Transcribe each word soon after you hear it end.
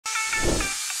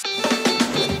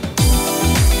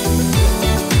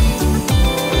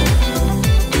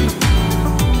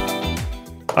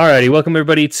Alrighty, welcome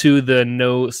everybody to the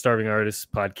No Starving Artists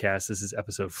podcast. This is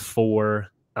episode 4.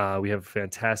 We have a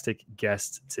fantastic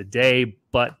guest today,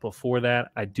 but before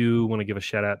that, I do want to give a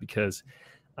shout out because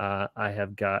I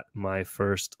have got my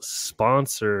first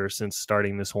sponsor since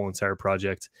starting this whole entire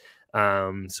project. So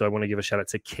I want to give a shout out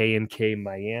to K&K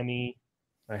Miami.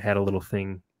 I had a little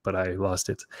thing, but I lost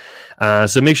it.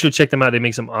 So make sure to check them out. They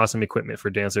make some awesome equipment for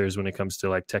dancers when it comes to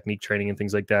like technique training and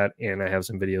things like that. And I have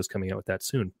some videos coming out with that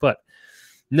soon. But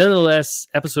nonetheless,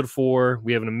 episode 4,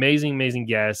 we have an amazing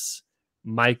guest.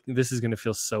 Mike, this is going to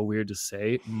feel so weird to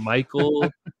say.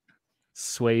 Michael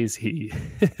Swasey.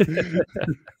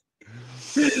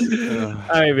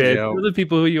 All right, man. Tell the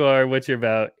people who you are, what you're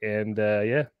about, and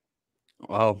yeah.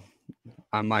 Well,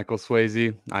 I'm Michael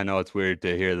Swasey. I know it's weird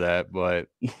to hear that, but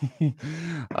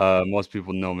most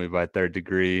people know me by Third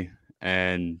Degree,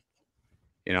 and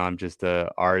I'm just an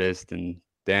artist and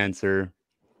dancer.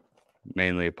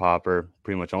 Mainly a popper,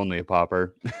 pretty much only a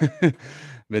popper.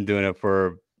 Been doing it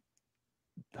for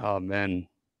like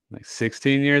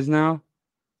 16 years now.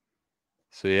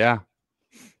 So yeah,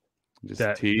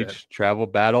 just teach, travel,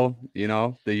 battle,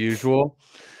 the usual,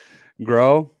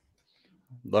 grow,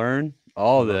 learn,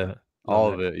 all of it.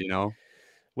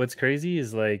 What's crazy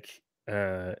is like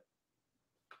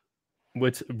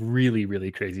what's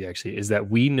really crazy actually is that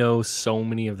we know so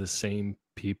many of the same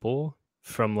people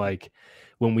from like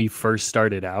when we first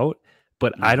started out,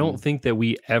 but I don't think that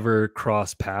we ever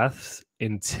crossed paths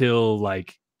until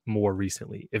like more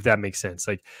recently, if that makes sense.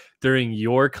 Like during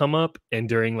your come up and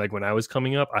during like when I was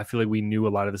coming up, I feel like we knew a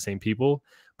lot of the same people,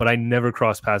 but I never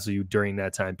crossed paths with you during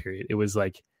that time period. It was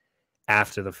like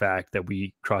after the fact that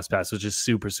we crossed paths, which is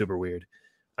super weird.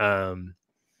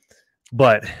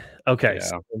 But okay. Yeah.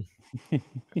 So,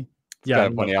 yeah.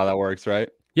 Kind of funny how that works, right?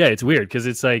 Yeah, it's weird because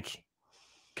it's like,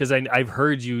 because I've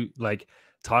heard you like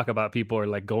talk about people or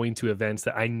like going to events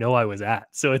that I know I was at.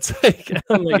 So it's like,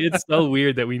 it's so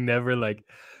weird that we never like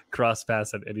cross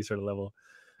paths at any sort of level.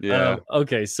 Yeah.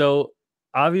 Okay. So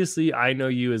obviously I know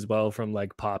you as well from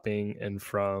like popping and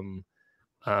from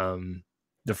the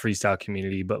freestyle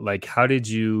community, but like, how did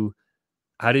you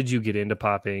get into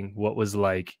popping? What was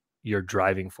like your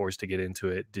driving force to get into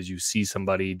it? Did you see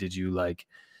somebody? Did you like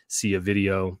see a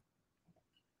video?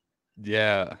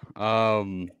 Yeah.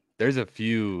 There's a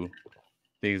few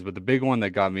things, but the big one that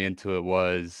got me into it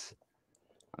was,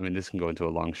 I mean, this can go into a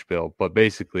long spiel, but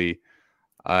basically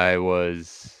I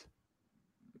was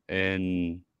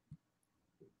in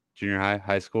junior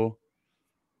high school,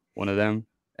 one of them,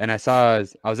 and I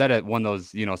was at one of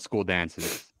those, school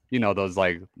dances,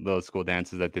 those school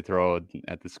dances that they throw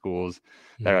at the schools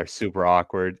that are super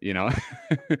awkward,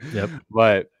 Yep.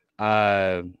 But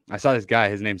I saw this guy,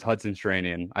 his name's Hudson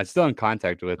Stranian. I'm still in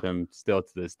contact with him still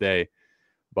to this day,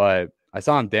 but I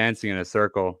saw him dancing in a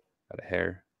circle. Got a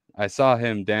hair. I saw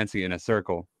him dancing in a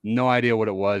circle. No idea what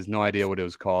it was. No idea what it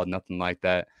was called. Nothing like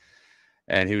that.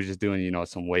 And he was just doing,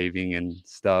 some waving and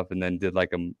stuff. And then did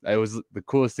like it was the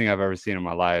coolest thing I've ever seen in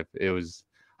my life.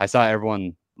 I saw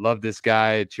everyone love this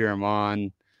guy, cheer him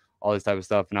on, all this type of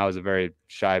stuff. And I was a very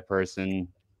shy person.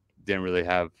 Didn't really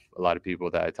have a lot of people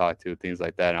that I talked to, things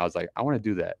like that. And I was like, I want to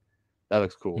do that. That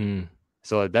looks cool.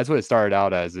 So that's what it started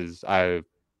out as,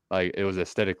 it was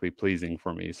aesthetically pleasing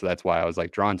for me. So that's why I was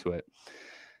like drawn to it.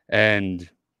 And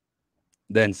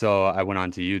then so I went on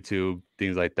to YouTube,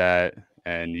 things like that.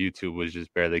 And YouTube was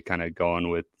just barely kind of going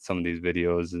with some of these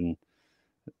videos. And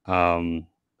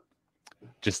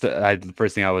the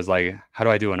first thing I was like, how do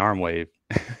I do an arm wave?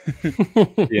 And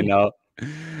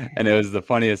it was the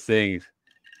funniest thing.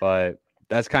 But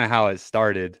that's kind of how it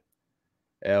started.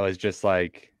 It was just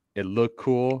like, it looked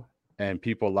cool and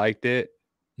people liked it.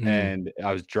 And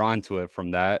I was drawn to it from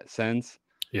that sense.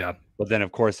 Yeah. But then,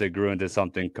 of course, it grew into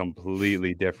something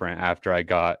completely different after I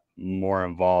got more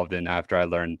involved and after I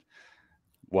learned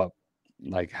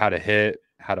how to hit,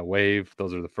 how to wave.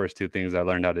 Those are the first two things I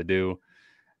learned how to do.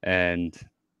 And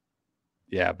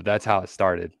yeah, but that's how it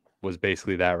started, was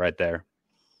basically that right there.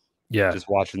 Yeah. Just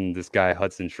watching this guy,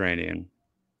 Hudson Stranian.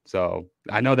 So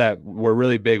I know that we're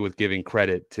really big with giving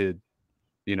credit to,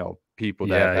 people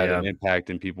that have had an impact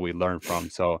and people we learn from.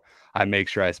 So I make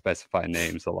sure I specify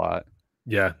names a lot.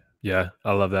 Yeah.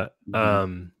 I love that.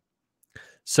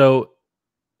 So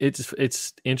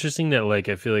it's interesting that like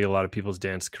I feel like a lot of people's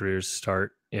dance careers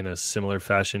start in a similar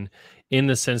fashion, in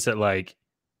the sense that like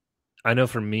I know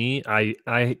for me,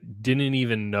 I didn't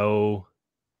even know.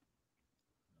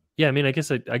 Yeah, I mean, I guess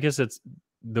that's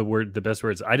the best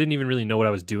words. I didn't even really know what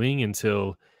I was doing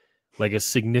until like a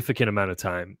significant amount of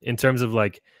time, in terms of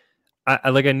like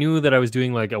I knew that I was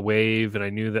doing like a wave, and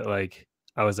I knew that like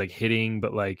I was like hitting,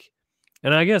 but like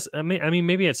And I guess I mean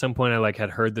maybe at some point I like had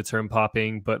heard the term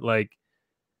popping, but like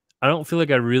I don't feel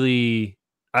like I really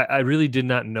did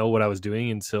not know what I was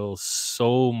doing until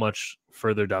so much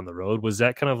further down the road. Was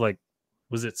that kind of like,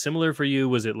 was it similar for you?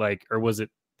 Was it like, or was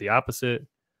it the opposite?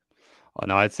 Oh,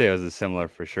 no, I'd say it was a similar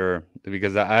for sure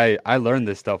because I learned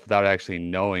this stuff without actually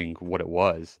knowing what it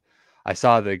was. I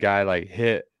saw the guy like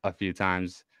hit a few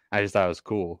times. I just thought it was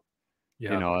cool,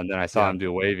 Yeah. and then I saw Yeah. him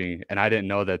do waving, and I didn't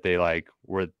know that they like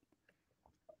were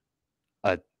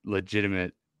a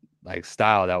legitimate like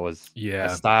style that was a Yeah.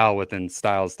 style within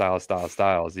styles.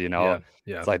 Yeah.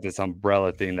 Yeah. It's like this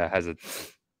umbrella thing that has a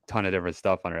ton of different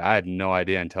stuff under it. I had no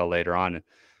idea until later on,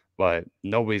 but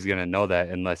nobody's gonna know that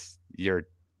unless you're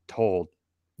told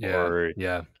Yeah. or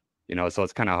Yeah. so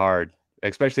it's kind of hard,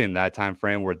 especially in that time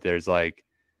frame where there's like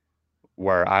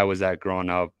where I was at growing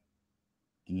up,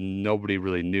 nobody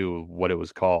really knew what it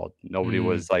was called. Nobody Mm,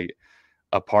 was like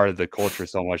a part of the culture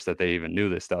so much that they even knew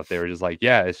this stuff. They were just like,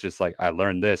 yeah, it's just like I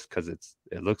learned this because it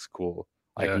looks cool.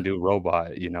 I yeah. can do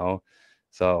robot.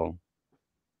 So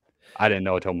I didn't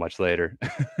know until much later.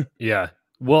 Yeah.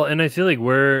 Well, and I feel like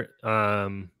we're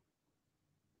in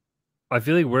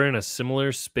a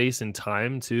similar space and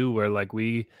time too, where like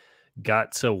we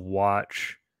got to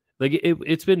watch, like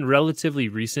it's been relatively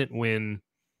recent when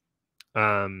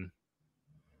um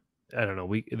I don't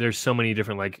know, there's so many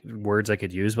different like words I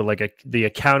could use, but like the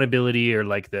accountability or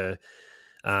like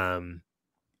um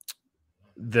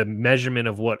the measurement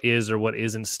of what is or what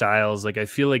isn't styles, like I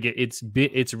feel like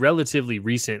it's relatively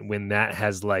recent when that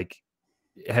has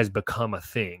become a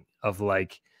thing of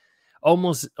like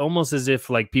almost as if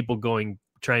like people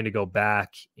trying to go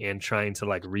back and trying to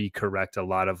like recorrect a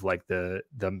lot of like the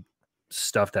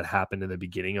stuff that happened in the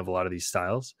beginning of a lot of these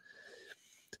styles.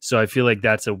 So I feel like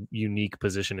that's a unique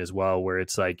position as well, where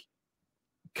it's like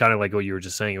kind of like what you were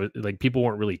just saying. It was like people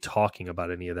weren't really talking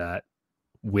about any of that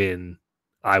when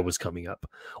I was coming up,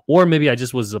 or maybe I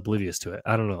just was oblivious to it.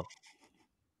 I don't know.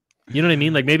 You know what I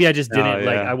mean? Like maybe I just No, didn't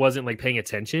like I yeah. wasn't like paying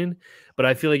attention, but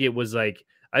I feel like it was like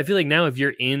I feel like now if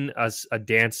you're in a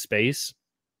dance space,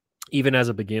 even as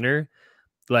a beginner,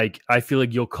 like I feel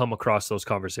like you'll come across those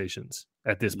conversations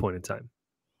at this point in time.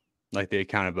 Like the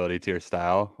accountability to your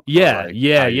style or Yeah, like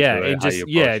yeah, how you yeah. do it, And how you just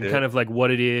yeah, approach and it. kind of like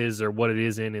what it is or what it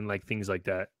isn't and like things like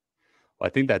that. Well, I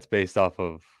think that's based off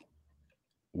of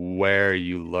where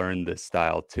you learn this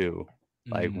style too,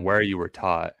 like Mm, where you were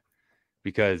taught.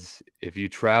 Because if you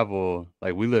travel,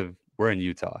 like we're in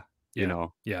Utah, you yeah,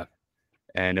 know, yeah,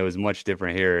 and it was much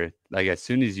different here. Like as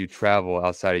soon as you travel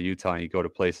outside of Utah and you go to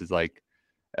places like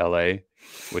LA,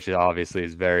 which obviously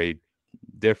is very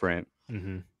different,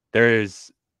 hmm,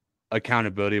 there's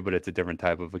accountability, but it's a different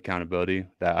type of accountability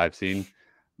that I've seen.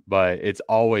 But it's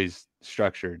always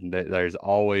structured. There's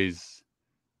always,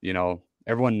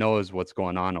 everyone knows what's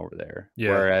going on over there. yeah,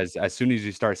 Whereas as soon as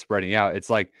you start spreading out,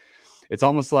 it's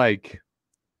almost like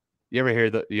you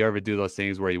ever do those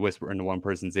things where you whisper into one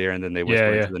person's ear and then they yeah,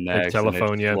 whisper into yeah. the Like next and it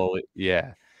telephone, yeah, slowly,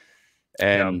 yeah.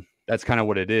 yeah, And that's kind of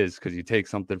what it is because you take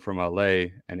something from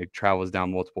LA and it travels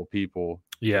down multiple people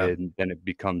yeah, and then it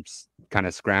becomes kind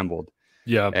of scrambled.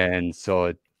 yeah, And so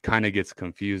it kind of gets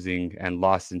confusing and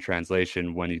lost in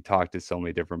translation when you talk to so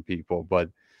many different people.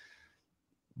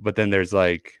 But then there's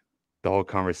like the whole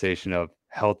conversation of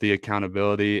healthy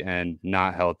accountability and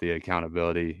not healthy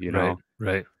accountability, right,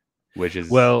 right. which is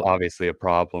Well, obviously a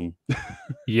problem.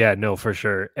 yeah, no, for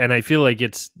sure. And I feel like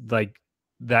it's like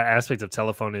that aspect of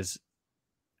telephone is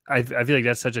I feel like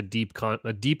that's such a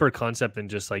deeper concept than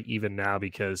just like even now,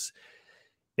 because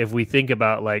if we think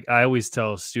about like I always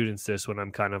tell students this when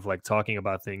I'm kind of like talking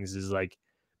about things is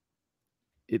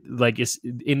it's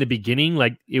in the beginning,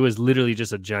 like it was literally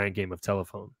just a giant game of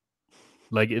telephone.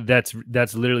 Like that's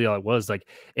literally all it was. Like,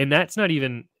 and that's not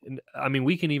even. I mean,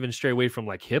 we can even stray away from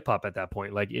like hip hop at that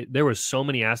point. Like, there was so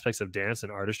many aspects of dance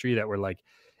and artistry that were like,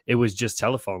 it was just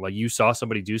telephone. Like, you saw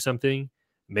somebody do something,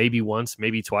 maybe once,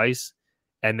 maybe twice,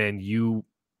 and then you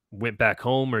went back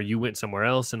home or you went somewhere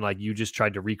else, and like you just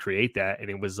tried to recreate that, and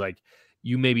it was like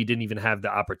you maybe didn't even have the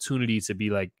opportunity to be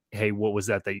like, hey, what was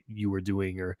that you were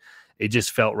doing, or it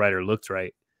just felt right or looked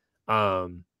right.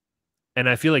 Um, and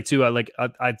I feel like too,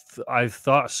 I've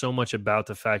thought so much about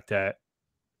the fact that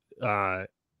uh,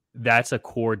 that's a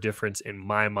core difference in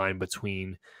my mind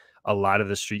between a lot of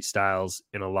the street styles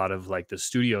and a lot of like the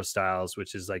studio styles,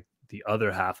 which is like the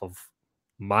other half of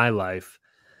my life,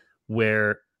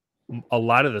 where a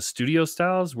lot of the studio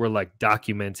styles were like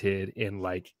documented and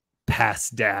like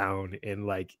passed down, and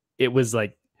like it was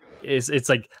like it's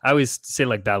like I always say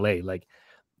like ballet, like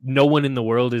no one in the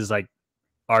world is like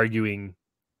arguing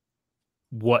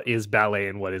what is ballet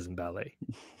and what isn't ballet,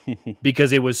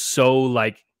 because it was so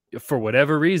like for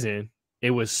whatever reason,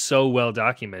 it was so well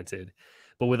documented.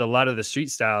 But with a lot of the street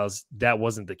styles, that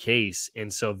wasn't the case.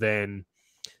 And so then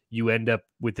you end up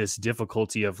with this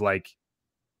difficulty of like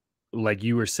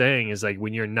you were saying, is like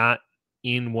when you're not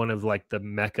in one of like the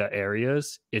mecca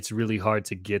areas, it's really hard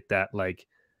to get that like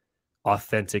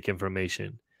authentic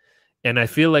information. And I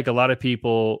feel like a lot of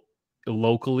people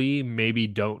locally maybe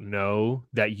don't know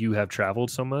that you have traveled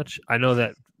so much. I know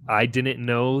that I didn't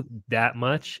know that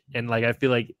much. And like, I feel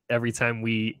like every time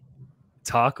we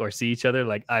talk or see each other,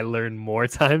 like I learn more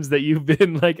times that you've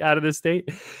been like out of the state.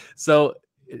 So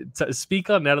speak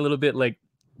on that a little bit. Like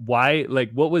why,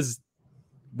 like what was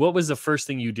the first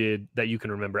thing you did that you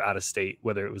can remember out of state?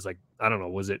 Whether it was like, I don't know,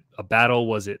 was it a battle?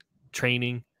 Was it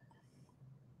training?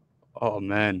 Oh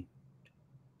man,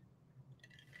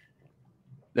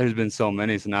 there's been so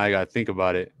many, so now I gotta think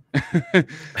about it.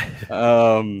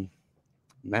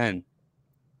 Man,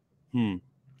 what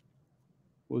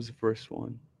was the first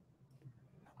one?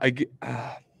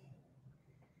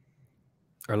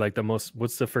 Or like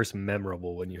what's the first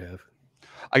memorable one you have?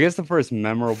 I guess the first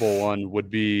memorable one would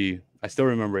be, I still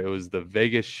remember it was the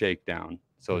Vegas Shakedown.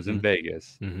 So it was in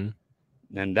Vegas. And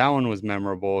that one was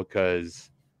memorable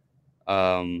because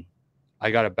I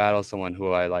got to battle someone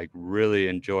who I like really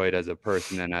enjoyed as a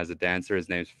person and as a dancer. His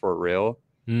name's For Real.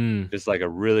 Just like a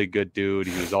really good dude.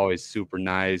 He was always super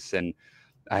nice. And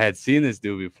I had seen this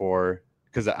dude before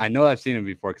because I know I've seen him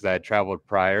before because I had traveled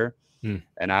prior.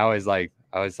 And I always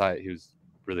thought he was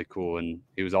really cool and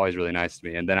he was always really nice to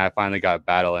me. And then I finally got to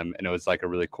battle him and it was like a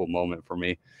really cool moment for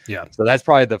me. Yeah. So that's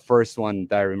probably the first one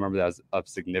that I remember that was of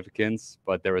significance.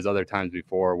 But there was other times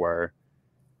before where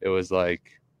it was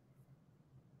like,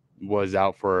 was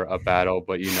out for a battle,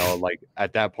 but you know, like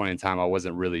at that point in time, I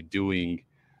wasn't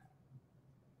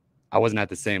at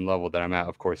the same level that I'm at,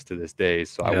 of course, to this day.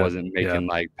 So I wasn't making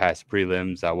like past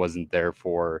prelims. I wasn't there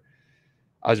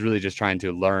I was really just trying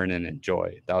to learn and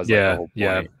enjoy. That was like the whole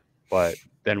point. But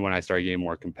then when I started getting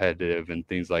more competitive and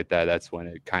things like that, that's when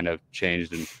it kind of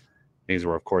changed and things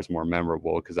were, of course, more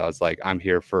memorable because I was like, I'm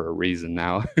here for a reason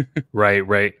now.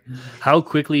 Right. How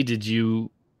quickly did you,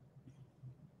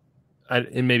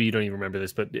 and maybe you don't even remember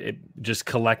this, but just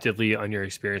collectively on your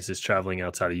experiences traveling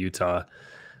outside of Utah,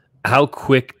 how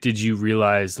quick did you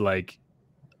realize like,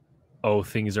 oh,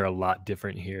 things are a lot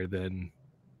different here than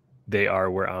they are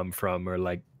where I'm from,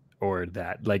 or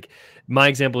that? Like my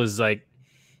example is like,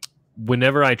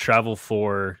 whenever I travel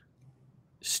for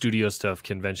studio stuff,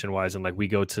 convention wise, and like we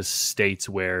go to states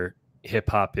where hip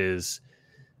hop is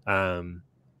not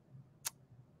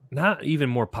even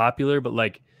more popular, but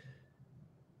like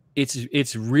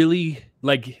it's really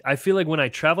like, I feel like when I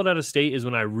traveled out of state is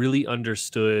when I really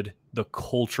understood the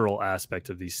cultural aspect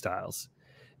of these styles.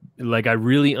 Like I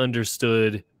really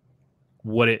understood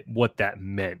what that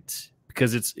meant,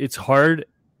 because it's hard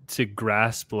to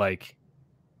grasp like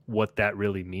what that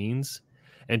really means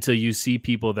until you see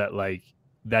people that like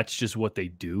that's just what they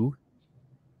do,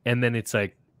 and then it's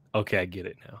like, okay, I get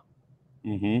it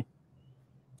now.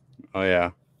 Oh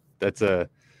yeah, that's a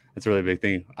really big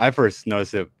thing. I first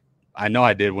noticed it, I know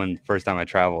I did when first time I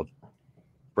traveled,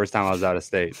 first time I was out of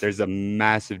state. There's a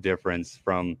massive difference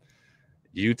from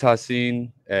Utah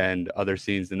scene and other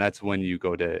scenes, and that's when you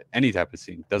go to any type of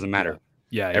scene, doesn't matter.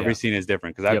 Every scene is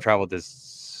different because I've traveled to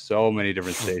so many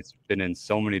different states, been in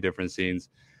so many different scenes,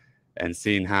 and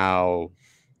seen how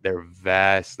they're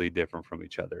vastly different from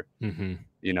each other.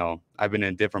 You know, I've been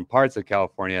in different parts of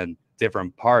California, and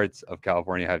different parts of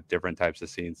California have different types of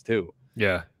scenes too.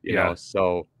 You know,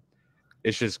 so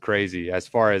it's just crazy as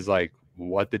far as like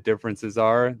what the differences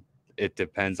are. It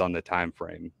depends on the time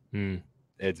frame.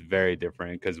 It's very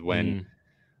different because when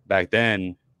back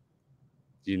then,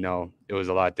 you know, it was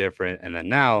a lot different, and then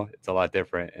now it's a lot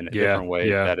different in a different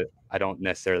way that I don't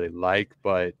necessarily like,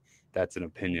 but that's an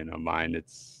opinion of mine.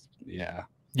 It's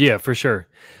for sure.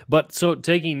 But so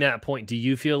taking that point, do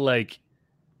you feel like,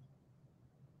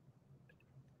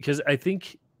 because I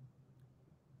think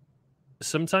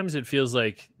sometimes it feels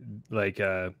like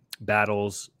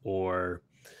battles or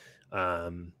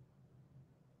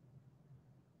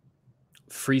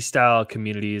freestyle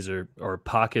communities or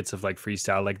pockets of like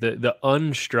freestyle, like the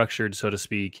unstructured, so to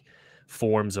speak,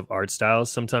 forms of art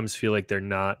styles sometimes feel like they're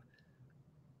not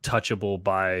touchable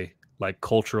by like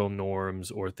cultural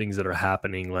norms or things that are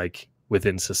happening like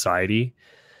within society.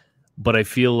 But I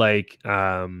feel like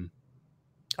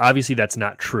obviously that's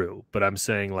not true, but I'm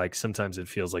saying like sometimes it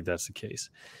feels like that's the case.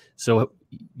 So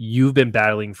you've been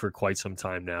battling for quite some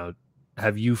time now.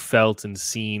 Have you felt and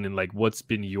seen, and like what's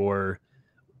been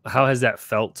how has that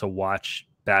felt to watch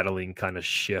battling kind of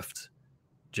shift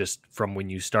just from when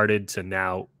you started to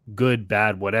now, good,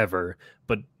 bad, whatever,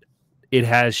 but it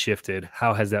has shifted.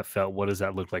 How has that felt? What does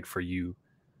that look like for you?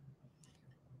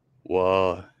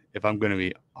 Well, if I'm going to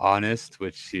be honest,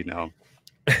 which, you know,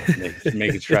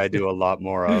 make it try to do a lot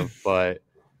more of, but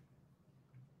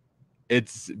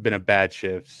it's been a bad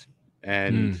shift,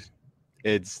 and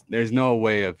there's no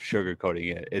way of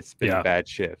sugarcoating it. It's been a bad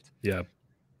shift. Yeah.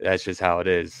 That's just how it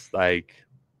is. Like,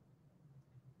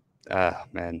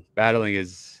 man, battling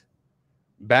is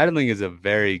a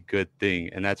very good thing.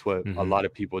 And that's what a lot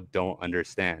of people don't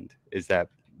understand, is that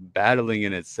battling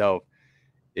in itself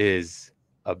is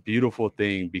a beautiful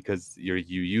thing because you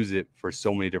use it for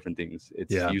so many different things.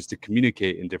 It's used to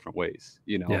communicate in different ways.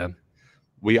 You know,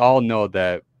 we all know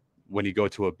that when you go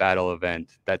to a battle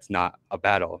event, that's not a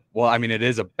battle. Well, I mean, it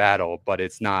is a battle, but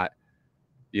it's not,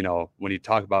 you know, when you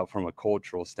talk about from a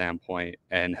cultural standpoint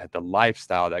and the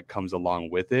lifestyle that comes along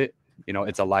with it, you know,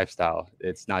 it's a lifestyle.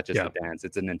 It's not just a dance.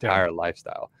 It's an entire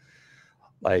lifestyle.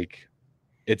 Like,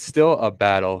 it's still a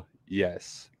battle,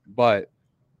 yes, but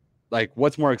like,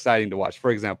 what's more exciting to watch?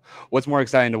 For example, what's more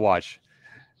exciting to watch?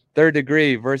 Third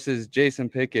Degree versus Jason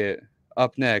Pickett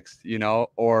up next, you know,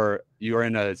 or you're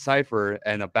in a cypher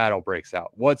and a battle breaks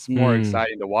out. What's more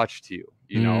exciting to watch to you,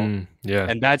 you know?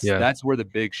 And that's where the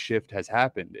big shift has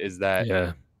happened, is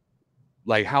that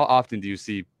like, how often do you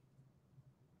see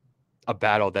a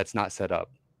battle that's not set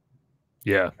up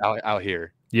out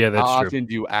here? That's how true. often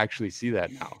do you actually see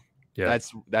that now?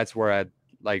 That's where I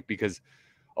like, because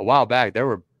a while back there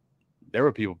were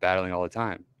people battling all the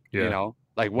time, you know.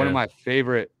 Like, one of my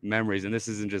favorite memories, and this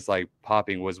isn't just like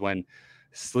popping, was when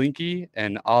Slinky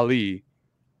and Ali,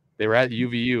 they were at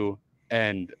UVU,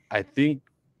 and I think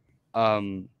I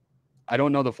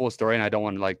don't know the full story and I don't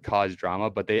want to like cause drama,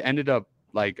 but they ended up,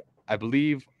 like, I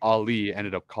believe Ali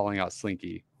ended up calling out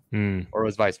Slinky, or it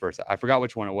was vice versa. I forgot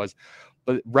which one it was,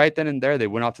 but right then and there they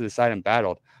went off to the side and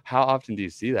battled. How often do you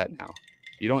see that now?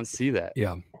 You don't see that.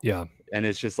 And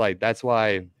it's just like, that's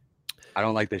why I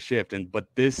don't like the shift. But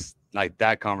this, like,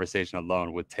 that conversation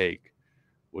alone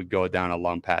would go down a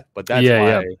long path. But that's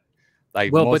why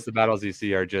like, most of the battles you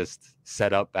see are just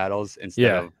set up battles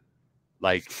instead of,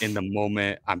 like, in the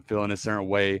moment, I'm feeling a certain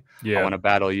way. I want to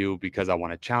battle you because I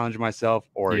want to challenge myself,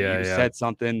 or you said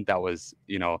something that was,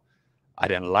 you know, I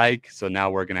didn't like, so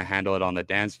now we're gonna handle it on the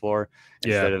dance floor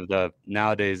instead of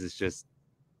nowadays it's just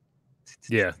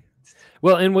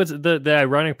Well, and what's the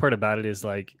ironic part about it is,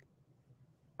 like,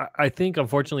 I think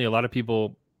unfortunately a lot of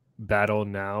people battle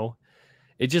now.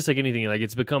 It's just like anything, like,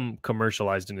 it's become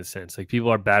commercialized in a sense. Like, people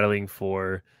are battling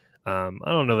for I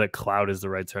don't know that clout is the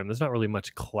right term. There's not really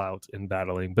much clout in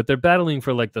battling, but they're battling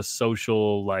for, like, the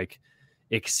social, like,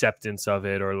 acceptance of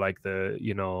it, or like the,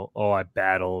 you know, oh, I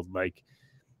battled. Like,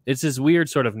 it's this weird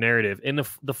sort of narrative. And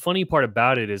the funny part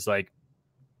about it is, like,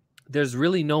 there's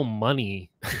really no money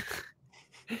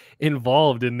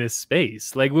involved in this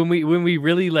space. Like, when we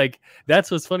really, like,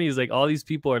 that's what's funny, is like all these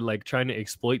people are like trying to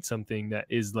exploit something that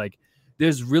is like,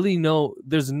 there's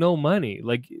no money.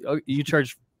 Like, you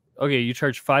charge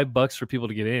 $5 for people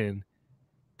to get in,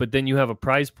 but then you have a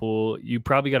prize pool. You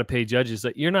probably got to pay judges.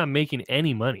 Like, you're not making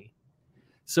any money.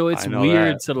 So it's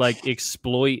weird to, like,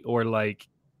 exploit or, like,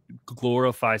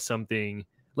 glorify something.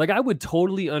 Like, I would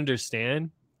totally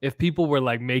understand if people were,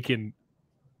 like, making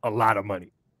a lot of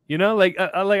money, you know, like,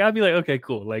 I'd be like, okay,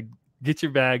 cool. Like, get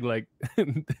your bag, like,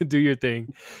 do your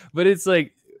thing. But it's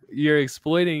like, you're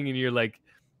exploiting, and you're like,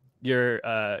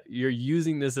 you're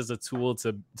using this as a tool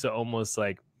to almost,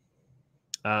 like,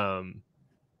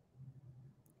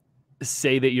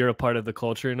 say that you're a part of the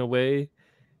culture in a way,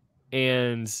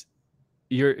 and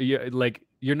you're like,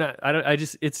 you're not.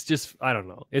 It's just, I don't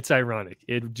know. It's ironic.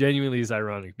 It genuinely is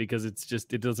ironic, because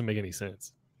it doesn't make any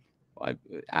sense.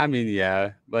 I mean,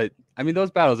 yeah, but I mean,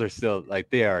 those battles are still, like,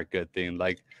 they are a good thing.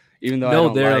 Like, even though I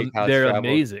don't like how they're it's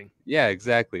amazing. Yeah,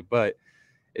 exactly. But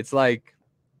it's like,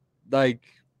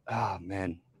 oh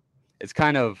man, it's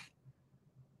kind of,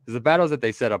 because the battles that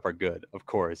they set up are good, of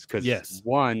course. Because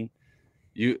one,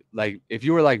 you, like, if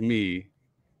you were like me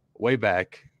way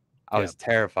back, I was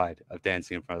terrified of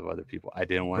dancing in front of other people. I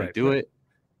didn't want to do it.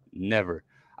 Never.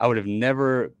 I would have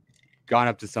never gone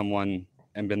up to someone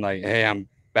and been like, hey, I'm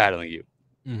battling you.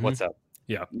 What's up?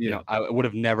 You know, it would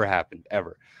have never happened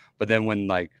ever. But then when,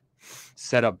 like,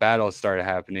 set up battles started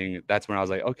happening, that's when I was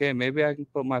like, okay, maybe I can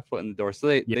put my foot in the door. So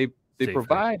they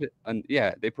provide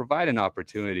an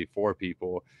opportunity for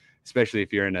people, especially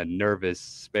if you're in a nervous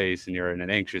space and you're an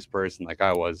anxious person, like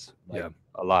I was, like,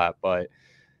 a lot. But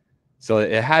so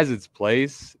it has its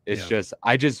place. It's just,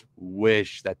 I just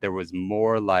wish that there was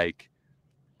more, like,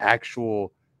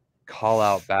 actual call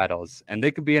out battles, and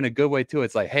they could be in a good way too.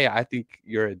 It's like, hey, I think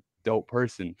you're dope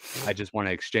person. I just want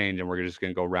to exchange, and we're just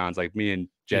gonna go rounds like me and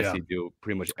Jesse do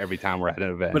pretty much every time we're at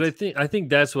an event. But I think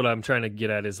that's what I'm trying to get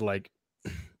at is like,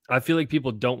 I feel like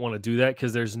people don't want to do that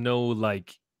because there's no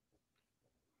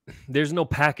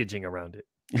packaging around it.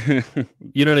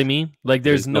 You know what I mean? Like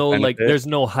there's no there's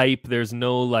no hype, there's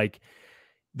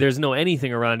no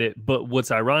anything around it. But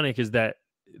what's ironic is that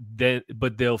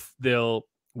they'll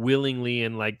willingly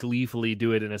and like gleefully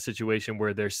do it in a situation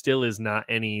where there still is not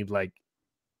any like,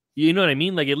 you know what I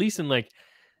mean? Like at least in like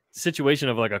situation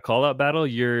of like a call out battle,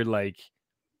 you're like,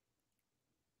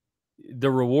 the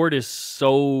reward is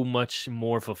so much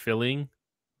more fulfilling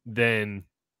than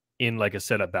in like a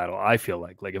setup battle. I feel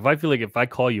like if I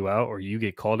call you out or you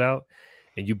get called out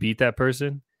and you beat that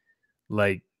person,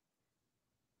 like,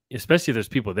 especially if there's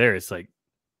people there, it's like,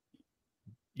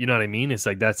 you know what I mean? It's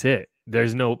like, that's it.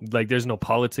 There's no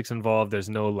politics involved. There's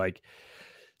no like,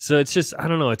 so it's just, I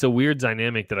don't know. It's a weird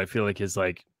dynamic that I feel like is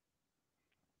like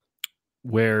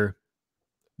but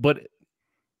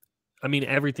I mean,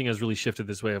 everything has really shifted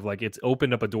this way of like, it's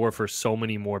opened up a door for so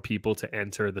many more people to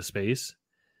enter the space.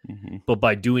 Mm-hmm. But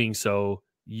by doing so,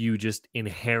 you just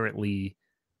inherently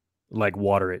like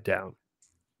water it down.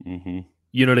 Mm-hmm.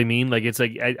 You know what I mean? Like, it's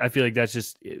like, I feel like that's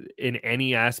just in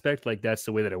any aspect, like that's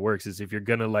the way that it works is if you're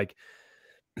going to like,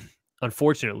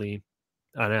 unfortunately,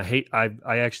 and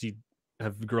I actually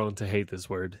have grown to hate this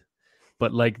word,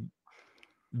 but like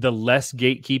the less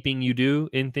gatekeeping you do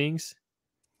in things,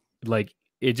 like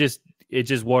it just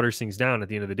waters things down at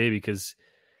the end of the day because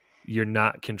you're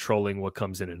not controlling what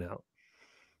comes in and out.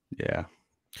 Yeah.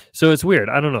 So it's weird.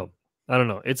 I don't know.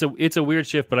 It's a weird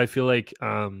shift, but I feel like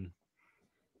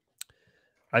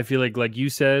like you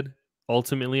said,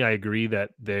 ultimately I agree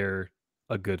that they're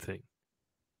a good thing.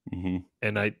 Mm-hmm.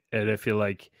 And I feel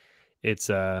like it's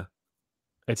an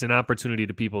opportunity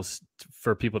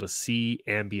for people to see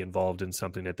and be involved in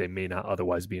something that they may not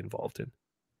otherwise be involved in.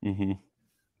 Mm-hmm.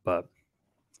 But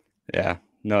yeah,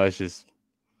 no, it's just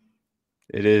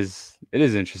it is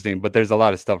interesting, but there's a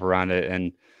lot of stuff around it,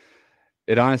 and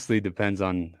it honestly depends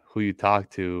on who you talk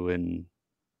to and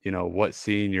you know what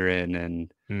scene you're in,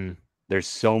 and there's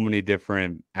so many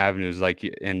different avenues, like,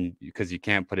 and because you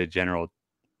can't put a general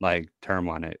like term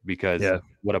on it because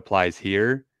what applies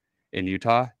here in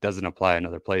Utah doesn't apply in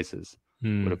other places.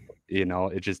 You know,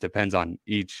 it just depends on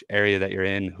each area that you're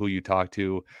in, who you talk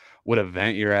to, what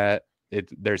event you're at.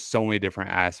 There's so many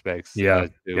different aspects.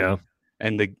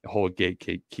 And the whole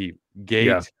gatekeeping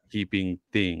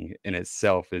thing in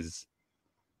itself is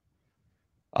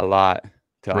a lot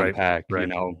to unpack, you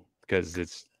know, because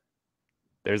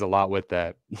there's a lot with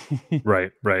that.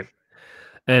 right.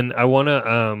 And I want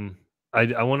to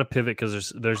I want to pivot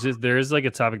because there is like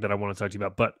a topic that I want to talk to you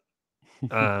about, but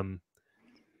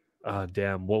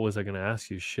damn, what was I going to ask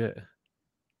you? Shit.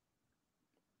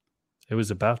 It was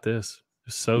about this. It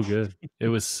was so good. It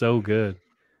was so good.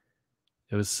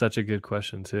 It was such a good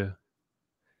question too.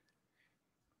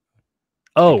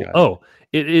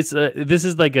 It's this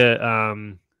is like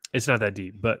a it's not that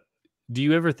deep, but do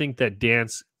you ever think that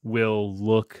dance will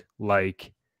look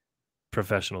like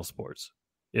professional sports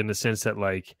in the sense that,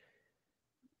 like,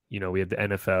 you know, we have the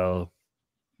NFL,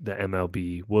 the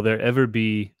MLB? Will there ever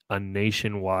be a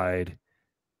nationwide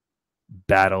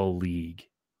battle league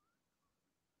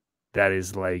that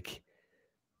is like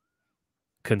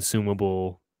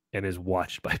consumable and is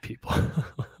watched by people?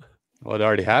 Well, it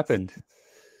already happened.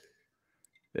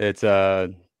 It's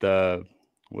the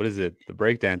what is it? The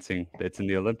breakdancing that's in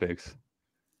the Olympics.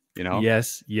 You know?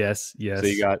 Yes. So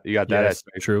you got that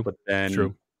aspect. True. But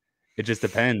then it just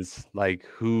depends, like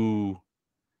who.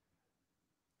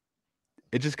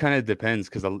 It just kind of depends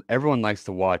because everyone likes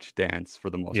to watch dance for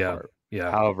the most part. Yeah.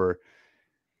 However,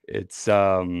 it's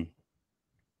like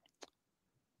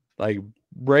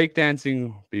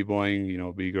breakdancing, b-boying, you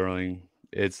know, b-girling.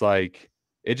 It's like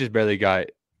it just barely got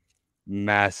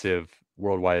massive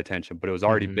worldwide attention, but it was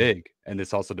already big. And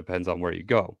this also depends on where you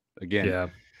go.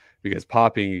 Again, because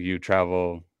popping, you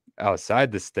travel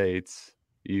outside the States,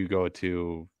 you go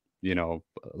to, you know,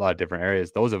 a lot of different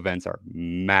areas. Those events are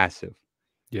massive.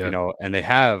 You know, and they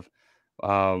have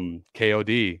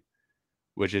KOD,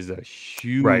 which is a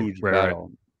huge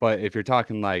battle. But if you're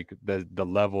talking like the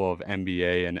level of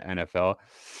NBA and NFL,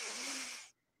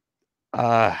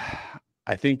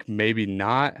 I think maybe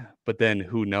not. But then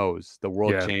who knows? The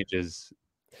world changes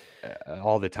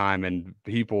all the time, and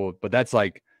people. But that's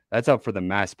up for the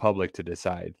mass public to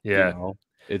decide. You know,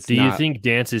 Do you think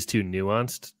dance is too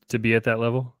nuanced to be at that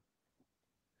level?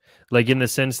 Like in the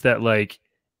sense that, like,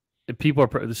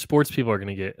 the sports people are going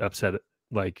to get upset,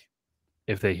 like,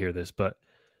 if they hear this, but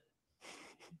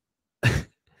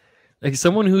Like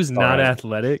someone who's all not right.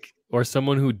 athletic or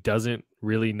someone who doesn't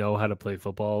really know how to play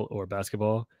football or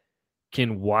basketball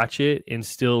can watch it and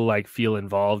still like feel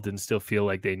involved and still feel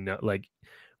like they know, like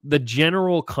the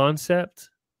general concept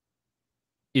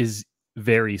is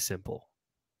very simple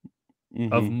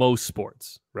of Mm-hmm. most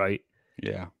sports, right?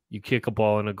 Yeah. You kick a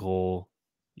ball in a goal,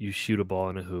 you shoot a ball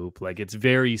in a hoop. Like it's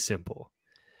very simple.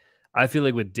 I feel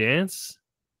like with dance,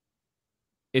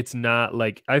 it's not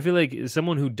like, I feel like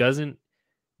someone who doesn't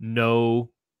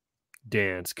know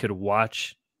dance could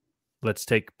watch, let's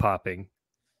take popping,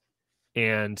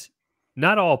 and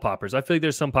not all poppers. I feel like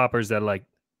there's some poppers that like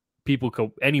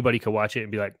anybody could watch it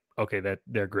and be like, okay, that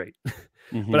they're great. But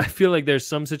Mm-hmm. I feel like there's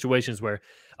some situations where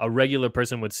a regular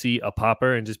person would see a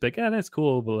popper and just be like, yeah, that's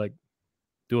cool, but like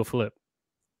do a flip.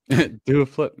 Do a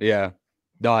flip. Yeah.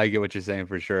 No, I get what you're saying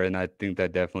for sure. And I think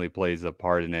that definitely plays a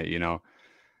part in it, you know.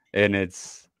 And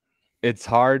it's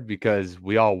hard because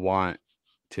we all want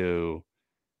to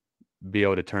be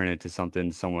able to turn it into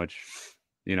something so much,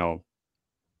 you know,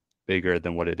 bigger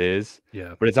than what it is.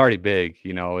 Yeah. But it's already big,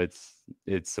 you know, it's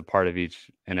a part of each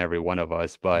and every one of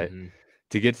us. But Hmm.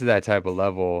 to get to that type of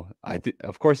level,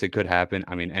 of course it could happen.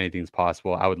 I mean, anything's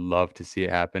possible. I would love to see it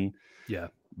happen. Yeah. Yeah.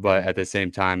 But at the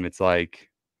same time, it's like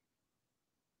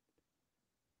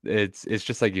it's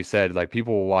just like you said, like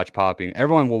people will watch popping.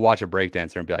 Everyone will watch a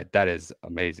breakdancer and be like, that is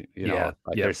amazing. You Yeah. know,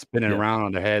 like they're Yep. spinning Yep. around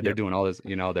on their head, they're Yep. doing all this,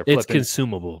 you know, they're It's flipping.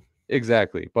 consumable.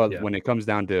 Exactly. But Yeah. when it comes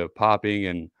down to popping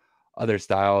and other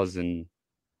styles, and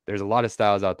there's a lot of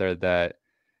styles out there that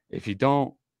if you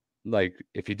don't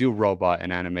if you do robot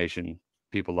and animation,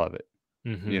 people love it.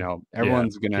 You Hmm. know, Yeah.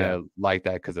 everyone's Yeah. gonna like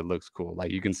that because it looks cool. Like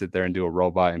you can sit there and do a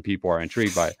robot and people are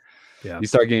intrigued by it. Yeah. You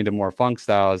start getting to more funk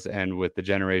styles, and with the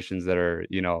generations that are,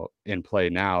 you know, in play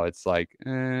now, it's like,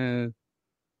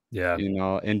 Yeah. you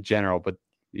know, in general, but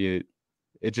you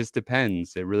it just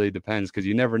depends. It really depends because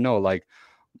you never know. Like,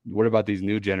 what about these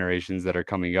new generations that are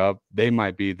coming up? They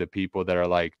might be the people that are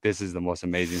like, this is the most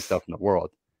amazing stuff in the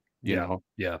world, you Yeah. know,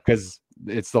 Yeah. because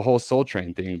it's the whole Soul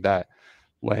Train thing that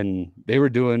when they were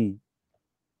doing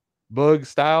bug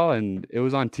style and it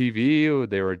was on TV,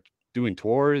 they were doing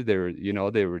tours, they were, you know,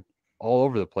 they were all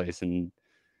over the place and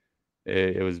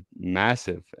it was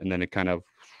massive. And then it kind of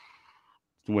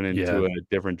went Yeah. into a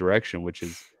different direction, which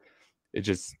is it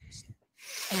just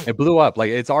it blew up.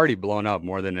 Like it's already blown up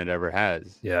more than it ever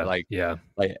has. Yeah. Like Yeah.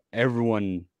 like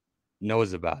everyone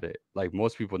knows about it. Like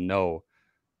most people know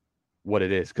what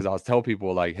it is because I'll tell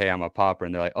people like, "Hey, I'm a popper,"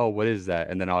 and they're like, "Oh, what is that?"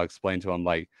 And then I'll explain to them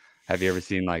like, "Have you ever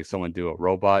seen like someone do a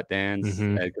robot dance?"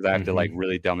 Hmm. Because I have to Hmm. like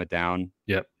really dumb it down,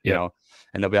 Yep. you Yep. know.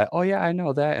 And they'll be like, "Oh yeah, I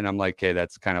know that," and I'm like, "Okay,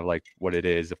 that's kind of like what it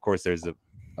is." Of course, there's a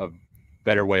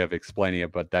better way of explaining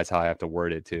it, but that's how I have to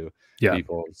word it to Yeah.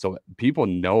 people. So people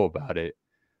know about it,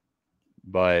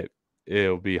 but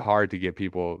it'll be hard to get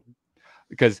people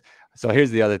because so here's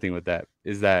the other thing with that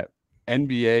is that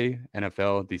NBA,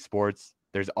 NFL, these sports,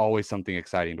 there's always something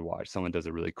exciting to watch. Someone does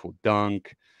a really cool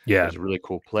dunk, Yeah. there's a really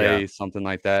cool Yeah. play, something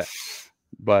like that.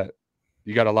 But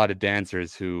you got a lot of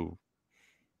dancers who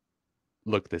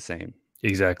look the same.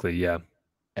 Exactly. Yeah.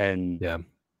 And Yeah.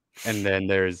 and then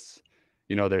there's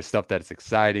you know, there's stuff that's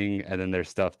exciting and then there's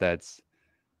stuff that's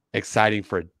exciting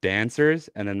for dancers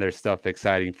and then there's stuff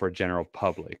exciting for general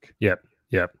public. Yep.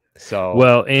 Yep. So,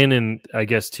 Well, and in I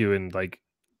guess too in like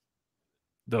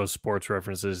those sports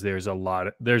references, there's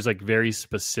like very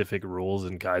specific rules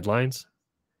and guidelines.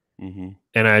 mhm,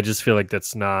 And I just feel like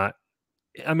that's not,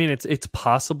 I mean, it's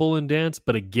possible in dance,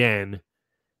 but again,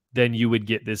 then you would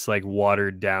get this like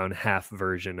watered down half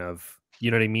version of, you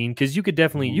know what I mean? Because you could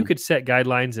definitely, you mhm, could set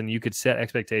guidelines and you could set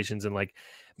expectations and like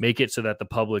make it so that the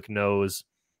public knows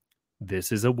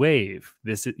this is a wave.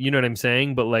 This is, you know what I'm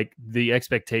saying? But like the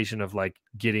expectation of like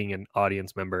getting an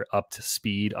audience member up to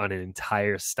speed on an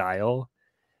entire style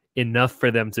enough for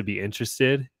them to be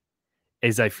interested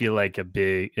is, I feel like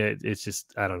it's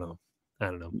just, I don't know. I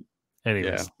don't know. yeah.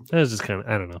 Anyways, that was just kind of,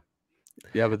 I don't know.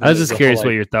 Yeah, but I was then just the whole curious what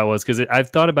like your thought was because I've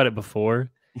thought about it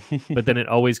before, but then it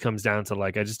always comes down to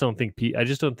like, I just don't think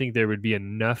there would be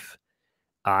enough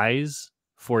eyes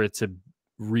for it to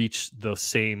reach the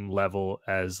same level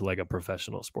as like a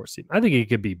professional sports team. I think it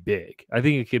could be big. I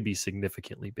think it could be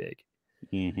significantly big.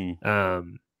 mhm.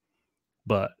 Um,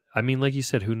 but I mean, like you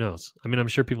said, who knows? I mean, I'm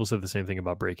sure people said the same thing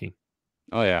about breaking.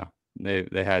 Oh yeah, they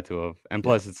had to have, and Yeah.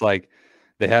 plus it's like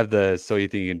they have the So You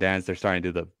Think You Can Dance. They're starting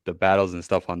to do the battles and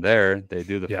stuff on there. They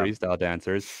do the Yeah. freestyle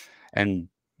dancers, and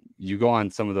you go on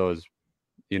some of those.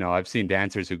 You know, I've seen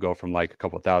dancers who go from like a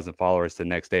couple thousand followers to the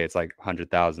next day it's like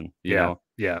 100,000. You Yeah. know,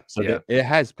 Yeah. so Yeah. it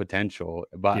has potential.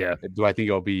 But Yeah. do I think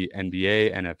it'll be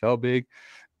NBA, NFL big?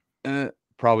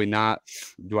 Probably not.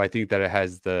 Do I think that it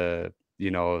has the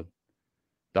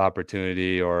the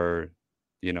opportunity or,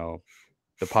 you know,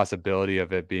 the possibility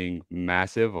of it being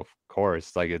massive, of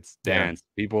course, like it's Yeah. dance.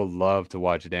 People love to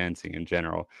watch dancing in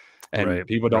general. And Right.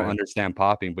 people don't Right. understand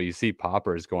popping, but you see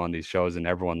poppers go on these shows and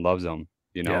everyone loves them,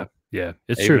 you Yeah. know, Yeah.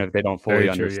 It's even true. if they don't fully Very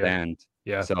true. Yeah. understand.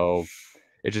 Yeah. So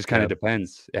it just kind Yeah. of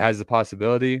depends. It has the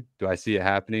possibility. Do I see it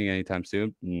happening anytime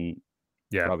soon?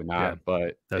 Yeah. Probably Yeah. not,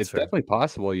 but That's it's fair. definitely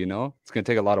possible, you know? It's gonna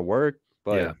take a lot of work,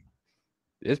 but Yeah.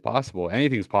 it's possible.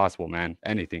 Anything's possible, man.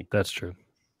 Anything. That's true.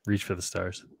 Reach for the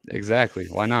stars. Exactly.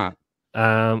 Why not?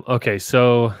 Okay.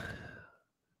 So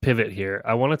pivot here.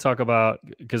 I want to talk about,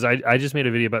 because I just made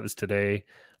a video about this today.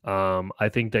 I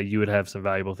think that you would have some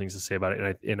valuable things to say about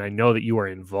it, and I know that you are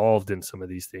involved in some of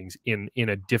these things in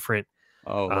a different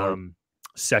Oh Lord.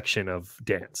 section of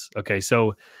dance. Okay,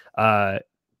 so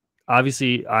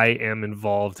obviously I am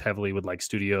involved heavily with like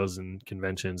studios and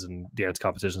conventions and dance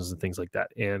competitions and things like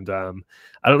that. And I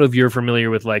don't know if you're familiar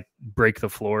with like Break the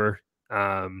Floor,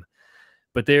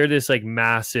 but they're this like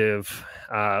massive,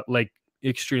 like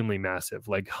extremely massive,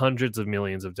 like hundreds of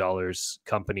millions of dollars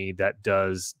company that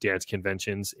does dance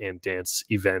conventions and dance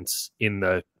events in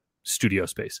the studio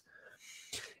space.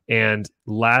 And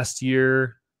last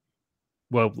year,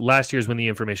 well, last year is when the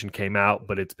information came out,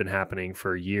 but it's been happening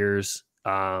for years.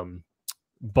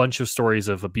 Bunch of stories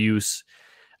of abuse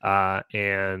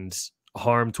and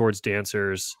harm towards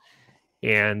dancers,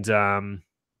 and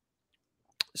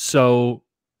so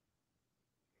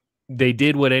they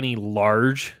did what any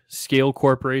large scale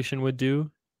corporation would do.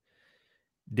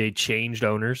 They changed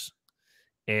owners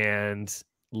and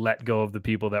let go of the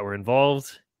people that were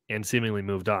involved and seemingly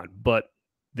moved on. But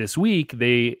this week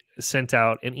they sent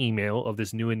out an email of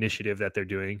this new initiative that they're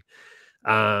doing,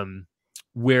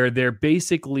 where they're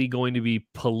basically going to be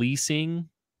policing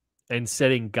and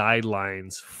setting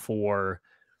guidelines for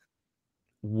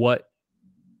what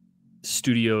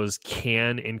studios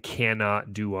can and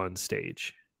cannot do on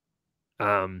stage,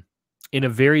 in a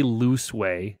very loose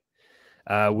way,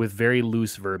 with very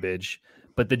loose verbiage.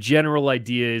 But the general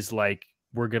idea is like,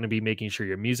 we're going to be making sure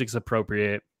your music's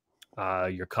appropriate,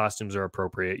 your costumes are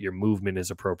appropriate, your movement is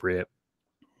appropriate.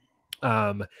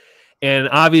 And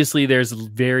obviously there's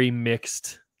very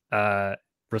mixed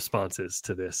responses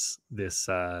to this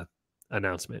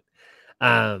announcement.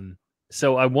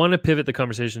 So I want to pivot the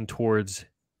conversation towards,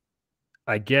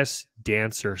 I guess,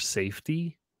 dancer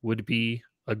safety would be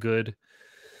a good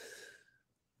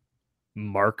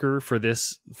marker for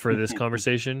this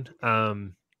conversation.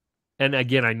 And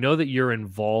again, I know that you're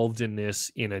involved in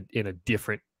this in a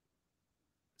different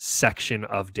section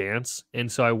of dance,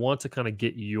 and so I want to kind of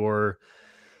get your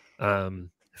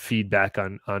feedback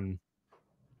on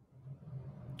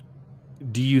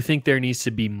do you think there needs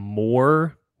to be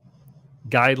more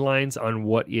guidelines on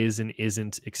what is and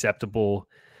isn't acceptable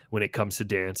when it comes to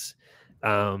dance,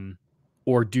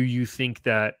 or do you think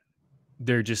that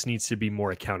there just needs to be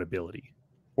more accountability,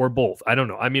 or both? I don't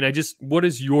know. I mean, what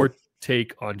is your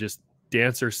take on just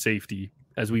dancer safety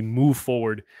as we move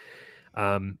forward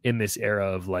in this era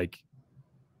of like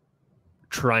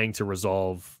trying to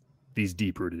resolve these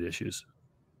deep rooted issues?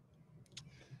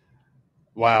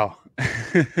 Wow.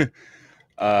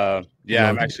 Yeah,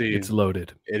 I'm Loaded. actually, It's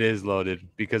loaded. it is loaded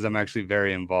because I'm actually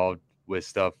very involved with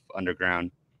stuff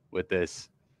underground with this.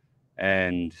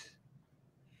 And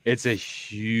it's a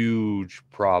huge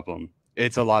problem.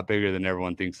 It's a lot bigger than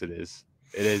everyone thinks it is.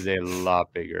 It is a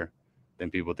lot bigger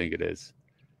than people think it is.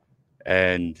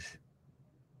 And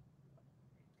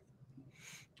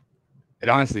it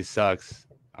honestly sucks.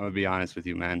 I'm gonna be honest with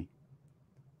you, man.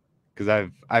 Because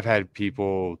I've had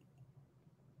people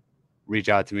reach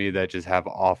out to me that just have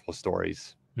awful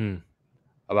stories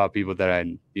about people that I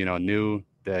knew,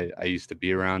 that I used to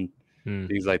be around,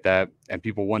 things like that. And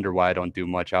people wonder why I don't do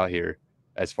much out here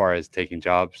as far as taking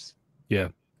jobs. Yeah.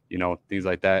 Things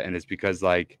like that. And it's because,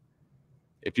 like,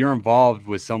 if you're involved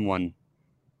with someone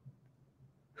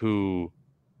who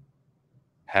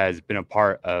has been a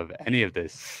part of any of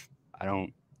this,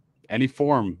 any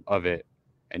form of it,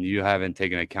 and you haven't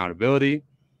taken accountability,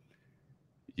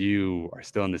 you are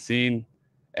still in the scene.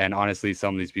 And honestly,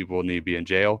 some of these people need to be in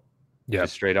jail. Yeah.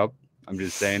 Just straight up. I'm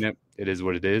just saying it. It is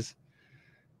what it is.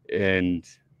 And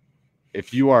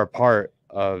if you are a part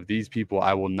of these people,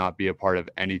 I will not be a part of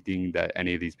anything that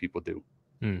any of these people do,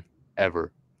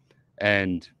 ever.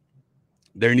 And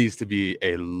there needs to be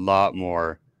a lot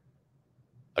more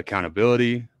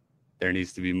accountability. There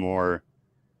needs to be more,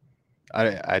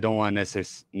 I don't want to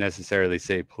necessarily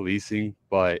say policing,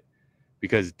 but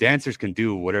because dancers can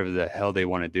do whatever the hell they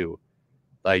want to do.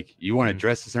 Like, you want to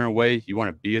dress a certain way, you want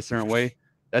to be a certain way,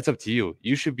 that's up to you.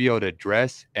 You should be able to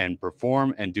dress and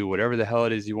perform and do whatever the hell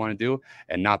it is you want to do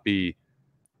and not be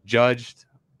judged,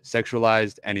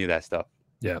 sexualized, any of that stuff.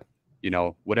 Yeah. You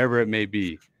know, whatever it may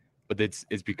be. But it's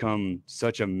become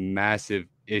such a massive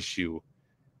issue.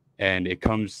 And it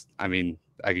comes, I mean,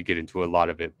 I could get into a lot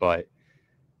of it, but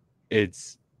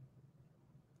it's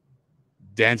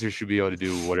dancers should be able to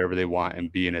do whatever they want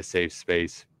and be in a safe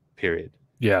space, period.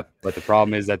 Yeah. But the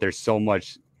problem is that there's so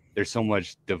much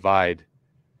divide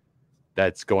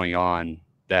that's going on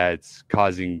that's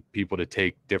causing people to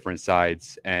take different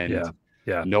sides, and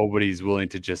nobody's willing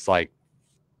to just like,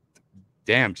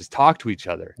 damn, just talk to each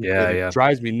other. It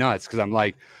drives me nuts because I'm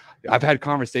like, I've had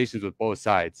conversations with both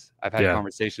sides. I've had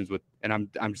conversations with, and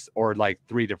I'm just, or like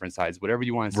 3 different sides, whatever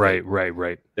you want to say.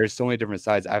 Right. There's so many different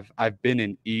sides. I've been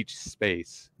in each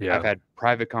space. Yeah. I've had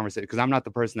private conversations because I'm not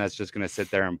the person that's just going to sit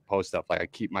there and post stuff. Like, I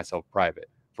keep myself private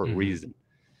for a reason,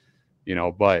 you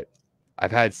know, but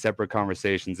I've had separate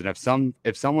conversations. And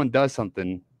if someone does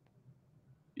something,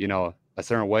 you know, a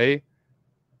certain way,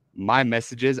 my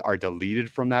messages are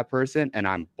deleted from that person and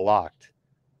I'm blocked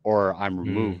or I'm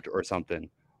removed or something.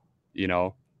 You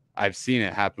know, I've seen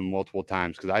it happen multiple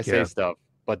times because I say stuff,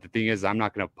 but the thing is, I'm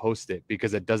not going to post it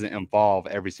because it doesn't involve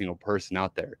every single person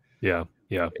out there. Yeah.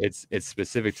 It's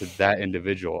specific to that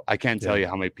individual. I can't tell you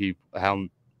how many people,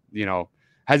 you know,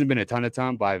 hasn't been a ton of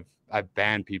time, but I've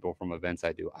banned people from events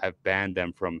I do. I've banned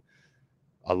them from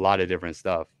a lot of different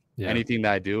stuff. Yeah. Anything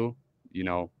that I do, you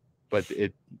know, but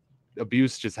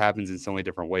abuse just happens in so many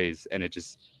different ways, and it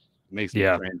just makes me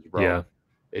cringe, bro. Yeah.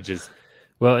 It just,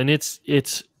 well, and it's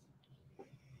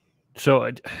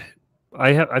so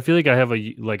I feel like I have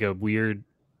a weird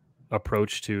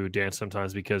approach to dance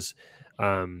sometimes because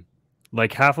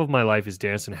like half of my life is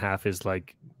dance and half is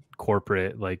like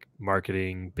corporate, like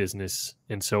marketing, business.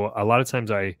 And so a lot of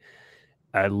times I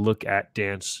look at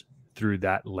dance through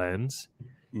that lens,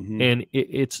 and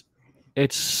it's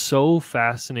so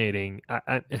fascinating.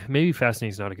 Maybe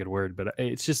fascinating is not a good word, but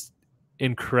it's just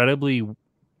incredibly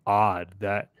odd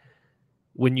that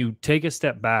when you take a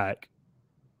step back,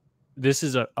 this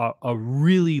is a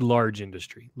really large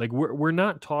industry. Like we're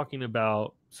not talking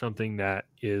about something that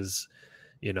is,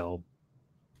 you know,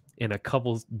 in a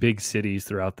couple big cities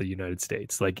throughout the United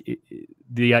States. Like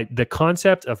the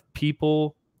concept of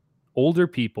people, older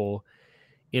people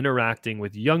interacting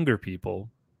with younger people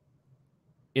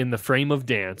in the frame of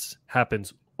dance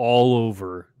happens all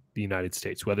over the United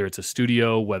States, whether it's a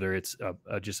studio, whether it's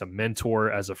just a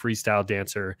mentor as a freestyle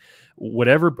dancer,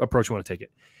 whatever approach you want to take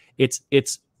it.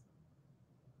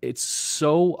 It's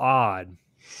so odd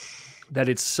that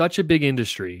it's such a big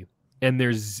industry and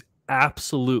there's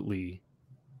absolutely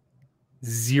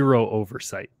zero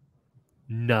oversight.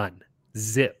 None.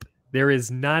 Zip. There is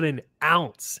not an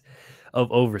ounce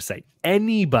of oversight.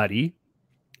 Anyone.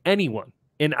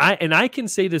 And I can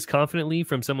say this confidently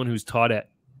from someone who's taught at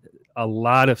a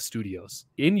lot of studios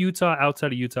in Utah,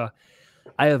 outside of Utah.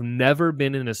 I have never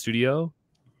been in a studio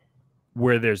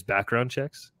where there's background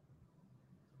checks,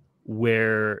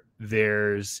 where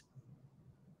there's,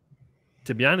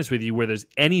 to be honest with you, where there's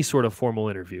any sort of formal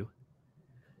interview.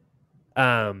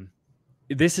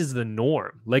 This is the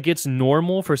norm. Like, it's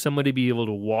normal for somebody to be able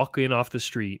to walk in off the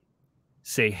street,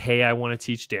 say, hey, I want to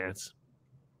teach dance,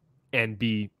 and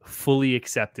be fully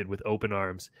accepted with open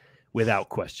arms without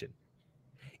question.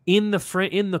 In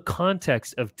the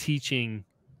context of teaching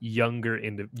younger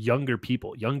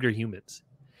people, younger humans.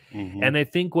 And I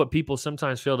think what people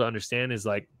sometimes fail to understand is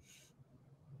like,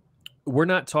 we're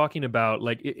not talking about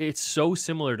like, it's so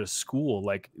similar to school.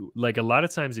 Like a lot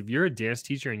of times if you're a dance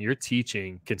teacher and you're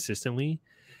teaching consistently,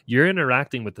 you're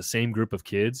interacting with the same group of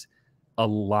kids a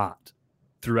lot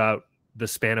throughout the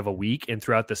span of a week and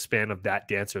throughout the span of that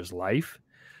dancer's life.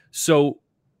 So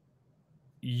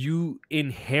you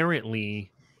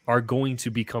inherently are going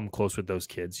to become close with those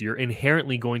kids. You're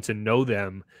inherently going to know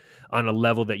them on a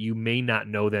level that you may not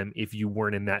know them if you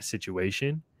weren't in that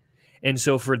situation. And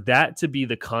so for that to be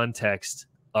the context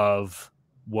of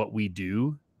what we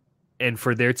do, and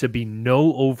for there to be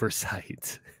no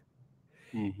oversight,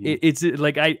 it's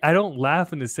like, I don't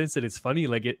laugh in the sense that it's funny.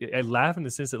 Like I laugh in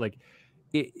the sense that like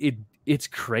it's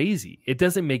crazy. It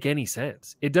doesn't make any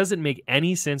sense. It doesn't make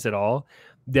any sense at all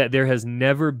that there has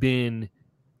never been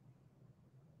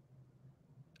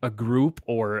a group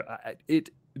or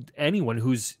anyone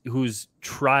who's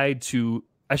tried to,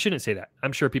 I shouldn't say that.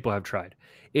 I'm sure people have tried.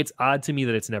 It's odd to me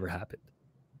that it's never happened.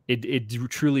 It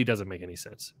truly doesn't make any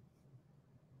sense.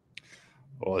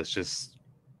 Well, it's just,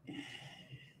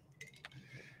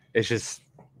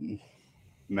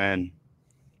 man.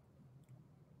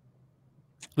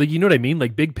 Like, you know what I mean?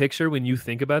 Like, big picture, when you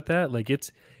think about that, like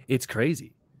it's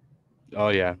crazy. Oh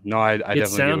yeah. No, I definitely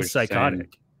sounds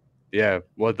psychotic. Yeah.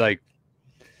 Well, like,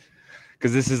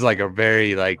 because this is like a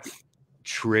very like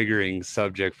triggering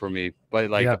subject for me, but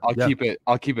like Yeah,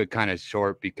 I'll keep it kind of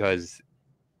short because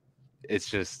it's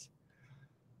just,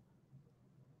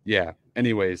 yeah.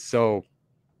 Anyways, so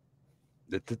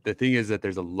the thing is that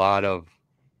there's a lot of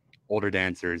older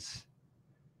dancers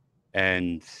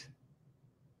and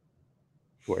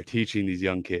who are teaching these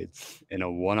young kids in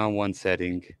a one-on-one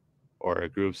setting or a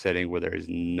group setting where there is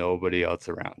nobody else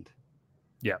around.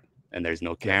 Yeah. And there's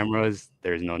no cameras,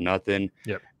 there's no nothing.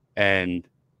 Yep. And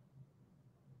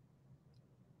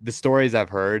the stories I've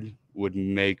heard would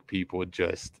make people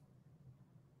just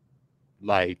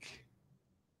like,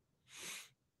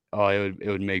 oh, it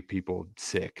would make people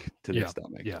sick to the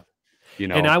stomach. Yeah. You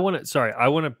know. And I want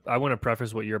to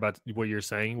preface what you're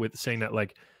saying with saying that,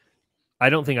 like, I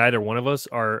don't think either one of us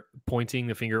are pointing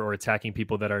the finger or attacking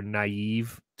people that are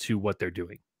naive to what they're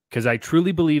doing. Because I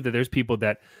truly believe that there's people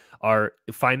that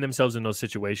find themselves in those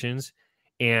situations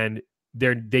and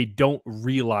they don't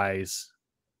realize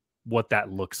what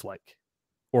that looks like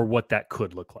or what that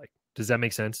could look like. Does that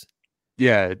make sense?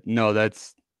 Yeah, no, that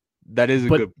is a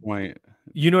good point.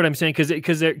 You know what I'm saying?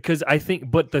 Because I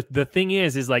think, but the thing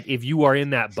is like, if you are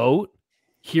in that boat,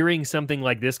 hearing something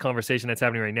like this conversation that's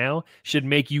happening right now should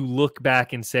make you look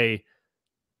back and say,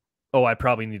 oh, I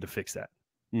probably need to fix that.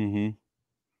 Mm-hmm.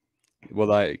 Well,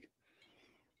 like,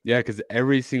 yeah, because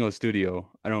every single studio,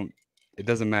 it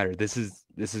doesn't matter. This is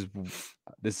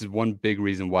one big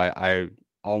reason why I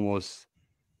almost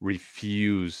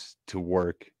refuse to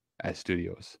work at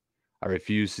studios. I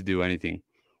refuse to do anything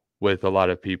with a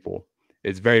lot of people.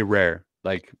 It's very rare.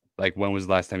 Like when was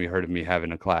the last time you heard of me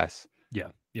having a class? Yeah.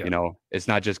 You know, it's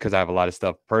not just because I have a lot of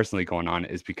stuff personally going on.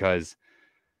 It's because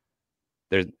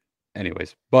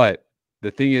anyways. But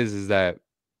the thing is that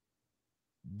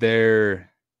there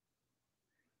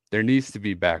needs to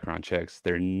be background checks.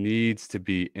 There needs to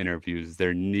be interviews.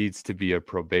 There needs to be a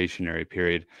probationary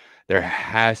period. There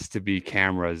has to be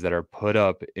cameras that are put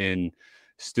up in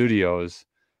studios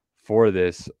for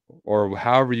this, or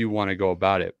however you want to go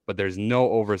about it. But there's no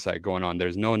oversight going on.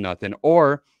 There's no nothing.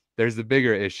 Or there's the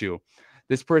bigger issue.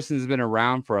 This person's been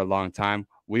around for a long time.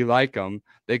 We like them.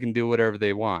 They can do whatever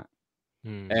they want.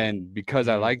 And because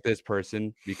I like this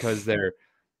person, because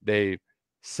they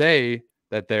say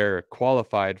that they're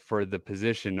qualified for the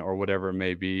position or whatever it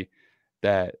may be,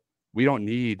 that we don't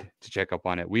need to check up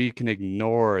on it. We can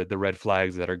ignore the red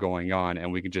flags that are going on and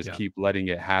we can just keep letting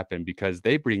it happen because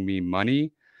they bring me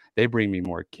money. They bring me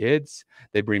more kids.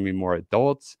 They bring me more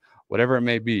adults, whatever it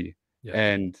may be. Yeah.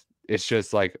 And it's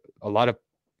just like a lot of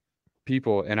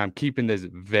people, and I'm keeping this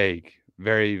vague,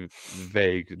 very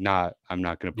vague. I'm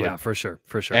not going to put for sure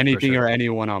anything or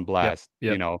anyone on blast,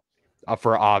 you know,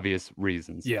 for obvious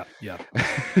reasons. Yeah.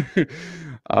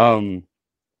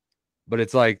 But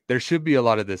it's like there should be a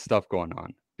lot of this stuff going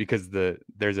on because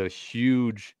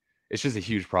it's just a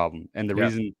huge problem. And the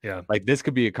reason, like, this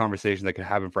could be a conversation that could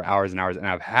happen for hours and hours. And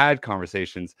I've had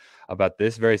conversations about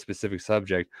this very specific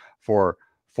subject for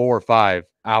 4 or 5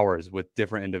 hours with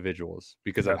different individuals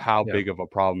because of how big of a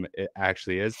problem it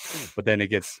actually is. But then it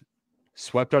gets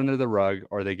swept under the rug,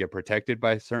 or they get protected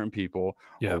by certain people,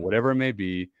 or whatever it may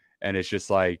be. And it's just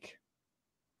like,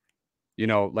 you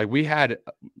know, like we had,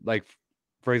 like,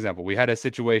 for example, we had a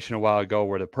situation a while ago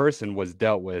where the person was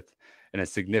dealt with in a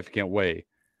significant way.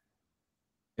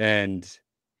 And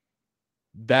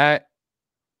that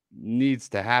needs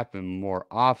to happen more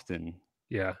often.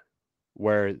 Yeah.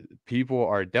 Where people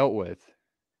are dealt with.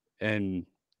 And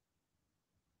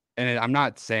I'm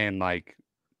not saying like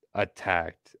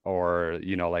attacked or,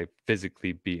 you know, like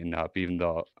physically beaten up, even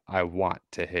though I want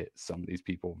to hit some of these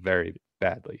people very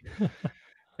badly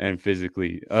and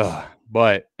physically.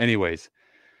 But anyways,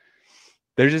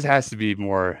 there just has to be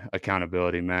more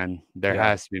accountability, man. There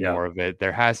has to be more of it.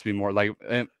 There has to be more, like,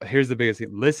 here's the biggest thing.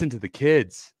 Listen to the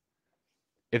kids.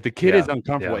 If the kid is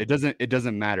uncomfortable, it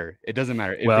doesn't matter. It doesn't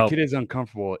matter. If the kid is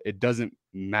uncomfortable, it doesn't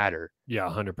matter. Yeah,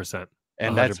 100%.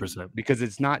 And 100%. That's because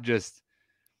it's not just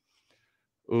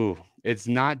the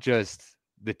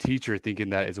teacher thinking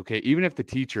that it's okay. Even if the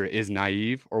teacher is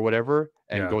naive or whatever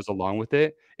and goes along with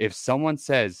it, if someone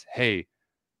says, hey,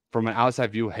 from an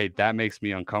outside view, hey, that makes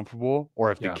me uncomfortable, or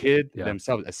if the kid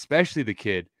themselves, especially the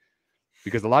kid,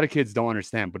 because a lot of kids don't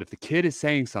understand, but if the kid is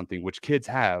saying something, which kids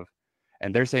have,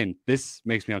 and they're saying, this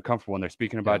makes me uncomfortable, and they're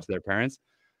speaking about it to their parents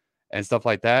and stuff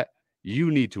like that, you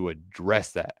need to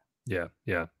address that. Yeah.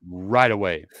 Right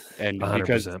away. And 100%.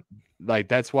 Because, like,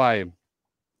 that's why,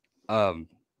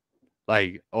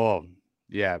 like, oh,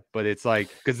 yeah, but it's like,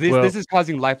 because this is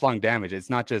causing lifelong damage. It's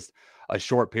not just a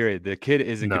short period. The kid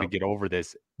isn't going to get over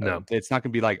this. No. It's not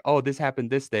going to be like, oh, this happened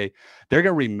this day. They're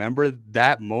going to remember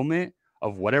that moment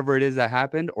of whatever it is that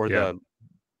happened, or Yeah. the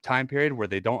time period where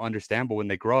they don't understand. But when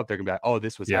they grow up, they're gonna be like, oh,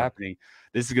 this was Yeah. happening.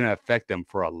 This is gonna affect them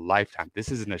for a lifetime.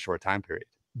 This isn't a short time period.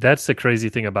 That's the crazy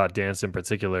thing about dance in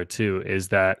particular too, is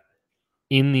that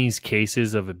in these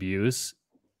cases of abuse,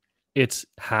 it's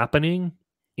happening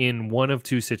in one of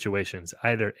two situations.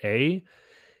 Either A,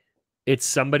 it's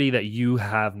somebody that you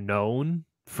have known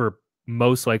for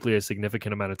most likely a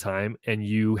significant amount of time and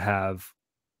you have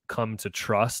come to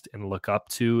trust and look up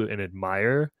to and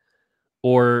admire,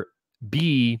 or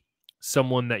B,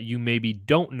 someone that you maybe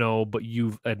don't know but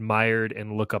you've admired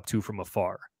and look up to from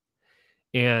afar.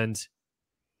 And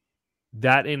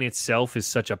that in itself is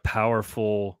such a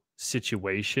powerful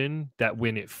situation that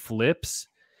when it flips,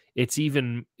 it's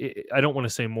even, I don't want to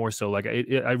say more so, like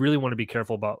I really want to be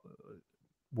careful about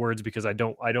words because I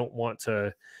don't want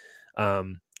to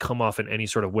come off in any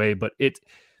sort of way, but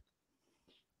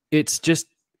it's just,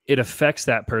 it affects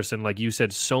that person, like you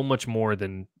said, so much more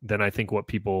than I think what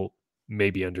people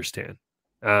maybe understand.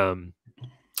 And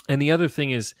the other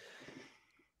thing is,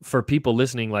 for people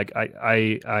listening, like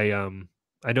I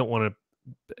don't want to,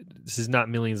 this is not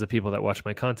millions of people that watch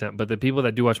my content, but the people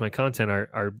that do watch my content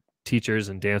are teachers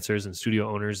and dancers and studio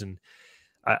owners. And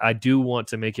I do want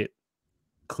to make it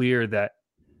clear that,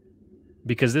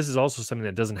 because this is also something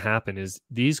that doesn't happen, is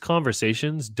these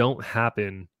conversations don't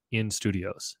happen in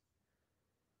studios.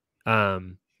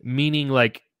 Meaning,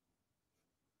 like,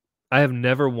 I have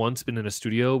never once been in a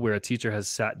studio where a teacher has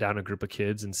sat down a group of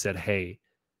kids and said, hey,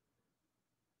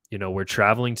 we're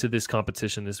traveling to this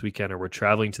competition this weekend, or we're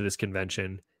traveling to this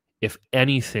convention. If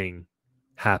anything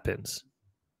happens,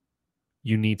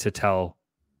 you need to tell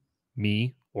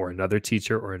me or another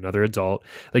teacher or another adult.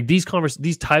 Like, these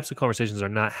types of conversations are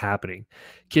not happening.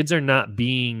 Kids are not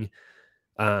being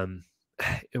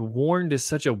warned is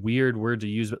such a weird word to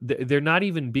use, but they're not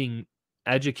even being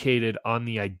educated on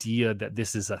the idea that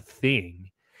this is a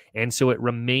thing. And so it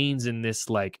remains in this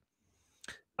like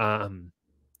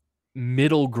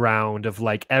middle ground of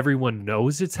like, everyone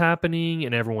knows it's happening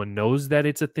and everyone knows that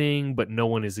it's a thing, but no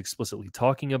one is explicitly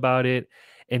talking about it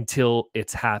until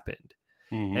it's happened.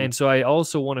 Mm-hmm. And so I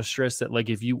also want to stress that, like,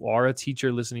 if you are a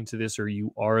teacher listening to this, or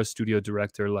you are a studio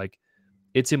director, like,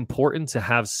 it's important to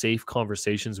have safe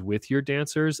conversations with your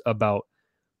dancers about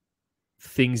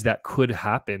things that could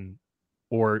happen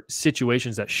or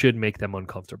situations that should make them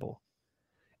uncomfortable,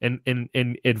 and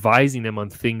advising them on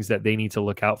things that they need to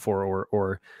look out for,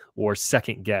 or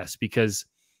second guess, because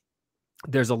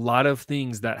there's a lot of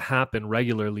things that happen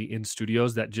regularly in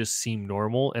studios that just seem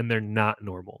normal, and they're not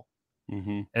normal.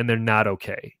 Mm-hmm. And they're not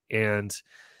okay. And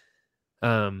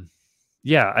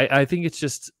yeah, I think it's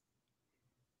just,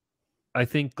 I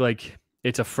think like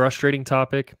it's a frustrating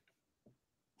topic,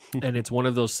 and it's one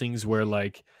of those things where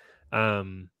like not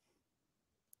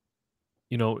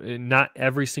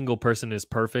every single person is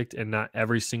perfect, and not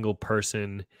every single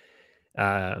person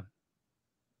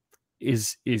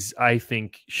is I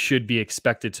think should be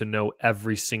expected to know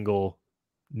every single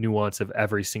nuance of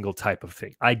every single type of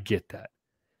thing. I get that.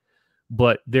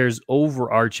 But there's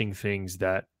overarching things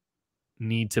that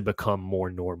need to become more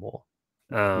normal.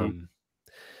 Mm-hmm.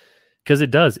 Because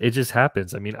it just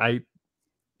happens. I mean,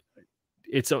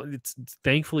 it's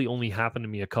thankfully only happened to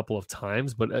me a couple of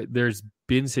times, but there's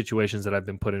been situations that I've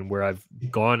been put in where I've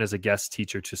gone as a guest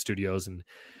teacher to studios, and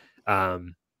a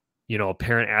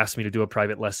parent asked me to do a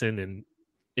private lesson, and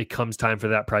it comes time for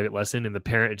that private lesson, and the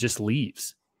parent just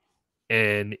leaves.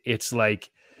 And it's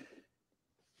like,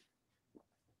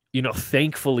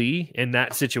 thankfully in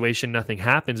that situation nothing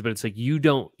happens, but it's like, you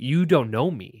don't know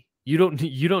me. You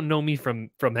don't know me from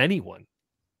anyone.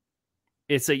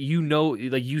 It's like,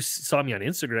 like, you saw me on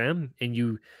Instagram and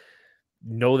you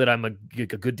know that I'm a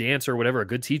good dancer or whatever, a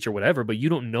good teacher, whatever, but you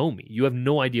don't know me. You have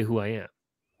no idea who I am.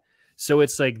 So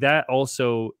it's like that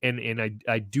also, and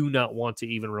I do not want to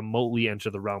even remotely enter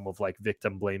the realm of like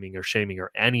victim blaming or shaming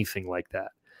or anything like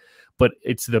that. But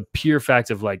it's the pure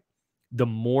fact of like, the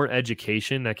more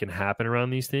education that can happen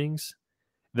around these things,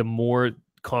 the more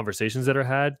conversations that are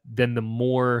had, then the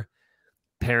more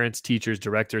parents, teachers,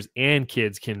 directors, and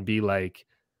kids can be like,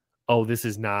 oh, I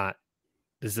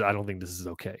don't think this is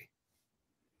okay.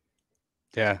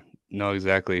 Yeah, no,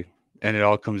 exactly. And it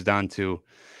all comes down to,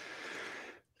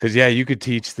 because yeah, you could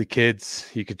teach the kids,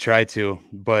 you could try to,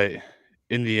 but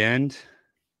in the end,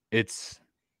 it's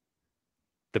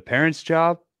the parents'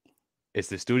 job, it's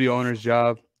the studio owner's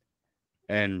job,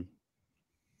 and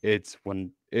it's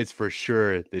for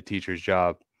sure the teacher's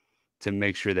job to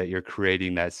make sure that you're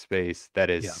creating that space that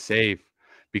is safe,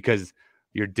 because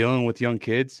you're dealing with young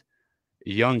kids.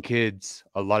 Young kids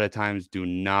a lot of times do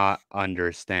not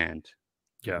understand.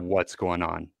 what's going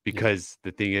on, because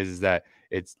the thing is that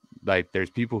it's like there's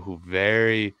people who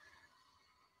very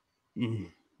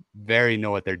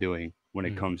know what they're doing when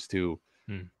it comes to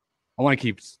I want to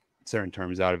keep certain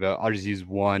terms out of it. I'll just use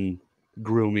one,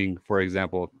 grooming, for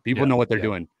example. People know what they're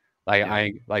doing.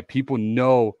 Like people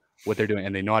know what they're doing,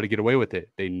 and they know how to get away with it.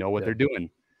 They know what they're doing,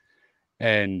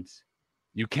 and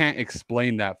you can't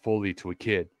explain that fully to a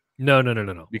kid.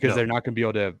 No. Because they're not going to be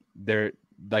able to. They're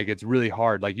like, it's really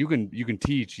hard. Like you can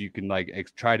teach, you can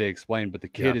like try to explain, but the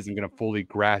kid isn't going to fully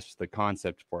grasp the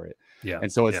concept for it.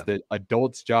 And so it's the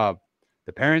adult's job,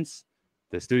 the parents,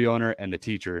 the studio owner, and the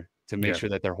teacher, to make sure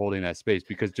that they're holding that space.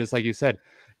 Because just like you said,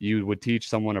 you would teach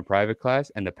someone a private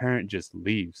class and the parent just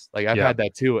leaves. Like I've had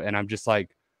that too. And I'm just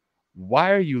like,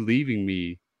 why are you leaving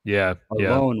me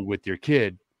alone with your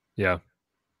kid?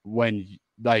 When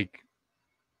like,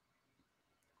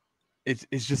 it's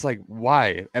just like,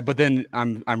 why? But then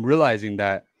I'm realizing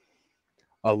that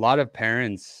a lot of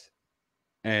parents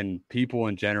and people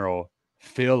in general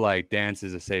feel like dance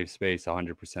is a safe space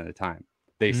 100% of the time.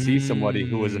 They see somebody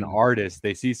who is an artist,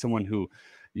 they see someone who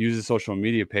uses a social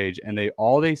media page, and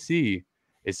all they see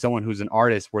is someone who's an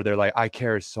artist, where they're like, I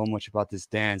care so much about this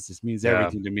dance. This means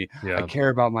everything to me. I care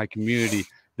about my community,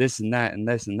 this and that and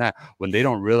this and that. When they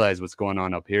don't realize what's going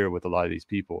on up here with a lot of these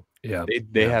people.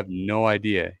 They have no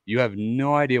idea. You have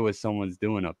no idea what someone's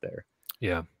doing up there.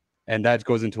 And that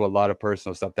goes into a lot of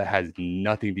personal stuff that has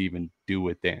nothing to even do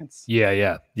with dance.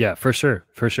 Yeah, for sure.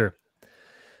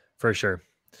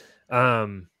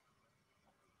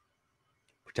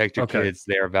 Protect your kids.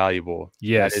 They are valuable.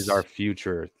 That is our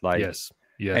future. Like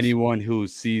anyone who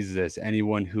sees this,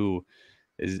 anyone who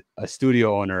is a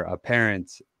studio owner, a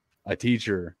parent, a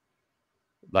teacher,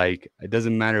 like it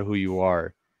doesn't matter who you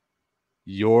are,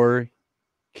 your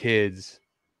kids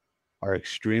are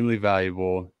extremely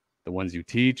valuable. The ones you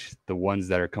teach, the ones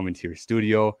that are coming to your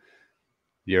studio,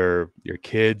 your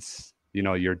kids,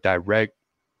 your direct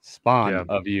spawn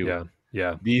of you.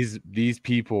 These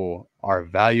people are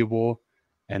valuable,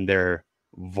 and they're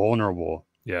vulnerable.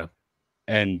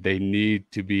 And they need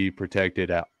to be protected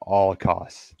at all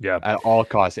costs. At all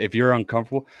costs. If you're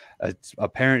uncomfortable, a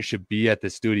parent should be at the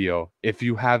studio. If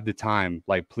you have the time,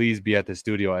 like, please be at the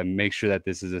studio and make sure that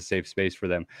this is a safe space for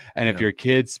them. And if your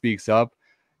kid speaks up,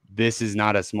 this is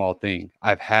not a small thing.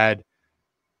 I've had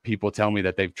people tell me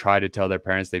that they've tried to tell their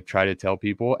parents, they've tried to tell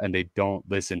people, and they don't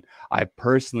listen. I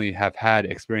personally have had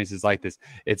experiences like this.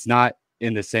 It's not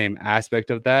in the same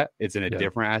aspect of that. It's in a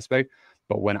different aspect.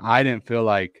 But when I didn't feel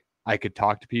like I could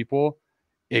talk to people,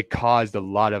 it caused a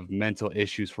lot of mental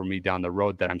issues for me down the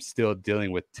road that I'm still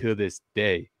dealing with to this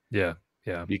day.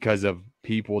 Because of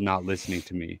people not listening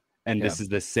to me. And this is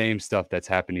the same stuff that's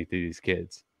happening to these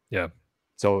kids.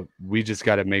 So we just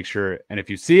got to make sure. And if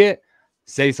you see it,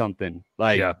 say something.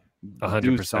 Like, 100%.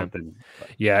 Do something.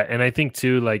 And I think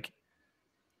too, like,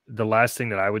 the last thing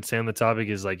that I would say on the topic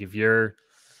is, like, if you're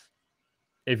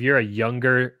a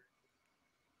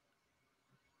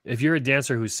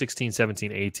dancer who's 16,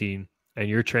 17, 18, and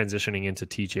you're transitioning into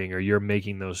teaching, or you're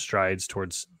making those strides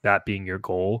towards that being your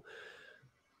goal,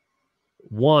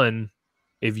 one,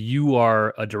 if you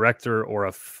are a director or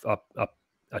a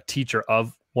teacher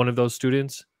of one of those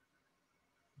students,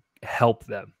 help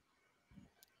them.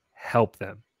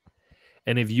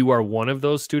 And if you are one of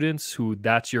those students who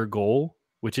that's your goal,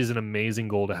 which is an amazing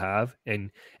goal to have,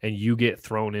 and you get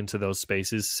thrown into those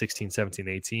spaces, 16, 17,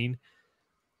 18,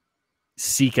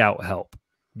 seek out help.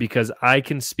 Because I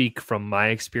can speak from my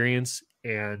experience,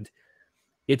 and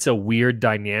it's a weird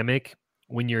dynamic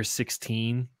when you're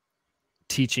 16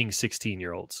 teaching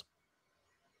 16-year-olds.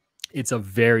 It's a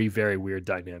very, very weird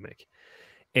dynamic.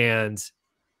 And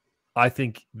I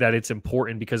think that it's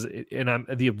important because,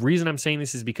 the reason I'm saying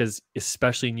this is because,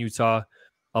 especially in Utah,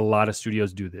 a lot of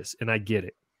studios do this, and I get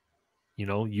it.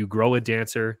 You grow a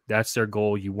dancer, that's their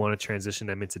goal. You want to transition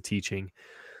them into teaching.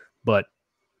 But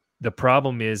the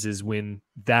problem is when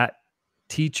that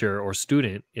teacher or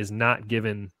student is not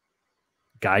given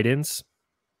guidance,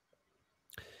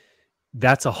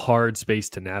 that's a hard space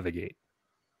to navigate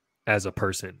as a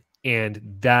person. And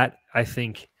that, I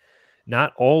think,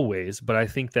 not always, but I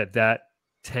think that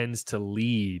tends to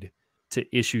lead to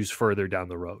issues further down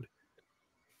the road,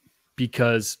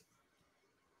 because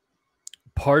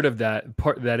part of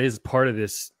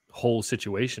this whole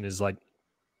situation is, like,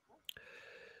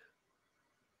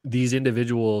 these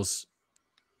individuals,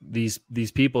 these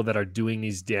people that are doing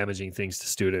these damaging things to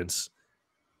students,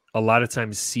 a lot of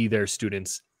times see their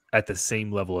students at the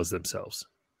same level as themselves.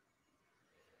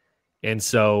 And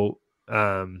so,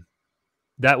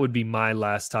 that would be my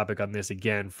last topic on this.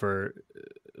 Again, for,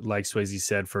 like Swasey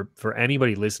said, for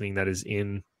anybody listening that is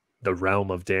in the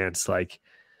realm of dance, like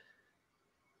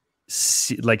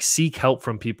seek help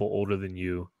from people older than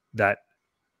you that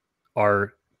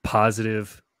are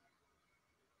positive,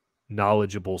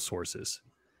 knowledgeable sources.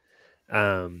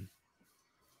 And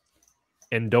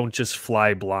don't just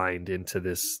fly blind into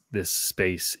this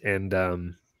space.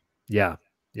 And yeah.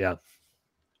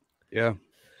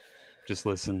 Just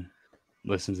listen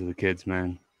to the kids,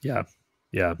 man. Yeah.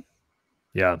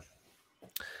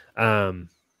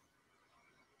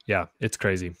 It's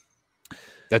crazy.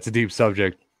 That's a deep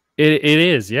subject. It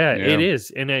is. Yeah, it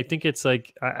is. And I think it's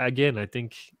like, I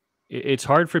think it's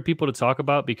hard for people to talk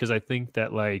about, because I think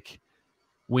that like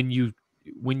when you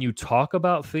talk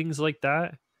about things like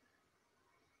that,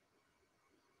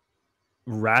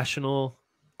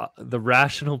 the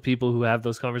rational people who have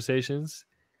those conversations,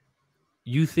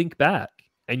 you think back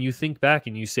and you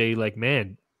say like,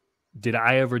 man, did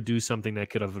I ever do something that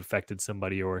could have affected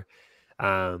somebody? Or,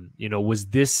 was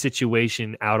this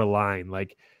situation out of line?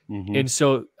 Like, and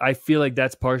so I feel like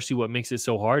that's partially what makes it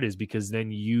so hard, is because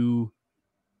then you,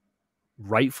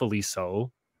 rightfully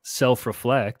so,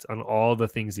 self-reflect on all the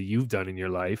things that you've done in your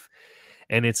life.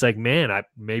 And it's like, man,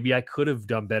 maybe I could have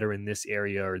done better in this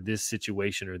area or this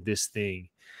situation or this thing.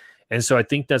 And so I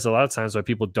think that's a lot of times why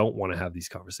people don't want to have these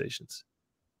conversations,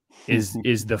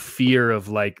 is the fear of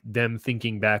like them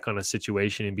thinking back on a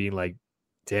situation and being like,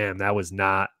 damn, that was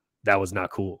not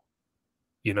cool.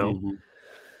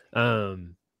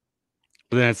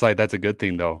 But then it's like, that's a good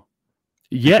thing though.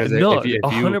 Yeah, no,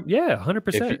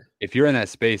 100%. If you're in that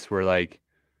space where like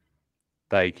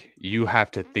you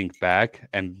have to think back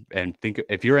and think,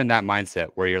 if you're in that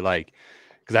mindset where you're like,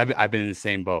 because I've been in the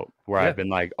same boat where I've been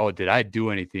like, oh, did I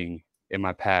do anything in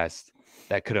my past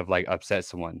that could have like upset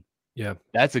someone? Yeah,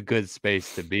 that's a good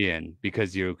space to be in,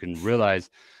 because you can realize,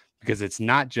 because it's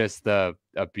not just the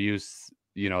abuse,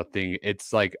 thing.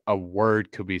 It's like a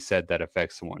word could be said that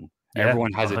affects someone. Yeah,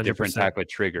 everyone has 100%. A different type of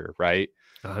trigger, right?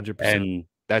 100%. And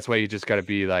that's why you just got to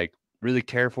be like really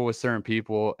careful with certain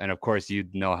people. And of course, you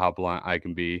know how blunt I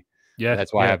can be. Yeah,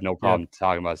 that's why I have no problem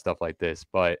talking about stuff like this.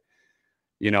 But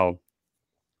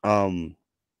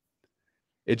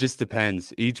it just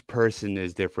depends. Each person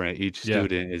is different. Each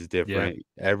student is different.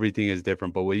 Everything is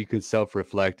different. But what you can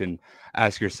self-reflect and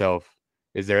ask yourself,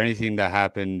 is there anything that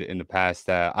happened in the past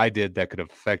that I did that could have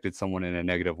affected someone in a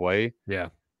negative way? Yeah.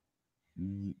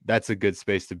 That's a good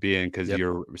space to be in, because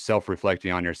you're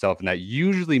self-reflecting on yourself. And that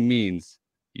usually means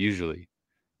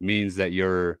that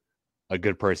you're a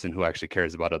good person who actually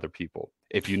cares about other people.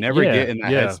 If you never get in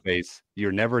that headspace,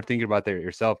 you're never thinking about that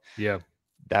yourself. Yeah.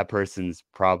 That person's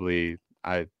probably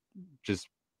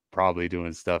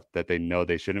doing stuff that they know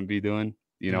they shouldn't be doing,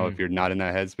 if you're not in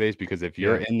that headspace. Because if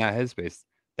you're in that headspace,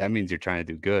 that means you're trying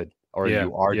to do good, or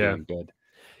you are doing good.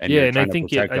 And and I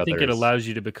think it allows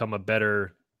you to become a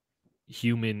better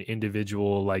human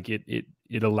individual. Like it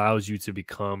allows you to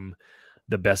become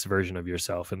the best version of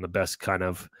yourself, and the best kind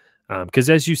of, because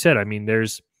as you said, I mean,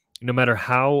 there's, no matter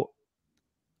how,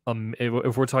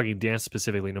 if we're talking dance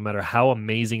specifically, no matter how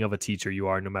amazing of a teacher you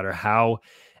are, no matter how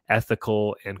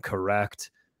ethical and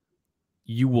correct,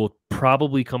 you will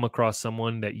probably come across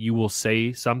someone that you will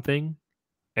say something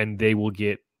and they will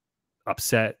get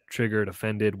upset, triggered,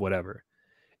 offended, whatever.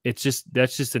 That's just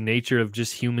the nature of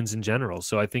just humans in general.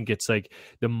 So I think it's like,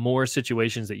 the more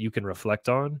situations that you can reflect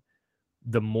on,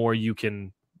 the more you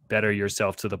can better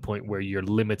yourself, to the point where you're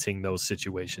limiting those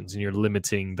situations and you're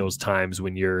limiting those times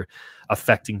when you're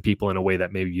affecting people in a way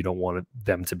that maybe you don't want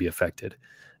them to be affected.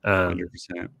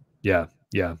 100%. Yeah.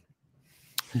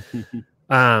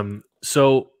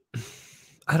 So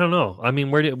I don't know. I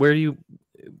mean, where do you,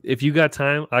 if you got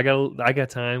time, I got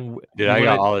time. Dude, I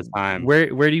got all the time. Where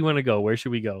do you want to go? Where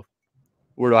should we go?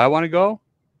 Where do I want to go?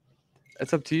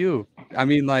 That's up to you. I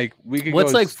mean, like, we could.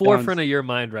 What's like forefront of your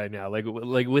mind right now? Like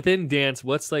within dance,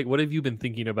 what have you been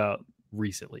thinking about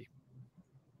recently?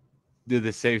 Dude,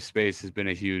 the safe space has been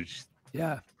a huge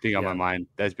thing on my mind.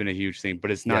 That's been a huge thing.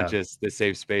 But it's not just the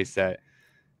safe space that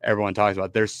everyone talks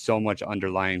about. There's so much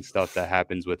underlying stuff that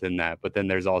happens within that. But then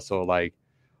there's also, like,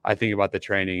 I think about the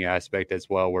training aspect as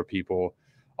well, where people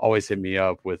always hit me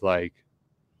up with like,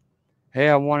 hey,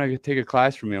 I want to take a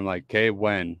class from you. I'm like, okay,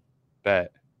 when?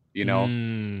 Bet,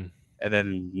 and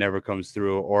then never comes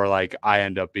through. Or like, I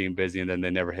end up being busy and then they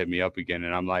never hit me up again.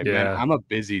 And I'm like, man, I'm a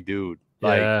busy dude.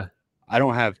 Like, I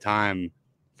don't have time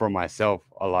for myself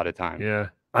a lot of time. Yeah.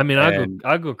 I mean,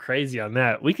 I'll go crazy on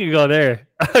that. We can go there.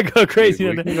 I'll go crazy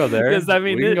on that. We can go there. Because I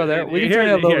mean, we can go there. We can turn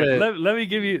it a little bit. Let me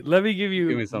give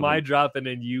you my drop, and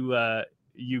then you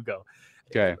go.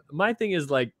 Okay. My thing is,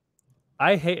 like,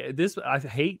 I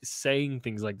hate saying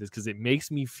things like this, because it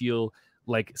makes me feel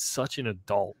like such an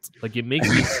adult. Like it makes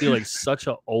me feel like such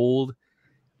an old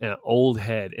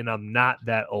head, and I'm not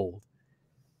that old.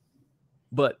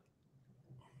 But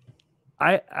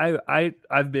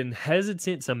I've been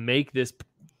hesitant to make this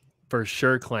for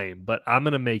sure claim, but I'm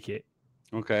gonna make it.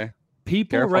 Okay.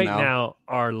 People Careful right now. now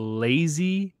are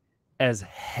lazy as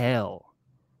hell.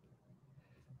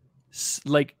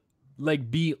 Like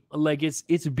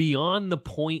it's beyond the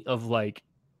point of like,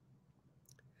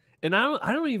 and I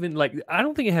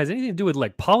don't think it has anything to do with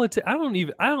like politics. I don't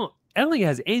think it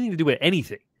has anything to do with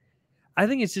anything. I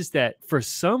think it's just that for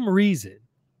some reason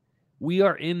we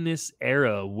are in this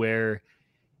era where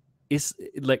it's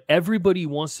like everybody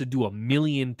wants to do a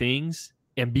million things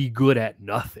and be good at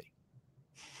nothing.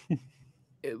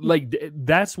 Like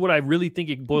that's what I really think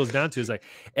it boils down to, is like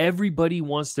everybody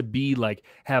wants to be like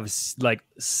have like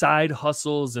side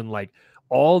hustles and like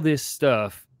all this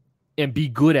stuff and be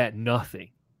good at nothing.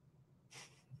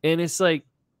 And it's like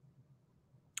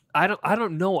I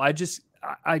don't know. I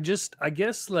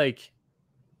guess like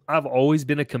I've always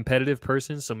been a competitive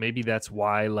person, so maybe that's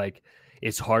why like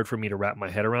it's hard for me to wrap my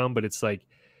head around, but it's like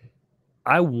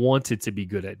I wanted to be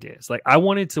good at dance. Like I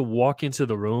wanted to walk into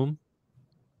the room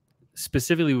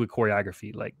specifically with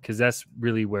choreography, like because that's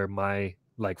really where my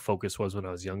like focus was when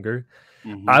I was younger.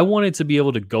 Mm-hmm. I wanted to be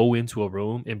able to go into a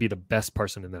room and be the best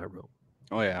person in that room.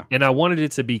 Oh yeah. And I wanted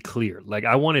it to be clear. Like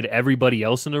I wanted everybody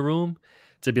else in the room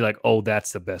to be like, oh,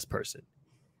 that's the best person.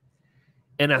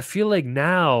 And I feel like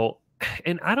now,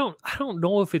 and I don't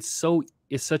know if it's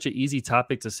such an easy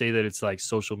topic to say that it's like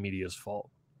social media's fault.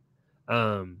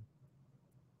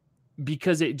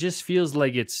 Because it just feels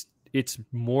like it's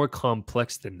more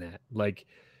complex than that. Like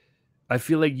I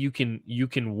feel like you can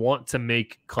want to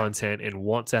make content and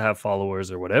want to have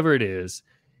followers or whatever it is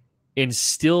and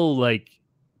still like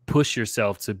push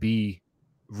yourself to be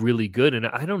really good. And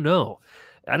I don't know.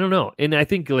 And I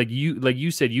think like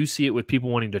you said, you see it with people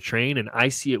wanting to train, and I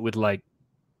see it with like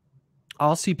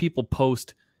I'll see people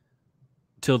post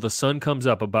till the sun comes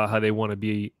up about how they want to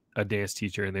be a dance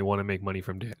teacher and they want to make money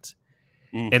from dance.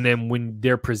 And then when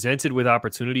they're presented with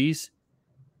opportunities,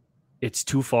 it's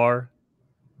too far.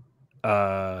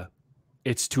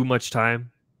 It's too much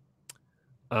time.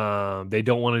 They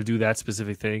don't want to do that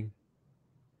specific thing.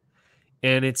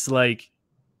 And it's like,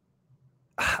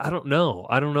 I don't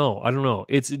know.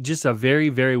 It's just a very,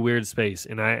 very weird space.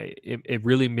 And it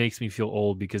really makes me feel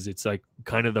old because it's like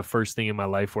kind of the first thing in my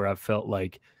life where I felt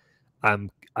like I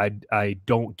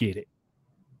don't get it.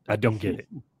 I don't get it.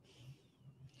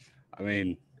 I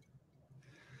mean,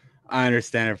 I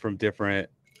understand it from different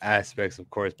aspects, of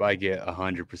course, but I get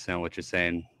 100% what you're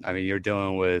saying. I mean,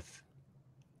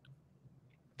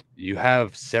 you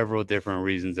have several different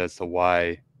reasons as to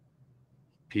why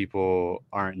people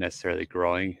aren't necessarily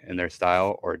growing in their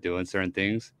style or doing certain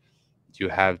things. You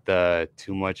have the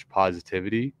too much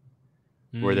positivity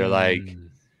where they're like,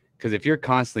 because if you're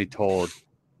constantly told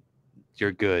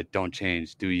you're good, don't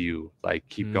change, do you, like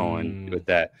keep going with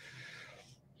that,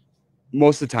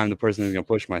 most of the time the person is going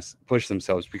to push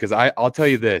themselves. Because I'll tell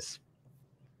you this,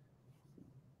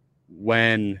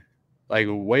 when like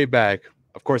way back,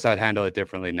 of course I'd handle it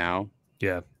differently now,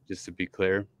 just to be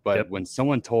clear, but when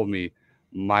someone told me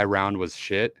my round was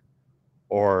shit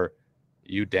or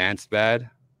you danced bad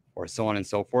or so on and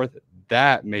so forth,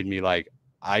 that made me like,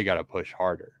 I gotta push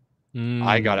harder.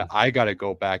 I gotta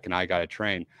go back and I gotta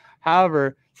train.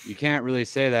 However, you can't really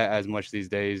say that as much these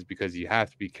days because you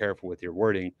have to be careful with your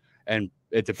wording, and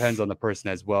it depends on the person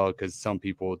as well, because some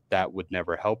people that would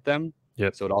never help them.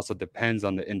 So it also depends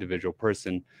on the individual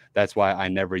person. That's why I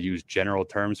never use general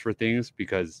terms for things,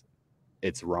 because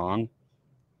it's wrong.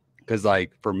 Because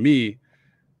like for me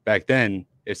back then,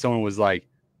 if someone was like,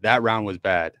 that round was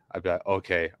bad, I'd be like,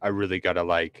 okay, I really gotta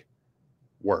like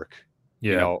work.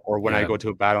 You know, or when I go to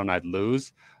a battle and I'd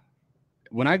lose,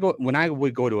 when I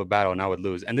would go to a battle and I would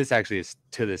lose, and this actually is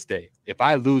to this day, if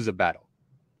I lose a battle,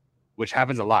 which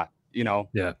happens a lot, you know,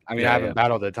 I mean, I haven't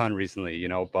battled a ton recently, you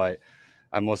know, but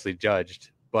I'm mostly judged.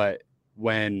 But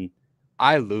when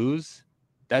I lose,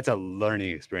 that's a learning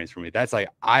experience for me. That's like,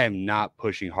 I am not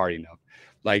pushing hard enough.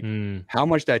 Like, how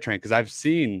much did I train? Because I've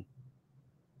seen,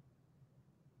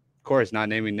 of course, not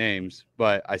naming names,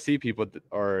 but I see people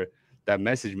that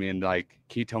message me and like,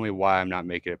 can you tell me why I'm not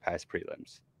making it past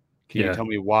prelims? Can you tell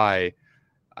me why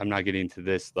I'm not getting to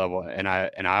this level? And I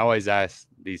always ask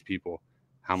these people,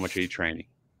 how much are you training?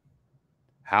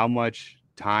 How much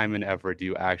time and effort do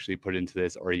you actually put into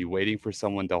this? Or are you waiting for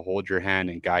someone to hold your hand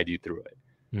and guide you through it?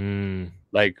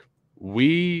 Like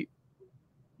me,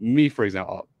 for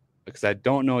example, because I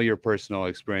don't know your personal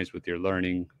experience with your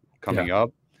learning coming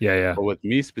up. But with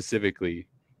me specifically,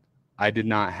 I did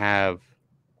not have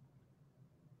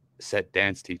set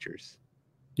dance teachers.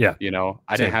 Yeah. You know,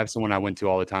 I didn't have someone I went to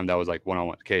all the time that was like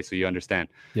one-on-one. Okay, so you understand.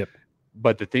 Yep.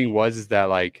 But the thing is that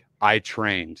like I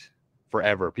trained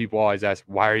forever. People always ask,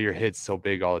 why are your hits so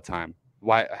big all the time?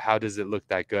 How does it look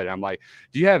that good? I'm like,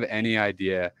 do you have any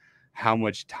idea how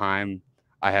much time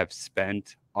I have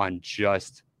spent on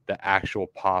just the actual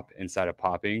pop inside of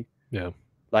popping? Yeah.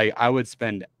 Like I would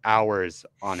spend hours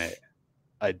on it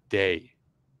a day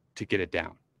to get it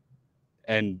down.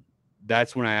 And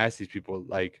that's when I ask these people,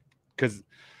 like, because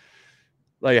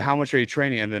like how much are you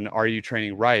training, and then are you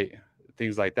training right,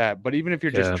 things like that. But even if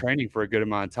you're just training for a good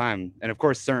amount of time, and of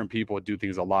course certain people do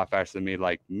things a lot faster than me,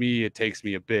 like me, it takes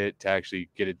me a bit to actually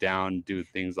get it down, do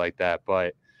things like that.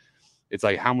 But it's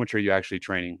like, how much are you actually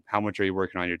training? How much are you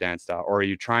working on your dance style? Or are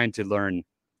you trying to learn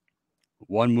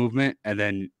one movement, and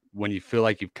then when you feel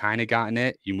like you've kind of gotten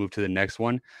it, you move to the next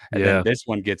one, and then this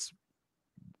one gets,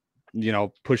 you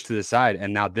know, pushed to the side,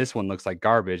 and now this one looks like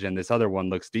garbage and this other one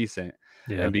looks decent.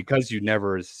 And because you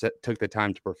never took the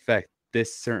time to perfect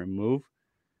this certain move,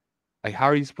 like how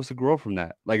are you supposed to grow from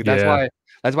that? Like that's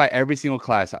why every single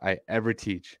class I ever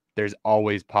teach, there's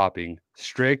always popping,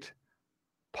 strict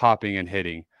popping and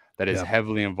hitting that is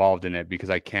heavily involved in it, because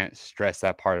I can't stress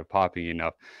that part of popping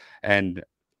enough. And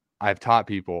I've taught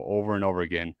people over and over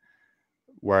again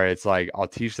where it's like I'll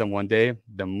teach them one day,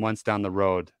 then months down the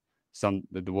road,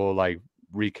 we'll like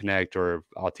reconnect, or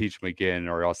I'll teach them again,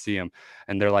 or I'll see them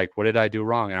and they're like, what did I do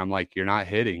wrong? And I'm like, you're not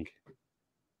hitting,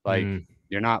 like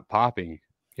you're not popping.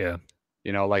 Yeah.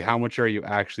 You know, like how much are you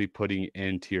actually putting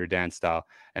into your dance style,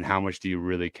 and how much do you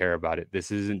really care about it?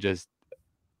 This isn't just,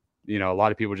 you know, a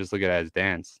lot of people just look at it as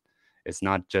dance. It's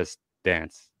not just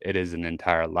dance. It is an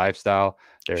entire lifestyle.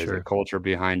 There is a culture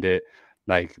behind it.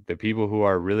 Like the people who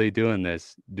are really doing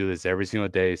this do this every single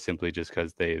day simply just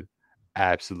because they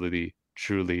absolutely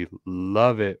truly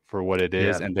love it for what it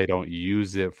is, and they don't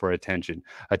use it for attention.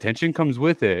 Attention comes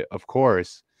with it, of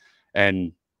course,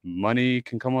 and money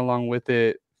can come along with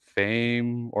it.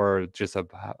 Fame or just a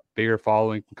bigger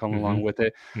following can come along with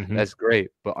it. That's great,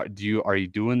 but are you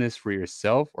doing this for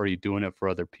yourself, or are you doing it for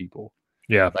other people?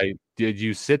 Like, did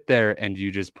you sit there and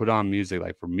you just put on music?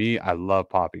 Like for me, I love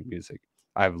popping music.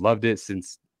 I've loved it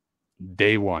since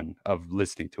day one of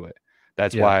listening to it.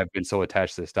 That's why I've been so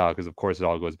attached to the style, because of course it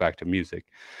all goes back to music.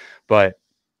 But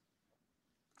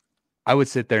I would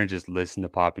sit there and just listen to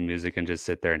popping music and just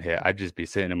sit there and hit. I'd just be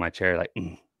sitting in my chair like,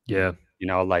 you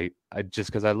know, like just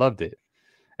because I loved it.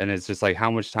 And it's just like,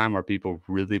 how much time are people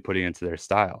really putting into their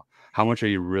style? How much are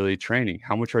you really training?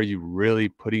 How much are you really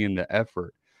putting in the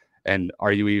effort? And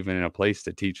are you even in a place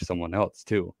to teach someone else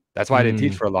too? That's why I didn't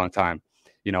teach for a long time.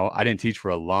 You know, I didn't teach for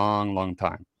a long, long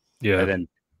time. And then,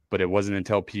 but it wasn't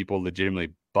until people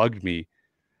legitimately bugged me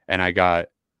and I got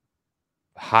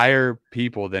higher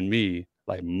people than me,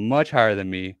 like much higher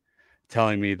than me,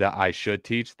 telling me that I should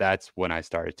teach. That's when I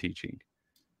started teaching.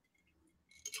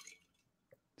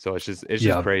 So it's just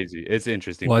crazy. It's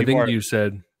interesting. Well, I think you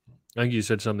said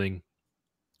something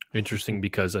interesting,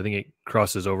 because I think it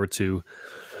crosses over to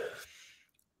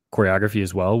choreography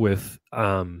as well. With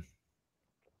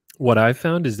what I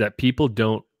found is that people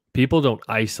don't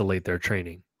isolate their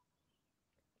training.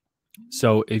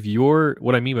 So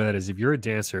what I mean by that is, if you're a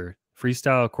dancer,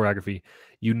 freestyle choreography,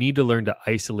 you need to learn to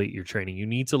isolate your training. You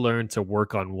need to learn to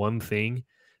work on one thing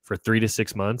for 3 to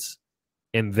 6 months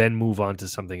and then move on to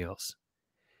something else.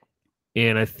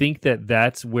 And I think that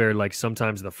that's where, like,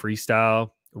 sometimes the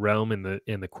freestyle realm and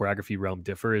the choreography realm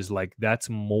differ, is like that's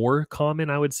more common,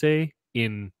 I would say,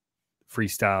 in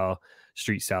freestyle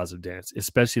street styles of dance,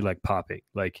 especially like popping.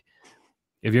 Like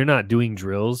if you're not doing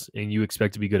drills and you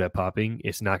expect to be good at popping,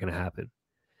 it's not going to happen.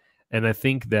 And I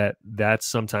think that that's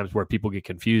sometimes where people get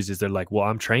confused, is they're like, well,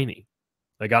 I'm training,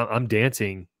 like I'm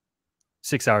dancing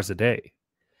 6 hours a day.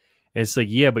 And it's like,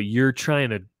 yeah, but you're trying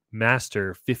to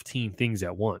master 15 things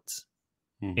at once.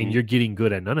 And you're getting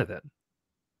good at none of them.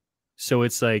 So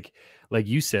it's like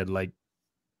you said, like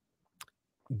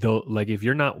if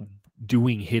you're not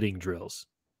doing hitting drills,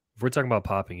 if we're talking about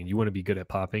popping and you want to be good at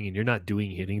popping and you're not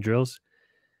doing hitting drills,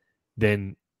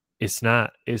 then it's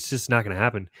just not going to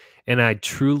happen. And I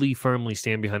truly firmly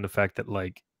stand behind the fact that,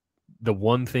 like, the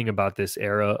one thing about this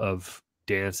era of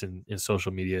dance and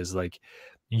social media is, like,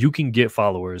 you can get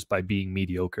followers by being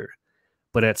mediocre,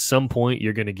 but at some point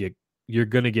you're going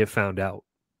to get found out.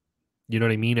 You know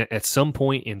what I mean? At some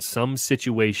point, in some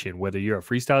situation, whether you're a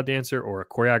freestyle dancer or a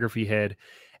choreography head,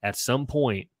 at some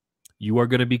point you are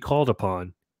going to be called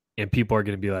upon and people are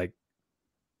going to be like,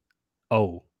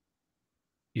 oh,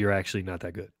 you're actually not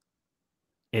that good.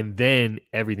 And then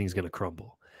everything's going to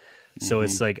crumble. So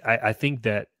it's like, I think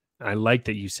that I like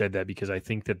that you said that, because I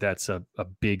think that that's a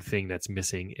big thing that's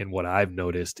missing. And what I've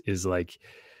noticed is like,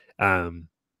 um,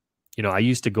 I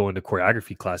used to go into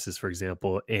choreography classes, for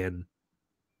example, and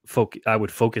I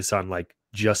would focus on like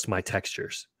just my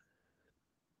textures,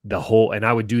 and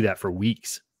I would do that for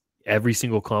weeks. Every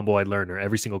single combo I learned or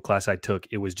every single class I took,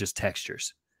 it was just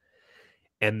textures.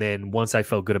 And then once I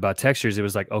felt good about textures, it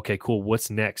was like, okay, cool. What's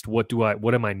next? What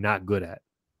am I not good at?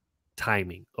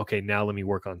 Timing. Okay, now let me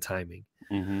work on timing.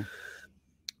 Mm-hmm.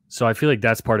 So I feel like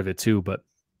that's part of it too. But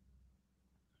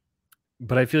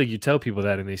I feel like you tell people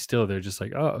that and they're just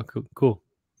like, oh, cool.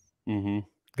 Mm-hmm.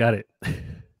 Got it.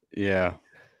 Yeah.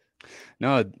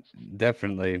 No,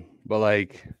 definitely. But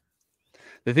like,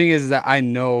 the thing is that I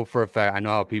know for a fact, I know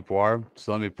how people are.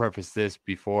 So let me preface this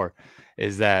before,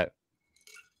 is that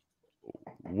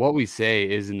what we say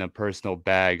isn't a personal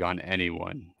bag on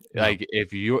anyone. No. Like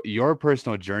if your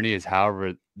personal journey is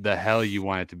however the hell you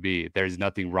want it to be, there's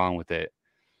nothing wrong with it.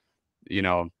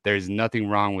 There's nothing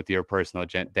wrong with your personal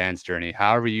dance journey.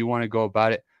 However you want to go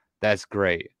about it, that's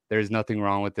great. There's nothing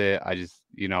wrong with it. I just,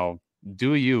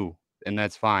 do you, and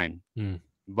that's fine.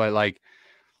 But like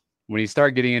when you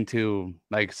start getting into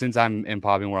like, since I'm in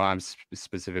popping world, I'm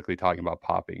specifically talking about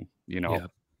popping, Yeah.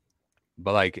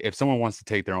 But like if someone wants to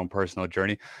take their own personal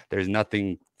journey, there's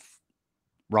nothing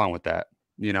wrong with that.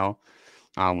 I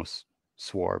almost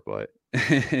swore, but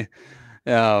but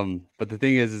the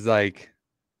thing is like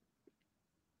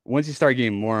once you start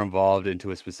getting more involved into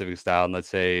a specific style, and let's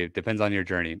say it depends on your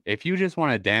journey. If you just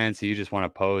want to dance, you just want to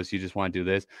pose, you just want to do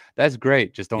this, that's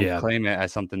great. Just don't claim it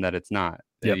as something that it's not.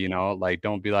 Yep. Like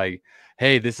don't be like,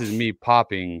 hey, this is me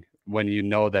popping when you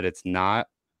know that it's not.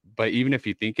 But even if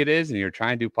you think it is and you're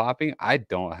trying to do popping, I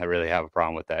don't really have a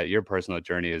problem with that. Your personal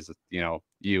journey is,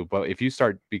 you. But if you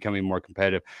start becoming more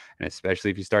competitive, and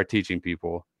especially if you start teaching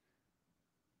people,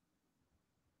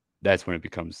 that's when it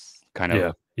becomes kind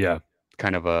of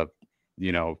a,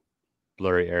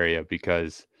 blurry area,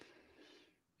 because,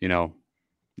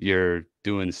 you're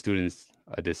doing students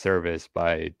a disservice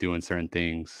by doing certain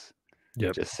things.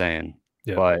 Just saying.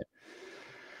 But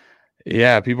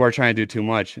yeah, people are trying to do too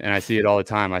much, and I see it all the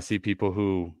time. I see people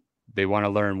who they want to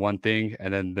learn one thing,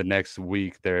 and then the next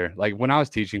week they're like, when I was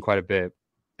teaching quite a bit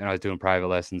and I was doing private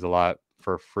lessons a lot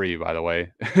for free, by the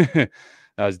way.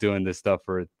 I was doing this stuff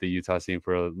for the Utah scene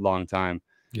for a long time.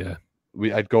 Yeah.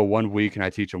 I'd go 1 week and I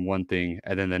teach them one thing,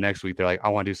 and then the next week they're like, I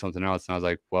want to do something else. And I was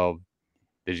like, well,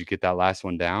 did you get that last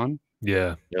one down?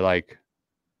 Yeah. They're like,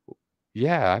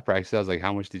 yeah, I practiced. I was like,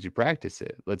 how much did you practice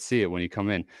it? Let's see it when you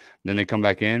come in. Then they come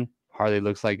back in, hardly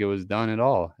looks like it was done at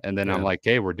all. And then I'm like,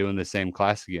 hey, we're doing the same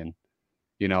class again.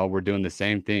 We're doing the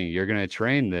same thing. You're going to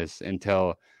train this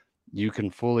until you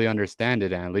can fully understand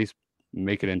it and at least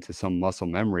make it into some muscle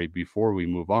memory before we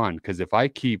move on. Because if I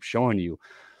keep showing you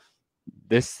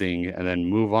this thing and then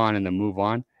move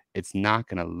on, it's not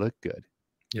going to look good.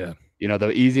 Yeah.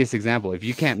 The easiest example, if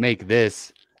you can't make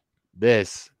this,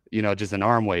 just an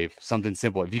arm wave, something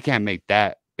simple. If you can't make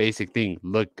that basic thing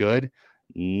look good,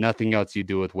 nothing else you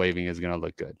do with waving is going to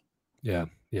look good. Yeah.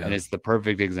 Yeah. And it's the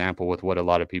perfect example with what a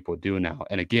lot of people do now.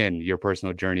 And again, your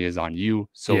personal journey is on you.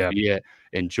 So be it.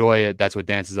 Enjoy it. That's what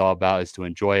dance is all about, is to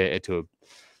enjoy it, to,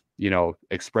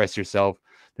 express yourself.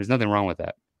 There's nothing wrong with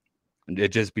that. It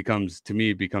just becomes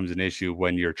an issue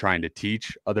when you're trying to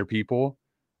teach other people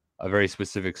a very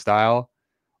specific style,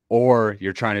 or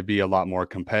you're trying to be a lot more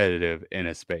competitive in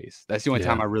a space. That's the only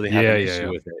time I really have an issue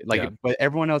with it. But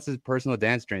everyone else's personal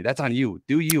dance journey, that's on you.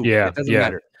 Do you. It doesn't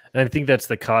matter. And I think that's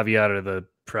the caveat or the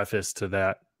preface to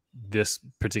that. This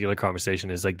particular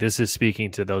conversation is like, this is speaking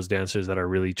to those dancers that are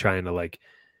really trying to like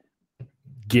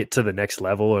get to the next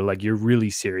level, or like you're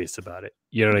really serious about it.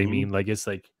 You know what I mean? Like, it's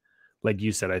like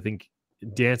you said, I think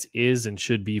dance is and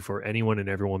should be for anyone and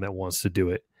everyone that wants to do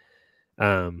it.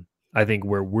 I think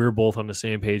where we're both on the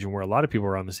same page, and where a lot of people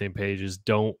are on the same page, is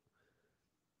don't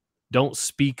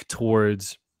speak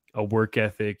towards a work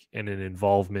ethic and an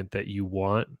involvement that you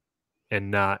want,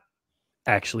 and not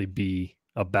actually be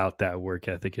about that work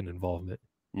ethic and involvement.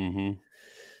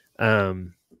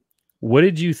 What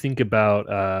did you think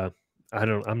about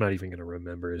I'm not even gonna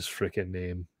remember his freaking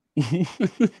name.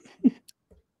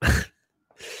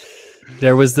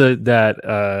 There was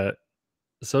that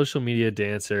social media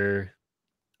dancer.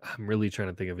 I'm really trying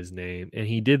to think of his name. And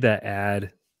he did that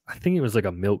ad. I think it was like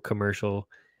a milk commercial,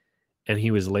 and he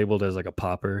was labeled as like a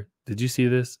popper. Did you see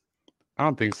this? I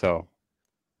don't think so.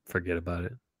 Forget about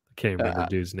it. I can't remember the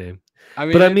dude's name. I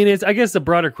guess the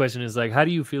broader question is like, how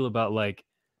do you feel about like,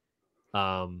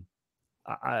 I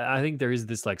think there is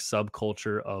this like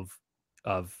subculture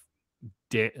of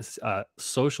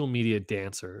social media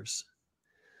dancers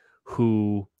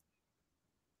who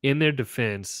in their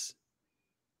defense,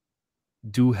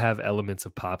 do have elements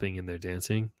of popping in their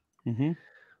dancing,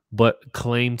 but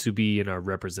claim to be and are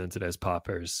represented as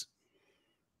poppers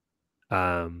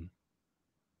when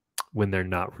they're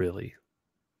not really.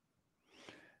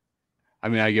 I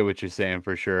mean, I get what you're saying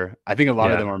for sure. I think a lot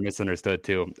of them are misunderstood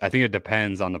too. I think it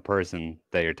depends on the person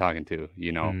that you're talking to,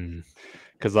 you know,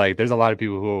 because like there's a lot of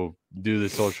people who do the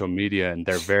social media and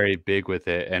they're very big with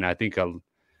it. And I think,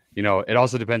 you know, it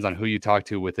also depends on who you talk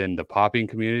to within the popping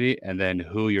community and then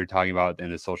who you're talking about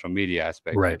in the social media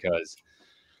aspect. Right. Because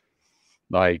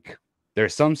like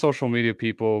there's some social media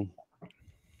people,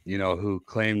 you know, who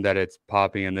claim that it's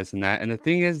popping and this and that. And the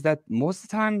thing is that most of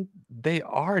the time they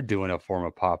are doing a form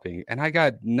of popping. And I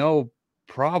got no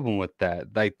problem with that.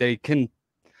 Like they can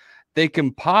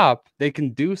pop, they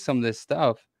can do some of this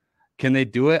stuff. Can they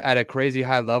do it at a crazy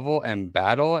high level and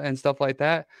battle and stuff like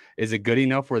that? Is it good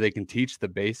enough where they can teach the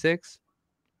basics?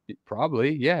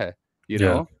 Probably, yeah. You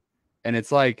know? And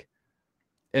it's like,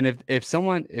 and if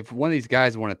one of these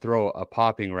guys want to throw a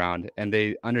popping round and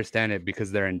they understand it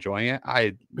because they're enjoying it,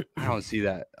 I don't see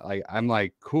that. Like I'm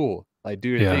like, cool, like do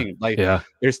your thing. Like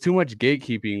there's too much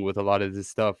gatekeeping with a lot of this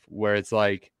stuff where it's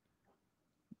like,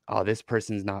 oh, this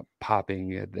person's not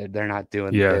popping, they're not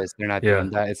doing this, they're not doing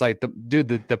that. It's like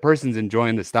the person's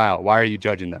enjoying the style. Why are you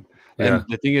judging them? And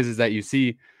the thing is that you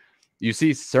see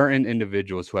certain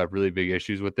individuals who have really big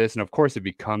issues with this. And of course, it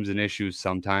becomes an issue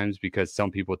sometimes because some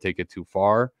people take it too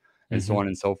far and so on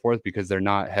and so forth because they're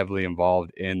not heavily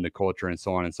involved in the culture and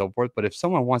so on and so forth. But if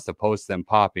someone wants to post them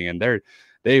popping and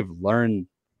they've learned,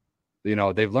 you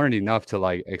know, they've learned enough to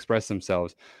like express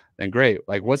themselves, then great.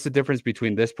 Like, what's the difference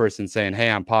between this person saying, hey,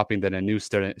 I'm popping, than a new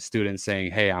student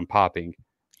saying, hey, I'm popping?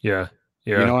 Yeah.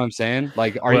 You know what I'm saying?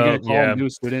 Like, are you going to call new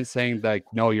students saying like,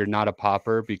 no, you're not a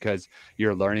popper because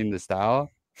you're learning the style?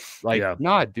 Like,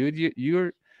 nah, dude,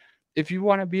 you're, if you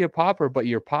want to be a popper, but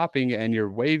you're popping and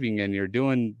you're waving and you're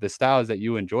doing the styles that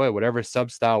you enjoy, whatever sub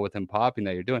style within popping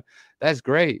that you're doing, that's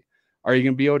great. Are you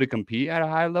going to be able to compete at a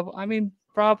high level? I mean,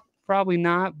 probably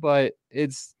not, but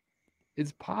it's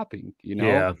popping, you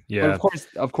know? But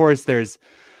of course,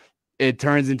 it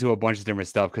turns into a bunch of different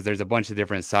stuff because there's a bunch of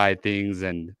different side things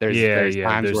and there's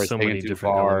times where it's so taken many too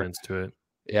different far. elements to it.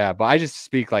 Yeah, but I just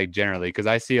speak like generally because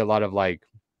I see a lot of like,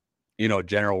 you know,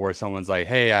 general where someone's like,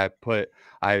 hey, I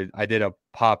did a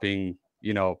popping,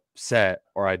 you know, set,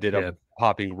 or I did a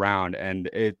popping round. And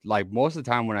it like most of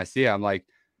the time when I see it, I'm like,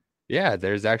 yeah,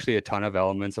 there's actually a ton of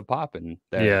elements of popping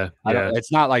there.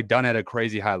 It's not like done at a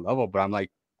crazy high level, but I'm like,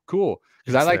 cool.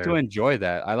 Because I like to enjoy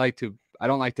that. I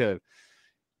don't like to,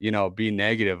 you know, be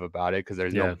negative about it because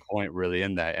there's no point really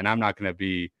in that. And I'm not going to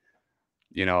be,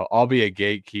 you know, I'll be a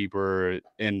gatekeeper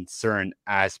in certain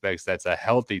aspects. That's a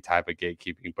healthy type of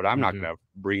gatekeeping, but I'm not going to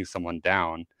bring someone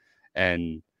down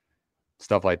and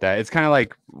stuff like that. It's kind of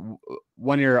like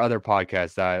one of your other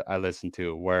podcasts that I listened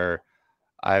to where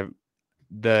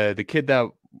the kid that,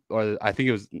 or I think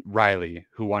it was Riley,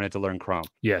 who wanted to learn crump.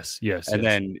 Yes. And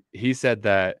then he said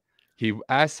that he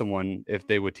asked someone if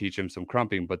they would teach him some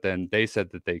crumping, but then they said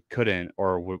that they couldn't,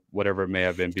 or whatever it may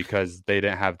have been, because they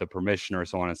didn't have the permission or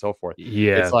so on and so forth.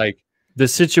 It's like the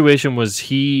situation was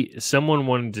someone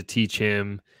wanted to teach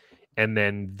him, and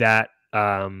then that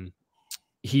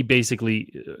he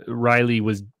basically Riley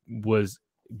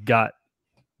got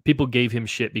people gave him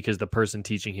shit because the person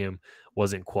teaching him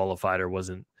wasn't qualified or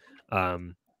wasn't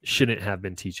shouldn't have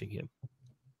been teaching him.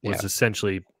 Was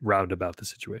essentially roundabout the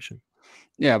situation.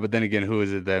 Yeah, but then again, who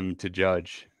is it them to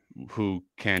judge who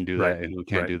can do that and who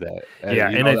can't do that?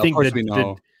 And I think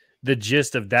that the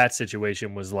gist of that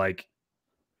situation was like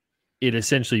it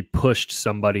essentially pushed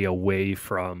somebody away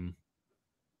from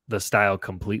the style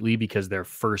completely because their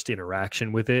first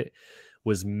interaction with it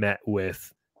was met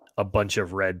with a bunch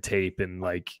of red tape and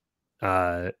like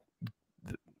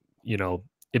you know,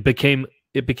 it became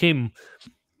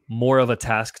more of a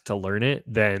task to learn it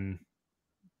than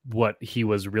what he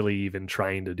was really even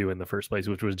trying to do in the first place,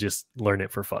 which was just learn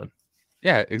it for fun.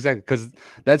 Yeah, exactly. Because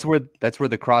that's where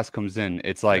the cross comes in.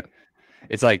 It's like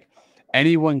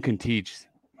anyone can teach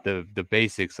the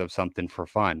basics of something for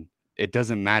fun. It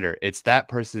doesn't matter. It's that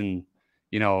person,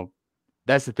 you know.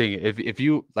 That's the thing. If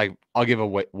you like, I'll give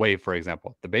a wave, for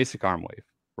example, the basic arm wave,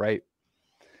 right?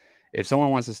 If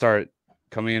someone wants to start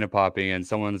coming into popping and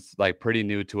someone's like pretty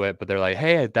new to it, but they're like,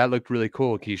 hey, that looked really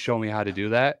cool, can you show me how to do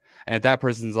that? And if that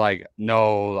person's like,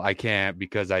 no, I can't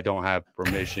because I don't have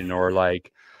permission, or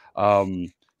like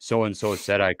so and so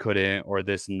said I couldn't, or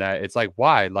this and that, it's like,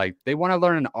 why? Like, they want to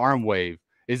learn an arm wave.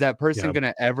 Is that person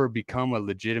gonna ever become a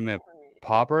legitimate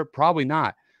popper? Probably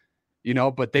not, you know,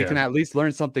 but they can at least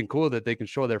learn something cool that they can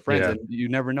show their friends. And you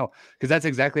never know, because that's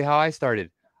exactly how I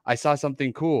started. I saw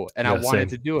something cool and I wanted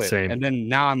to do it. Same. And then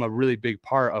now I'm a really big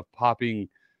part of popping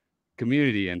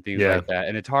community and things like that.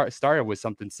 And it started with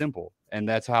something simple. And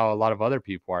that's how a lot of other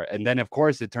people are. And then, of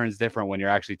course, it turns different when you're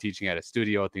actually teaching at a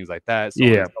studio, things like that. So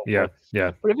on and so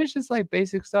forth. But if it's just like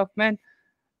basic stuff, man,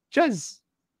 just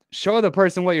show the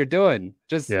person what you're doing.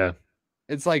 Just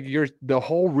it's like the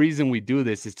whole reason we do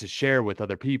this is to share with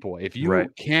other people. If you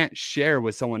can't share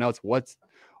with someone else, what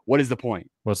is the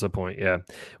point? What's the point? Yeah.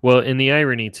 Well, in the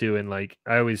irony too, and like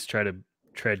I always try to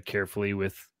tread carefully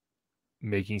with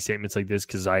making statements like this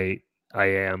because I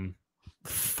am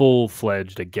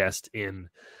full-fledged a guest in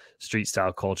street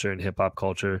style culture and hip hop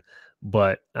culture.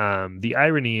 But the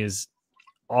irony is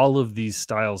all of these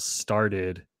styles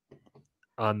started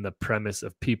on the premise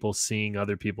of people seeing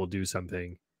other people do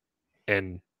something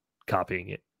and copying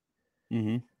it.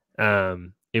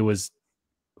 It was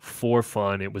for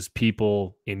fun. It was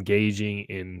people engaging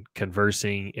in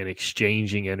conversing and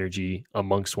exchanging energy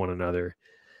amongst one another.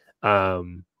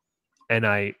 And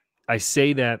I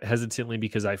say that hesitantly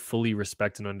because I fully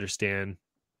respect and understand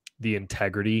the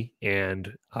integrity,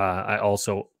 and I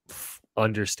also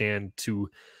understand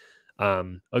to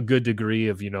a good degree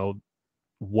of,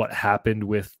 what happened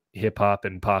with hip hop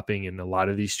and popping and a lot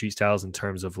of these street styles in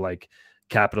terms of like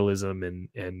capitalism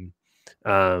and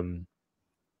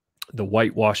the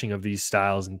whitewashing of these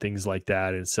styles and things like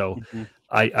that. And so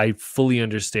I fully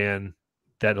understand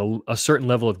that a certain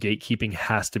level of gatekeeping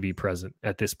has to be present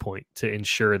at this point to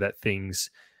ensure that things,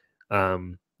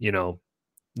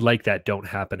 like that don't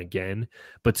happen again.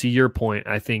 But to your point,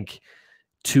 I think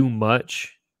too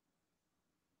much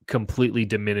completely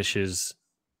diminishes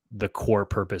the core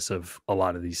purpose of a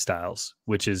lot of these styles,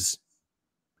 which is,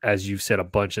 as you've said a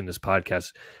bunch in this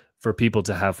podcast, for people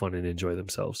to have fun and enjoy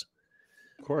themselves.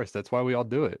 Of course, that's why we all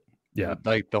do it. Yeah.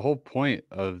 Like the whole point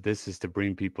of this is to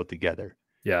bring people together.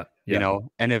 Yeah.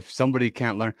 And if somebody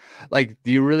can't learn, like,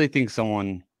 do you really think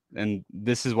someone, and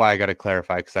this is why I got to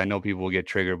clarify, because I know people will get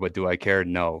triggered, but do I care?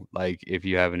 No. Like, if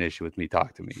you have an issue with me,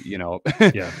 talk to me,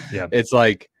 Yeah. It's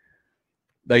like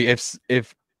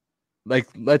if like,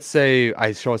 let's say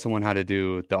I show someone how to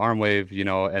do the arm wave,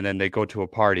 and then they go to a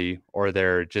party or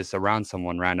they're just around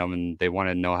someone random and they want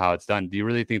to know how it's done. Do you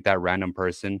really think that random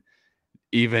person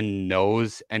even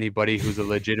knows anybody who's a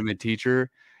legitimate teacher?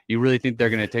 You really think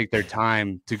they're going to take their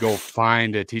time to go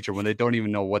find a teacher when they don't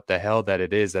even know what the hell that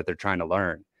it is that they're trying to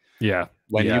learn? Yeah.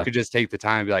 When you could just take the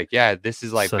time and be like, yeah, this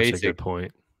is like such basic. a good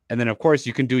point. And then, of course,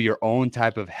 you can do your own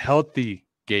type of healthy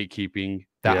gatekeeping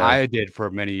that I did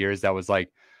for many years. That was like,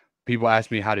 people asked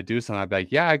me how to do something. I'd be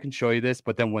like, yeah, I can show you this.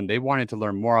 But then when they wanted to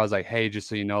learn more, I was like, hey, just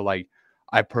so you know, like,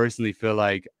 I personally feel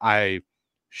like I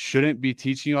shouldn't be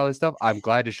teaching you all this stuff. I'm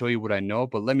glad to show you what I know,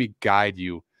 but let me guide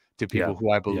you to people who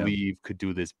I believe could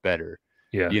do this better.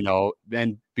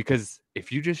 And because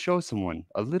if you just show someone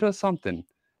a little something,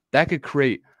 that could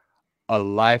create a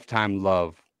lifetime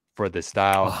love for the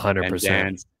style 100%. and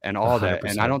dance and all 100%. that.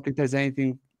 And I don't think there's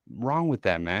anything wrong with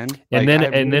that, man. And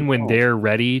then when they're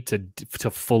ready to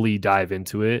fully dive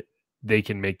into it, they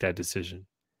can make that decision.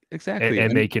 Exactly.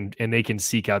 And they can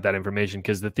seek out that information.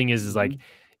 Because the thing is like,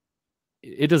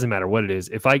 it doesn't matter what it is.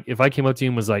 If I came up to you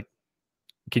and was like,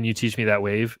 can you teach me that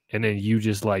wave? And then you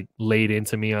just like laid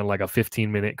into me on like a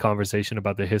 15-minute conversation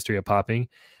about the history of popping,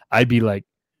 I'd be like,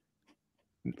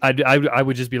 I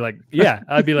would just be like, yeah,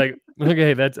 I'd be like,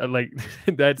 okay, that's like,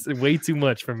 that's way too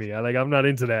much for me. I'm not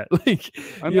into that. Like,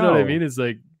 you know what I mean? It's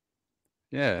like,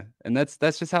 yeah. And that's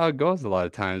just how it goes a lot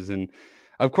of times. And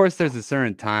of course, there's a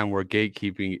certain time where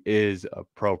gatekeeping is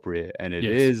appropriate and it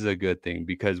is a good thing,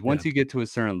 because once you get to a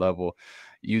certain level,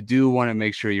 you do want to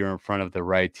make sure you're in front of the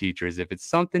right teachers. If it's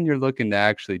something you're looking to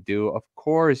actually do, of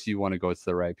course, you want to go to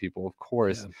the right people, of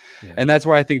course. And that's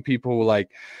where I think people will like,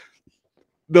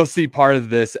 they'll see part of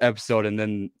this episode, and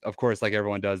then, of course, like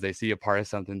everyone does, they see a part of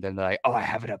something, then they're like, oh, I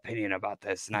have an opinion about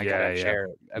this, and I gotta share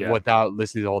it without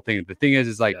listening to the whole thing. The thing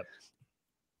is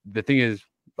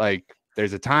like,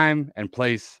 there's a time and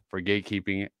place for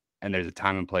gatekeeping, and there's a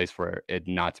time and place for it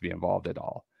not to be involved at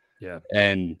all. Yeah.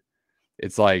 And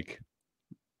it's like,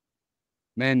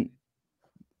 man,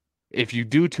 if you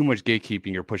do too much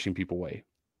gatekeeping, you're pushing people away.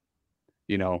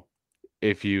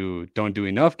 If you don't do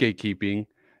enough gatekeeping,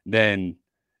 then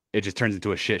it just turns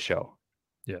into a shit show.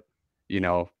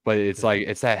 But it's like,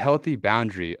 it's that healthy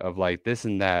boundary of like this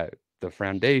and that, the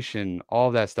foundation,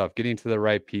 all that stuff, getting to the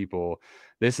right people,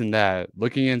 this and that,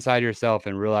 looking inside yourself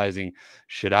and realizing,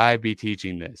 should I be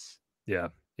teaching this?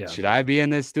 Should I be in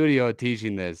this studio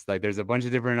teaching this? Like, there's a bunch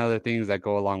of different other things that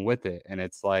go along with it. And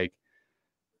it's like,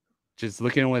 just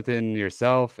looking within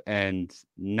yourself and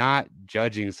not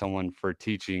judging someone for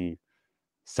teaching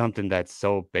something that's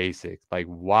so basic. Like,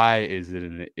 why is it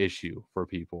an issue for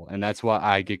people? And that's why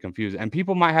I get confused. And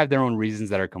people might have their own reasons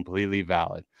that are completely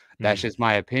valid. That's Mm, just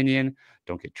my opinion.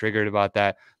 Don't get triggered about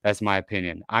that. That's my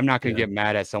opinion. I'm not going to yeah. get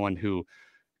mad at someone who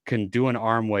can do an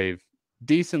arm wave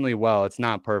decently well. It's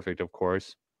not perfect, of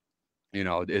course.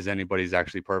 Is anybody's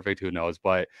actually perfect? Who knows?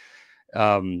 But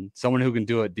someone who can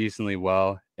do it decently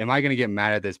well, am I going to get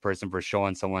mad at this person for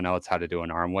showing someone else how to do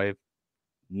an arm wave?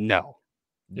 No,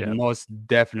 Yeah. most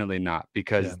definitely not, Yeah.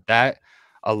 because that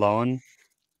alone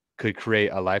could create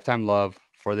a lifetime love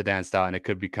for the dance style, and it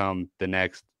could become the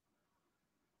next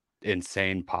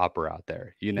insane popper out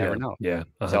there. You never Yeah. know. Yeah.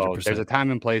 So there's a 100%.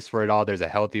 time and place for it all. There's a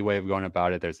healthy way of going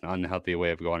about it. There's an unhealthy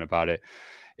way of going about it.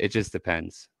 It just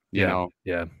depends. Yeah.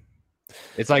 Yeah.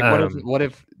 It's like, Um, what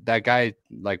if that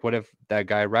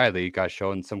guy Riley got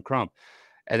shown some crump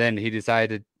and then he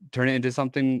decided to turn it into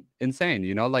something insane,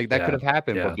 like that could yeah. have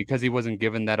happened, but Yeah. because he wasn't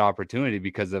given that opportunity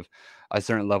because of a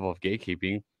certain level of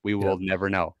gatekeeping, we Yep. will never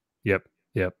know. Yep.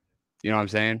 Yep. You know what I'm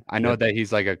saying? I know Yep. that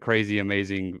he's like a crazy,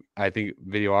 amazing, I think,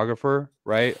 videographer,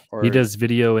 right? He Or does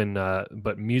video and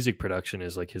but music production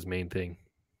is like his main thing.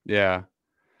 yeah,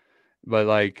 but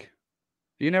like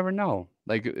you never know.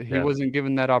 Like he Yeah. wasn't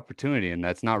given that opportunity, and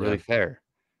that's not Yeah. really fair.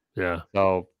 Yeah.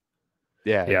 So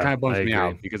yeah, it Yeah. kind of I bums me agree.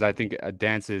 out because I think a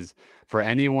dance is for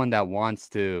anyone that wants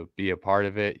to be a part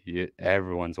of it.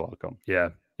 Everyone's welcome. Yeah.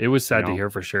 It was You sad to know, hear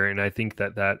for sure. And I think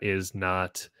that is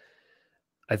not,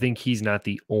 I think he's not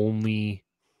the only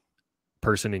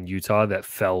person in Utah that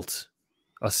felt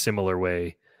a similar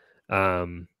way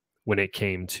when it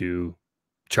came to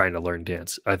trying to learn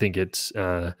dance. I think it's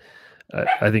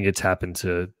happened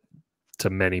to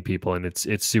many people, and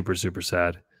it's super super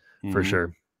sad for hmm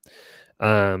sure.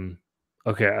 Um,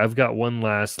 okay, I've got one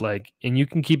last and you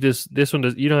can keep this one.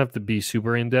 You don't have to be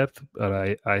super in depth,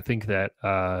 but I think that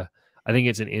I think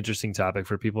it's an interesting topic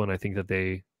for people, and I think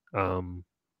that um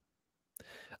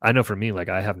I know for me,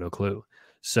 I have no clue.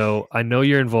 So I know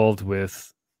you're involved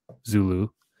with Zulu.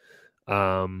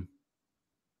 Um,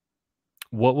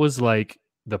 what was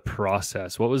the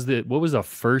process? What was the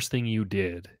first thing you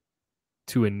did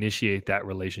to initiate that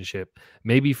relationship?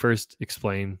 Maybe first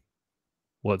explain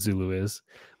what Zulu is,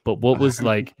 but what was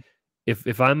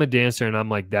if I'm a dancer and I'm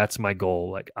like, that's my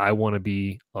goal, I want to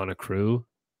be on a crew,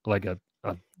 a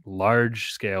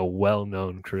large scale, well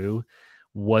known crew.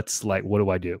 What do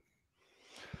I do?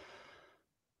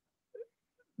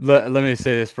 let me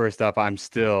say this first off. I'm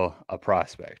still a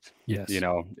prospect. Yes.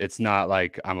 It's not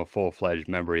like I'm a full-fledged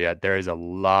member yet. There is a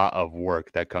lot of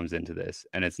work that comes into this,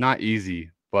 and it's not easy,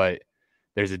 but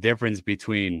there's a difference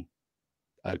between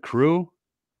a crew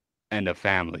and a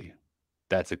family.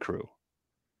 That's a crew,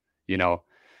 you know,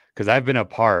 because I've been a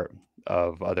part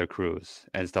of other crews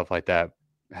and stuff like that.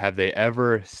 Have they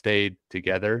ever stayed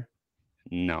together?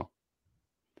 No.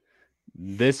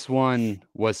 This one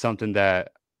was something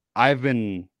that I've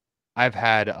been I've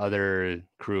had other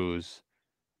crews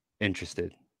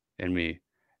interested in me,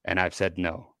 and I've said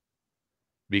no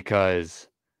because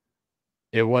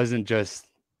it wasn't just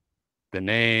the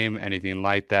name, anything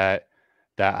like that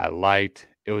that I liked.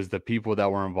 It was the people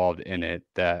that were involved in it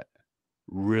that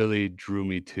really drew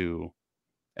me to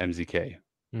MZK,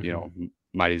 Hmm.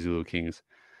 Mighty Zulu Kings.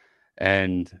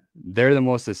 And they're the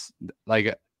most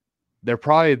like they're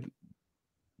probably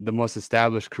the most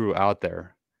established crew out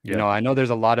there. Yeah. I know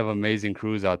there's a lot of amazing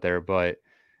crews out there,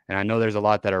 and I know there's a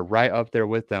lot that are right up there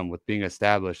with them with being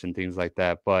established and things like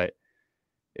that, but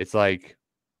it's like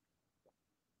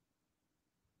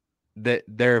that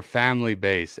they're family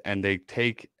based and they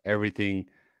take everything,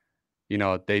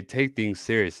 they take things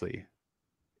seriously.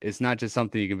 It's not just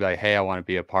something you can be like, "Hey, I want to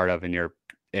be a part of," and you're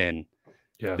in.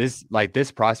 Yeah.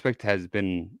 This prospect has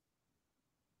been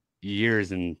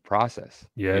years in process,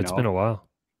 Yeah. It's been a while.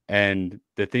 And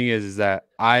the thing is that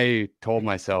I told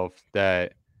myself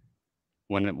that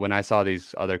when I saw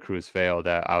these other crews fail,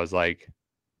 that I was like,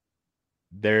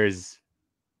 there's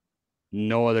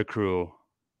no other crew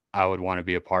I would want to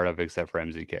be a part of except for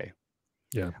MZK.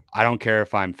 Yeah. I don't care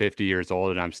if I'm 50 years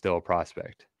old and I'm still a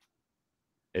prospect.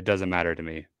 It doesn't matter to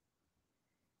me.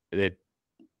 It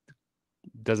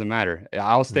doesn't matter.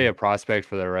 I'll stay Mm. a prospect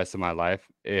for the rest of my life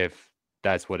if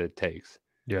that's what it takes.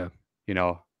 Yeah.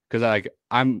 Because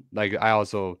I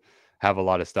also have a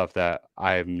lot of stuff that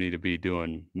I need to be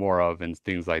doing more of and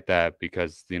things like that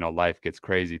because life gets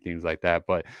crazy, things like that.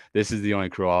 But this is the only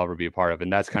crew I'll ever be a part of,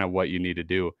 and that's kind of what you need to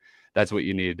do. That's what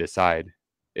you need to decide.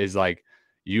 Is like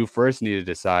you first need to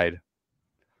decide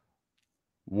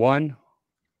one,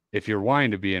 if you're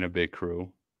wanting to be in a big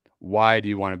crew, why do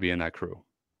you want to be in that crew?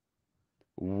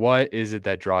 What is it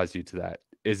that draws you to that?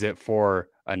 Is it for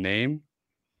a name?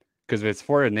 Because if it's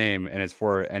for a name and it's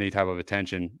for any type of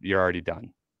attention, you're already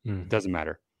done. It doesn't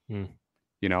matter,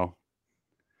 you know?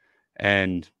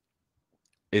 And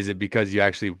is it because you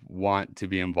actually want to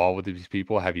be involved with these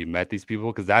people? Have you met these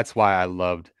people? Because that's why I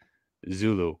loved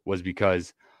Zulu, was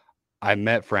because I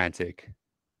met Frantic.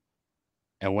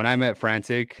 And when I met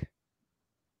Frantic,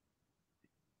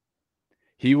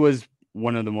 he was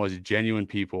one of the most genuine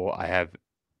people I have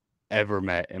ever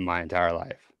met in my entire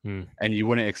life. And you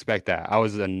wouldn't expect that. I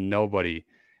was a nobody,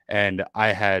 and I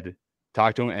had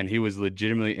talked to him, and he was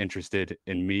legitimately interested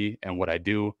in me and what I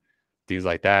do, things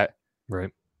like that. Right.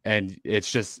 And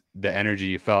it's just the energy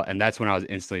you felt. And that's when I was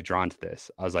instantly drawn to this.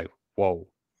 I was like, whoa,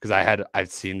 because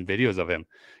I've seen videos of him.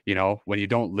 You know, when you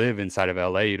don't live inside of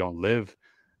LA, you don't live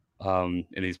in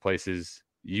these places,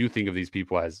 you think of these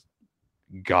people as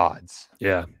gods.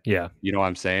 Yeah. Yeah. You know what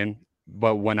I'm saying?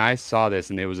 But when I saw this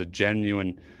and it was a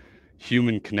genuine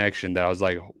human connection, that I was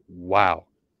like, wow,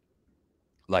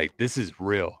 like this is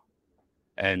real.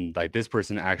 And like this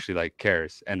person actually like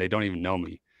cares, and they don't even know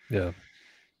me. Yeah.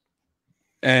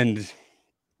 And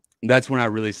that's when I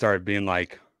really started being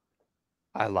like,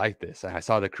 I like this. And I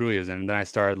saw the crew he was in, and then I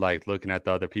started like looking at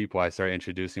the other people. I started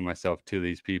introducing myself to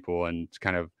these people and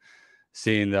kind of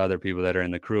seeing the other people that are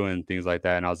in the crew and things like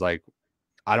that. And I was like,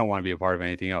 I don't want to be a part of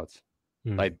anything else.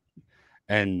 Like,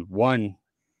 and one,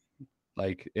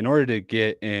 like, in order to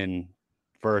get in,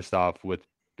 first off, with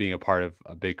being a part of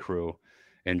a big crew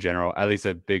in general, at least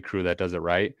a big crew that does it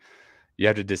right, you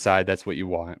have to decide that's what you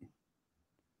want.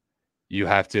 You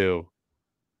have to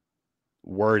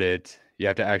word it. You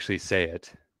have to actually say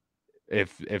it.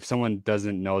 If someone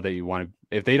doesn't know that you want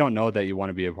to, if they don't know that you want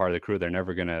to be a part of the crew,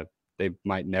 they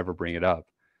might never bring it up.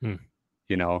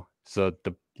 You know, so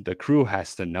the crew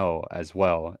has to know as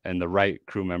well, and the right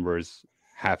crew members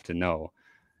have to know.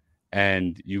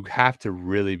 And you have to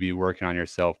really be working on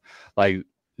yourself. Like,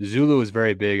 Zulu is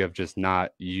very big of just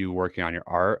not you working on your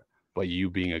art, but you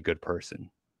being a good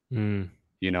person.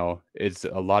 You know, it's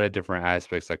a lot of different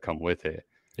aspects that come with it.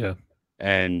 Yeah.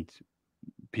 And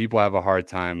people have a hard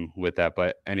time with that.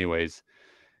 But anyways,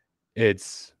 you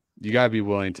gotta be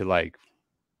willing to like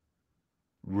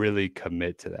really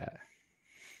commit to that.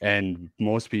 And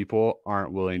most people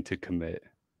aren't willing to commit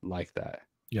like that.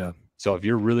 Yeah. So if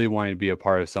you're really wanting to be a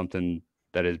part of something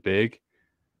that is big,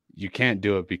 you can't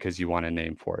do it because you want a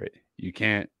name for it. You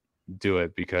can't do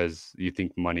it because you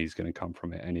think money is going to come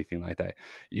from it, anything like that.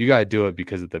 You got to do it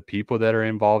because of the people that are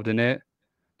involved in it,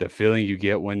 the feeling you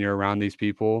get when you're around these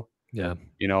people. Yeah.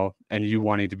 You know, and you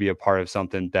wanting to be a part of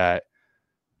something that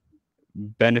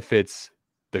benefits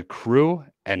the crew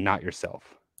and not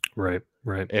yourself. Right.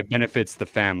 Right. It benefits the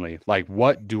family. Like,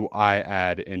 what do I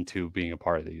add into being a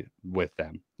part of with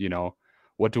them? You know,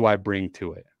 what do I bring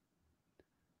to it?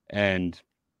 And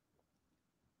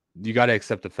you got to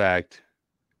accept the fact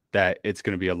that it's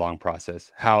going to be a long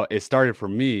process. How it started for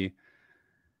me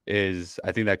is,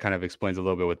 I think that kind of explains a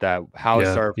little bit with that. How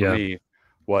it started for me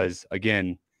was,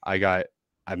 again, I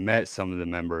met some of the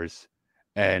members,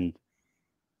 and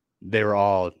they were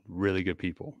all really good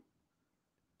people.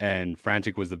 And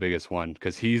Frantic was the biggest one,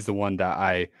 because he's the one that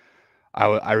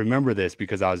I remember this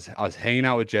because I was hanging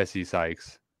out with Jesse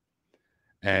Sykes,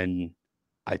 and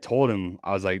I told him,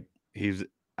 I was like, we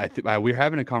were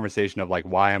having a conversation of like,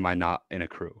 why am I not in a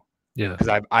crew? Yeah.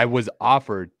 Because I was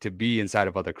offered to be inside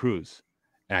of other crews,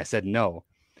 and I said no.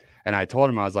 And I told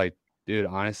him, I was like, dude,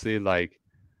 honestly, like,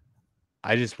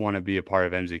 I just want to be a part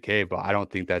of MZK, but I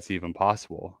don't think that's even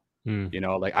possible. You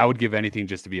know, like, I would give anything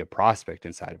just to be a prospect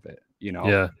inside of it, you know?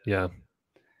 Yeah. Yeah.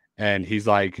 And he's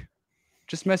like,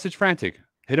 just message Frantic,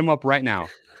 hit him up right now.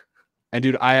 And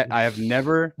dude, I have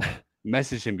never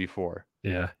messaged him before.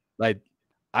 Yeah. Like,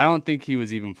 I don't think he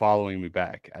was even following me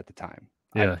back at the time.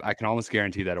 Yeah. I can almost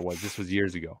guarantee that it was. This was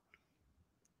years ago.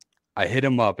 I hit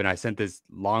him up and I sent this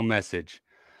long message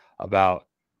about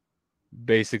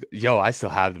I still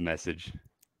have the message.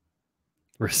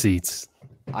 Receipts.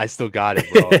 I still got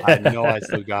it, bro. I know I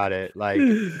still got it. Like,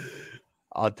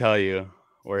 I'll tell you,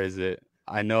 where is it?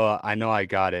 I know I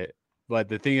got it. But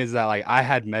the thing is that, like, I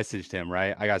had messaged him,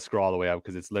 right? I got to scroll all the way up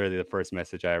because it's literally the first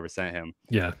message I ever sent him.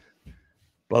 Yeah.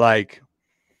 But like,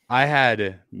 I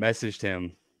had messaged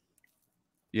him,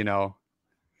 you know.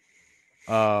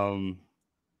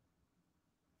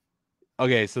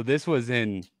 Okay, so this was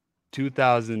in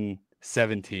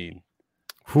 2017.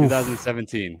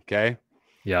 2017, okay?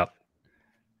 Yeah.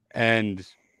 And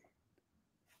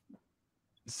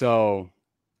so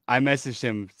I messaged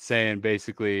him saying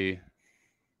basically,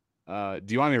 do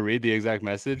you want me to read the exact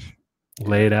message?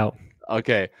 Lay it out.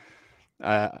 Okay.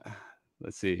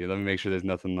 Let's see. Let me make sure there's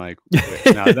nothing like...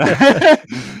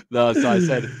 No, so I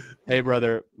said, Hey,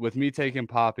 brother, with me taking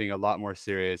popping a lot more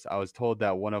serious, I was told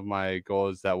that one of my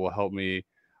goals that will help me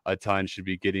a ton should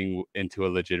be getting into a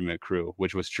legitimate crew,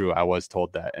 which was true. I was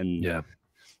told that. And Yeah.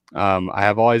 I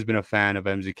have always been a fan of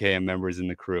MZK and members in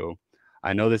the crew.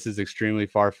 I know this is extremely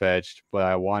far-fetched, but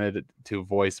I wanted to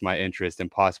voice my interest in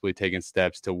possibly taking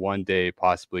steps to one day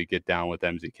possibly get down with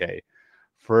MZK.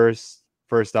 First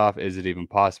off, is it even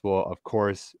possible? Of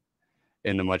course,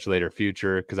 in the much later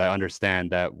future, because I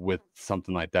understand that with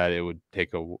something like that, it would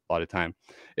take a lot of time.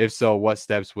 If so, what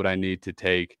steps would I need to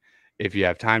take? If you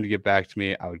have time to get back to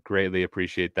me, I would greatly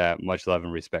appreciate that. Much love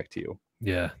and respect to you.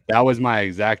 Yeah. That was my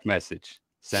exact message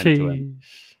sent to him.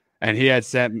 Sheesh. And he had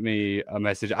sent me a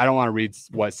message. I don't want to read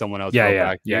what someone else Yeah, wrote yeah,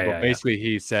 back to me, yeah, but yeah, basically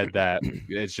he said that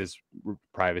it's just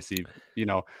privacy, But he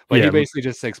yeah. basically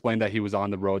just explained that he was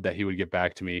on the road, that he would get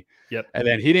back to me. Yep. And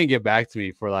then he didn't get back to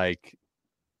me for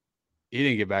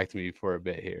a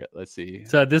bit here. Let's see.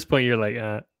 So at this point, you're like,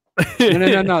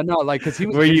 No. Like, because he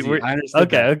was busy. I understood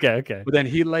that. Okay. But then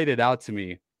he laid it out to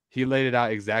me. He laid it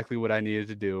out exactly what I needed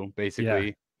to do, basically.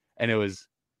 Yeah. And it was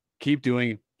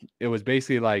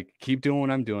basically like, keep doing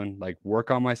what I'm doing, like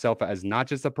work on myself as not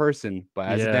just a person, but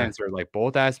as a dancer. Like,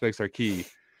 both aspects are key.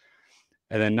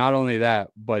 And then not only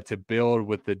that, but to build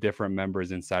with the different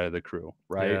members inside of the crew,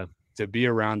 right? Yeah. To be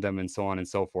around them and so on and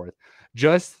so forth.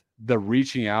 Just the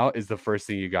reaching out is the first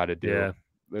thing you got to do.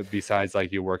 Yeah. Besides,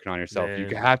 like, you working on yourself. Man.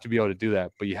 You have to be able to do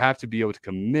that, but you have to be able to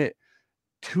commit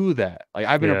to that. Like,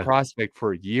 I've been a prospect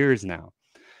for years now,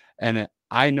 and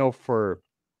I know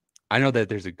that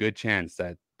there's a good chance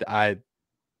that I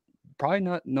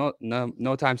probably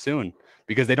no time soon,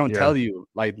 because they don't tell you,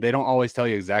 like, they don't always tell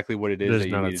you exactly what it is that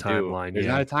you need to do. There's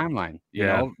not a timeline,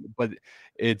 but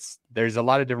there's a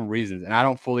lot of different reasons, and I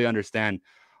don't fully understand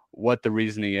what the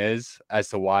reasoning is as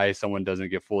to why someone doesn't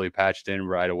get fully patched in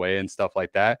right away and stuff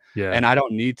like that. Yeah. And I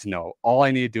don't need to know. All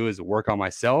I need to do is work on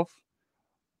myself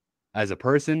as a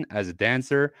person, as a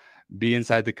dancer, be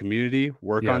inside the community,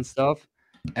 work on stuff,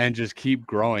 and just keep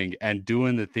growing and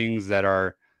doing the things that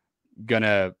are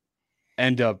gonna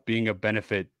end up being a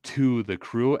benefit to the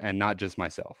crew and not just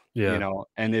myself. And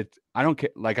I don't care.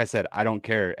 Like I said, I don't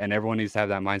care. And everyone needs to have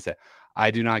that mindset. I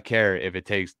do not care if it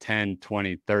takes 10,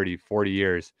 20, 30, 40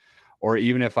 years, or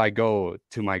even if I go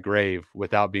to my grave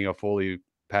without being a fully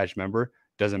patched member,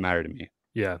 doesn't matter to me.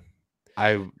 Yeah.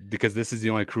 Because this is the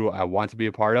only crew I want to be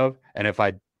a part of. And if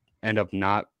I end up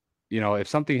not, if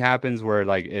something happens where,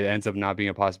 like, it ends up not being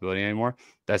a possibility anymore,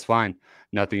 that's fine.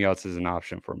 Nothing else is an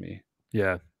option for me.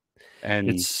 Yeah. And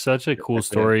it's such a cool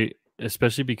story,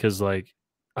 especially because, like,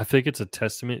 I think it's a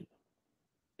testament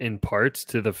in parts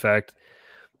to the fact,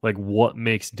 like, what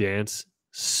makes dance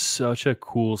such a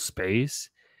cool space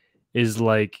is,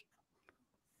 like,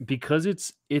 because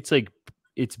it's like,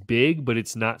 it's big, but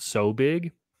it's not so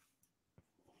big.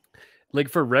 Like,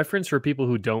 for reference, for people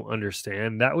who don't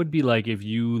understand, that would be like if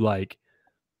you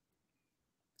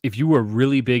were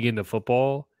really big into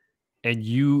football and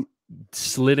you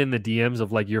slid in the DMs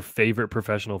of, like, your favorite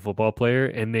professional football player,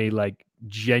 and they, like,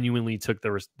 genuinely took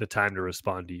the time to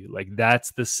respond to you. Like,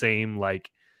 that's the same,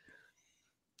 like,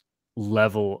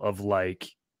 level of, like,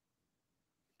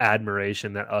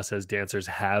 admiration that us as dancers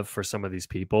have for some of these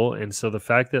people. And so the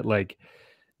fact that, like,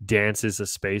 dance is a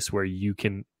space where you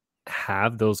can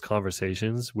have those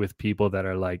conversations with people that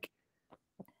are, like,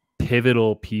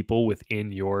 pivotal people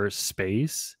within your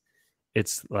space,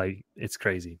 it's like, it's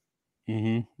crazy.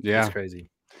 Yeah, it's crazy.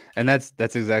 And that's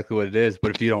exactly what it is.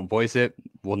 But if you don't voice it,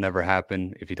 will never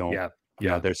happen. If you don't,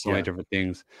 there's so many different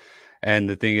things. And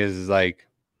the thing is, like,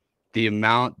 the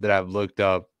amount that I've looked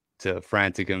up to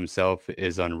Frantic himself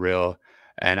is unreal.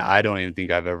 And I don't even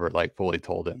think I've ever, like, fully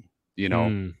told him,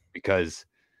 because,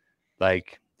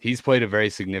 like, he's played a very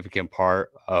significant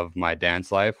part of my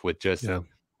dance life with just,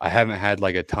 I haven't had,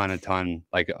 like, a ton,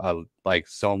 like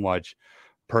so much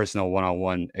personal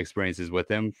one-on-one experiences with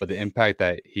him, but the impact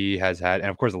that he has had, and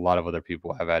of course a lot of other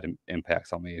people have had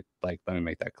impacts on me, like, let me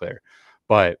make that clear,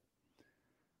 but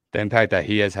the impact that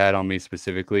he has had on me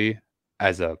specifically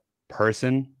as a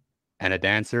person and a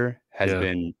dancer has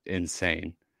been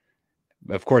insane.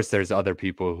 Of course there's other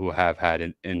people who have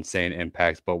had insane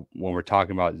impacts, but when we're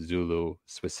talking about Zulu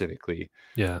specifically,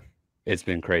 it's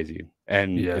been crazy.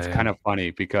 And it's kind of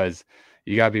funny because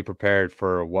you got to be prepared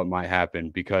for what might happen,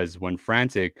 because when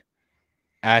Frantic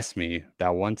asked me that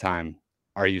one time,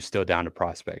 are you still down to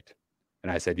prospect?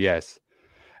 And I said, yes.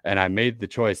 And I made the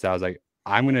choice that I was like,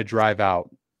 I'm going to drive out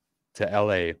to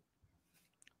LA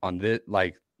on this.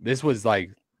 Like, this was like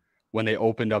when they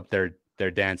opened up their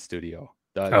dance studio,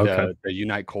 the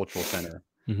Unite Cultural Center.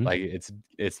 Like,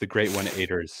 it's the Great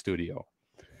 1-8ers studio.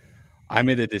 I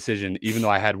made the decision, even though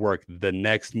I had work the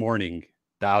next morning,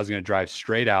 that I was going to drive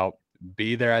straight out,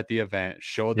 be there at the event,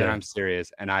 show that Yeah. I'm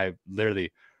serious. And I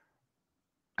literally,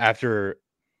 after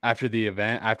the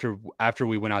event, after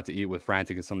we went out to eat with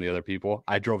Frantic and some of the other people,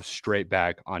 I drove straight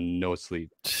back on no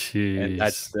sleep. And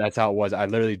Jeez. that's how it was. I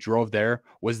literally drove there,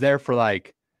 was there for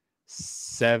like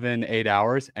 7-8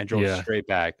 hours and drove Yeah. straight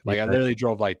back. Like I Yeah. literally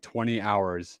drove like 20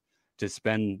 hours to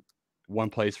spend one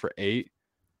place for 8.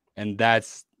 And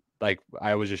that's like,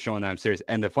 I was just showing that I'm serious.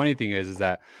 And the funny thing is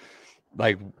that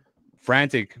like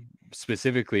Frantic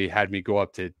specifically had me go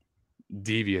up to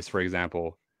Devious, for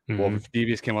example. Well, Mhm. if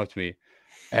Devious came up to me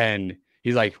and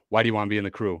he's like, "Why do you want to be in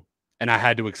the crew?" And I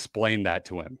had to explain that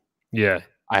to him. Yeah.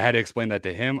 I had to explain that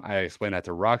to him. I explained that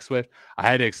to Rock Swift. I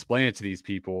had to explain it to these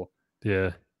people,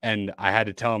 Yeah. and I had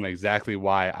to tell them exactly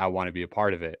why I want to be a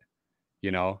part of it.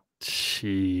 You know,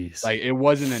 Jeez. like it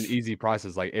wasn't an easy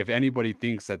process. Like if anybody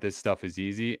thinks that this stuff is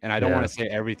easy, and I don't want Yeah. to say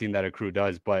everything that a crew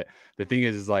does, but the thing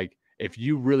is like if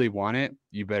you really want it,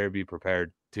 you better be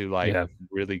prepared to like Yeah.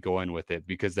 really go in with it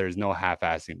because there's no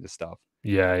half-assing this stuff.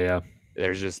 Yeah. Yeah.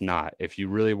 There's just not. If you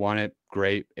really want it,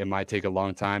 great. It might take a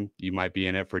long time. You might be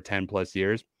in it for 10 plus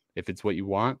years. If it's what you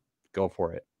want, go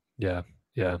for it Yeah.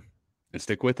 Yeah. and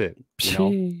stick with it, you know?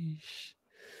 Sheesh.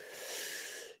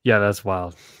 Yeah, that's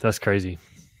wild. That's crazy.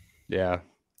 Yeah.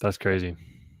 That's crazy.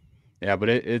 Yeah, but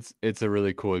it's a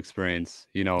really cool experience,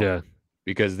 you know, Yeah.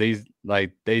 because these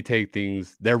like they take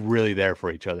things, they're really there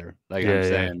for each other. Like I'm Yeah. Yeah.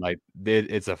 saying, like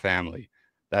it's a family.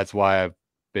 That's why I've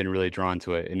been really drawn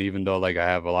to it. And even though like I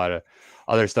have a lot of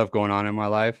other stuff going on in my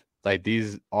life, like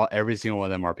every single one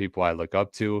of them are people I look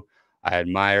up to, I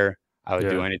admire, I would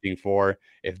do Yeah. anything for.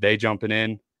 If they jumping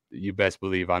in, you best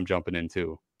believe I'm jumping in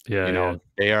too. Yeah. You Yeah. know,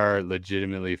 they are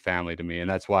legitimately family to me. And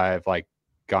that's why I've like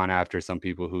gone after some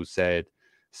people who said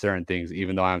certain things,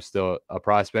 even though I'm still a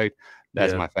prospect,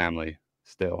 that's Yeah. my family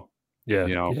still, Yeah.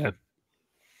 you know? Yeah.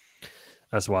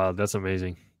 That's wild. That's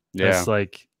amazing. Yeah. That's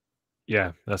like,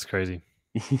 yeah, that's crazy.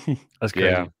 That's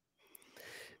Yeah. crazy.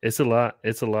 It's a lot.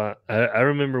 It's a lot. I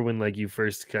remember when like you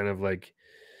first kind of like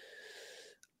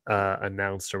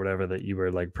announced or whatever that you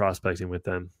were like prospecting with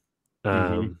them. Mhm.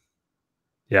 Um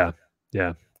yeah,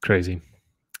 yeah, crazy.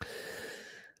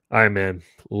 All right, man.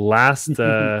 Last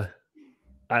I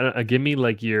don't give me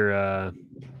like your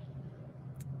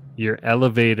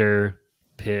elevator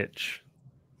pitch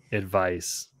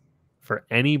advice for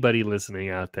anybody listening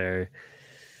out there,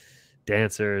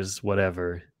 dancers,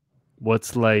 whatever.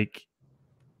 What's like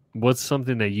what's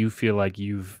something that you feel like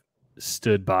you've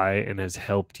stood by and has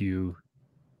helped you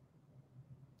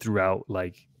throughout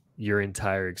like your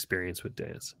entire experience with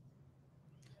dance?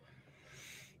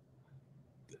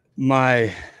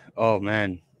 My oh,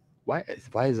 man. Why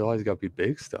is it always gotta be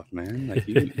big stuff, man? Like,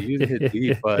 you hit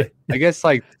deep, but I guess,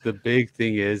 like, the big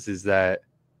thing is that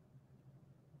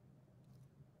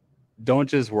don't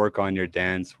just work on your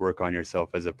dance, work on yourself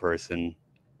as a person.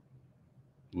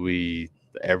 We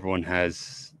Everyone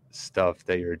has stuff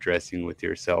that you're addressing with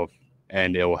yourself,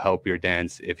 and it will help your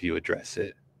dance if you address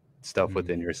it, stuff Mm,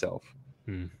 within yourself.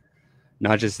 mm,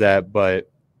 Not just that,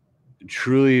 but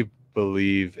truly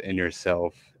believe in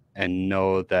yourself and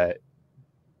know that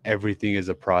everything is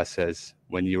a process.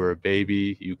 When you were a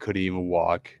baby, you couldn't even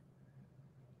walk.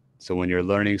 So when you're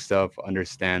learning stuff,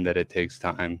 understand that it takes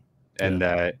time yeah, and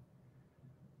that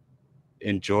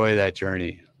enjoy that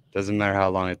journey. Doesn't matter how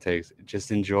long it takes,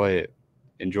 just enjoy it.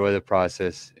 Enjoy the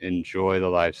process, enjoy the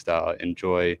lifestyle,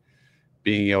 enjoy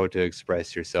being able to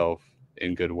express yourself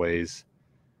in good ways,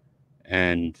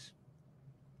 and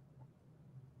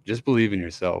just believe in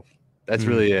yourself. That's mm,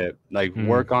 really it. Like mm,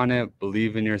 work on it,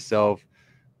 believe in yourself,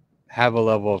 have a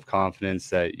level of confidence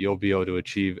that you'll be able to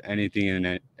achieve anything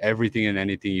and everything and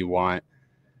anything you want.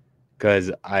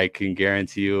 Because I can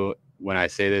guarantee you, when I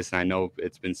say this, and I know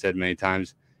it's been said many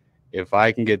times, if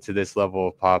I can get to this level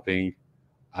of popping,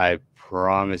 I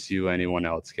promise you anyone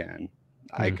else can.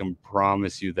 I mm, can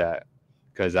promise you that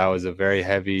because I was a very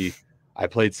heavy, I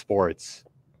played sports,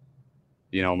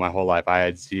 you know, my whole life. I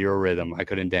had zero rhythm. I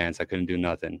couldn't dance. I couldn't do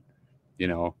nothing, you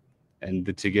know,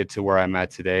 and to get to where I'm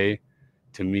at today,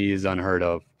 to me is unheard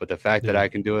of. But the fact that yeah, I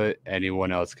can do it,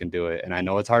 anyone else can do it. And I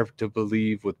know it's hard to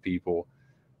believe with people,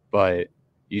 but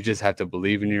you just have to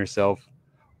believe in yourself,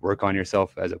 work on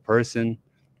yourself as a person,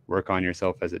 work on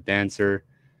yourself as a dancer,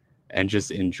 and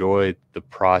just enjoy the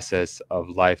process of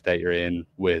life that you're in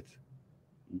with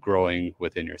growing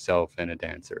within yourself and a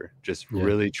dancer. Just yeah,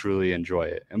 really, truly enjoy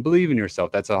it and believe in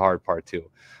yourself. That's a hard part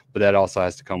too. But that also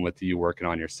has to come with you working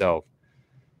on yourself,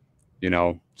 you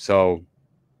know? So,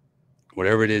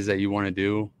 whatever it is that you want to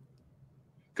do,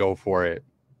 go for it.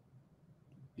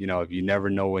 you know, you never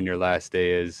know when your last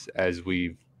day is, as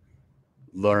we've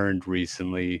learned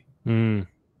recently. You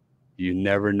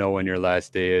never know when your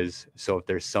last day is. So if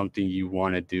there's something you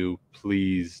want to do,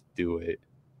 please do it.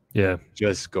 Yeah.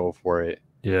 Just go for it.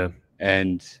 Yeah.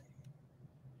 And,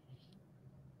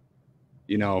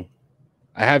 you know,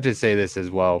 I have to say this as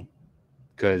well,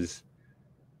 because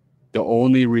the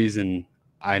only reason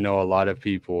I know a lot of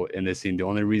people in this scene, the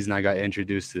only reason I got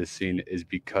introduced to this scene is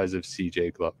because of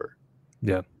CJ Glover.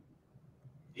 Yeah.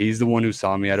 He's the one who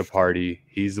saw me at a party.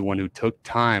 He's the one who took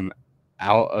time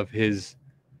out of his,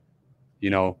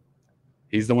 you know,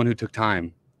 he's the one who took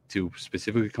time to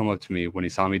specifically come up to me when he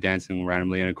saw me dancing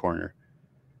randomly in a corner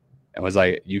and was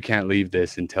like, you can't leave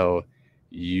this until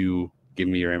you give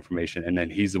me your information. And then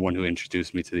he's the one who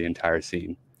introduced me to the entire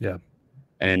scene. Yeah.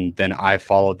 And then I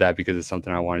followed that because it's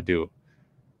something I want to do.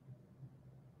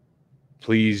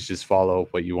 Please just follow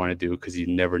what you want to do, because you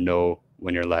never know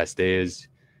when your last day is.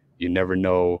 You never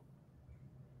know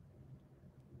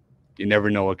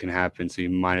what can happen. So you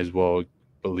might as well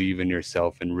believe in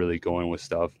yourself and really go in with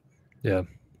stuff. Yeah.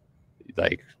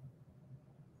 Like,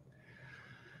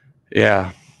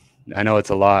 yeah, I know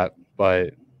it's a lot,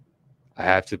 but I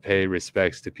have to pay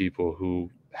respects to people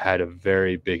who had a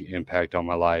very big impact on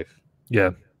my life.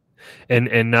 Yeah.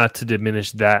 And not to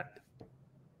diminish that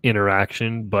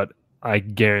interaction, but I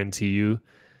guarantee you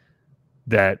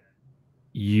that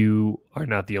you are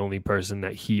not the only person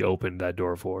that he opened that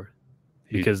door for,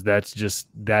 because that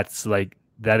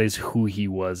is who he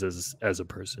was as a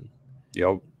person.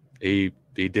 Yep. He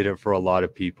did it for a lot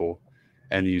of people,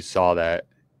 and you saw that.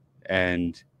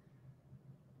 And,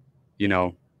 you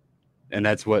know, and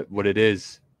that's what it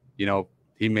is. You know,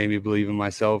 he made me believe in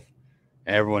myself.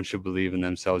 Everyone should believe in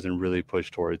themselves and really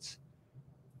push towards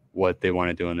what they want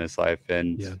to do in this life.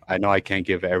 And I know I can't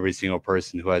give every single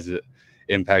person who has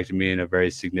impacted me in a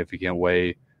very significant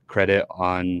way credit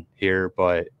on here,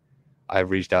 but I've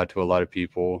reached out to a lot of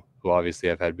people who obviously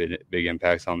have had big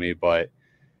impacts on me. But,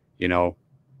 you know,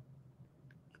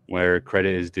 where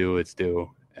credit is due, it's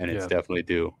due, and it's definitely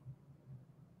due.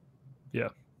 Yeah.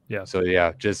 Yeah. So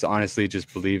yeah, just honestly,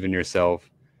 just believe in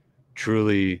yourself.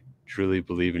 Truly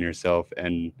believe in yourself.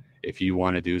 And if you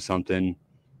want to do something,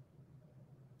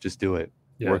 just do it.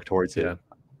 Work towards it.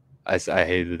 I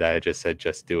hated that I just said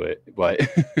just do it, but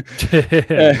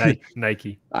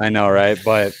Nike. I know, right?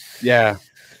 But yeah,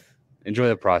 enjoy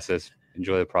the process.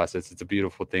 Enjoy the process. It's a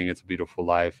beautiful thing. It's a beautiful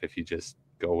life if you just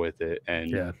go with it.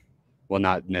 And well,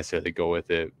 not necessarily go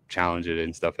with it, challenge it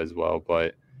and stuff as well,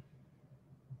 but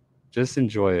just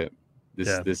enjoy it.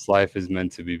 This life is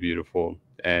meant to be beautiful.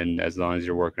 And as long as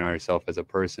you're working on yourself as a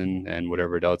person and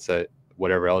whatever else it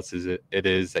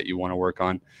is that you want to work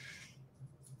on,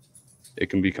 it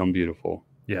can become beautiful.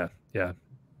 Yeah. Yeah.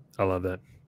 I love that.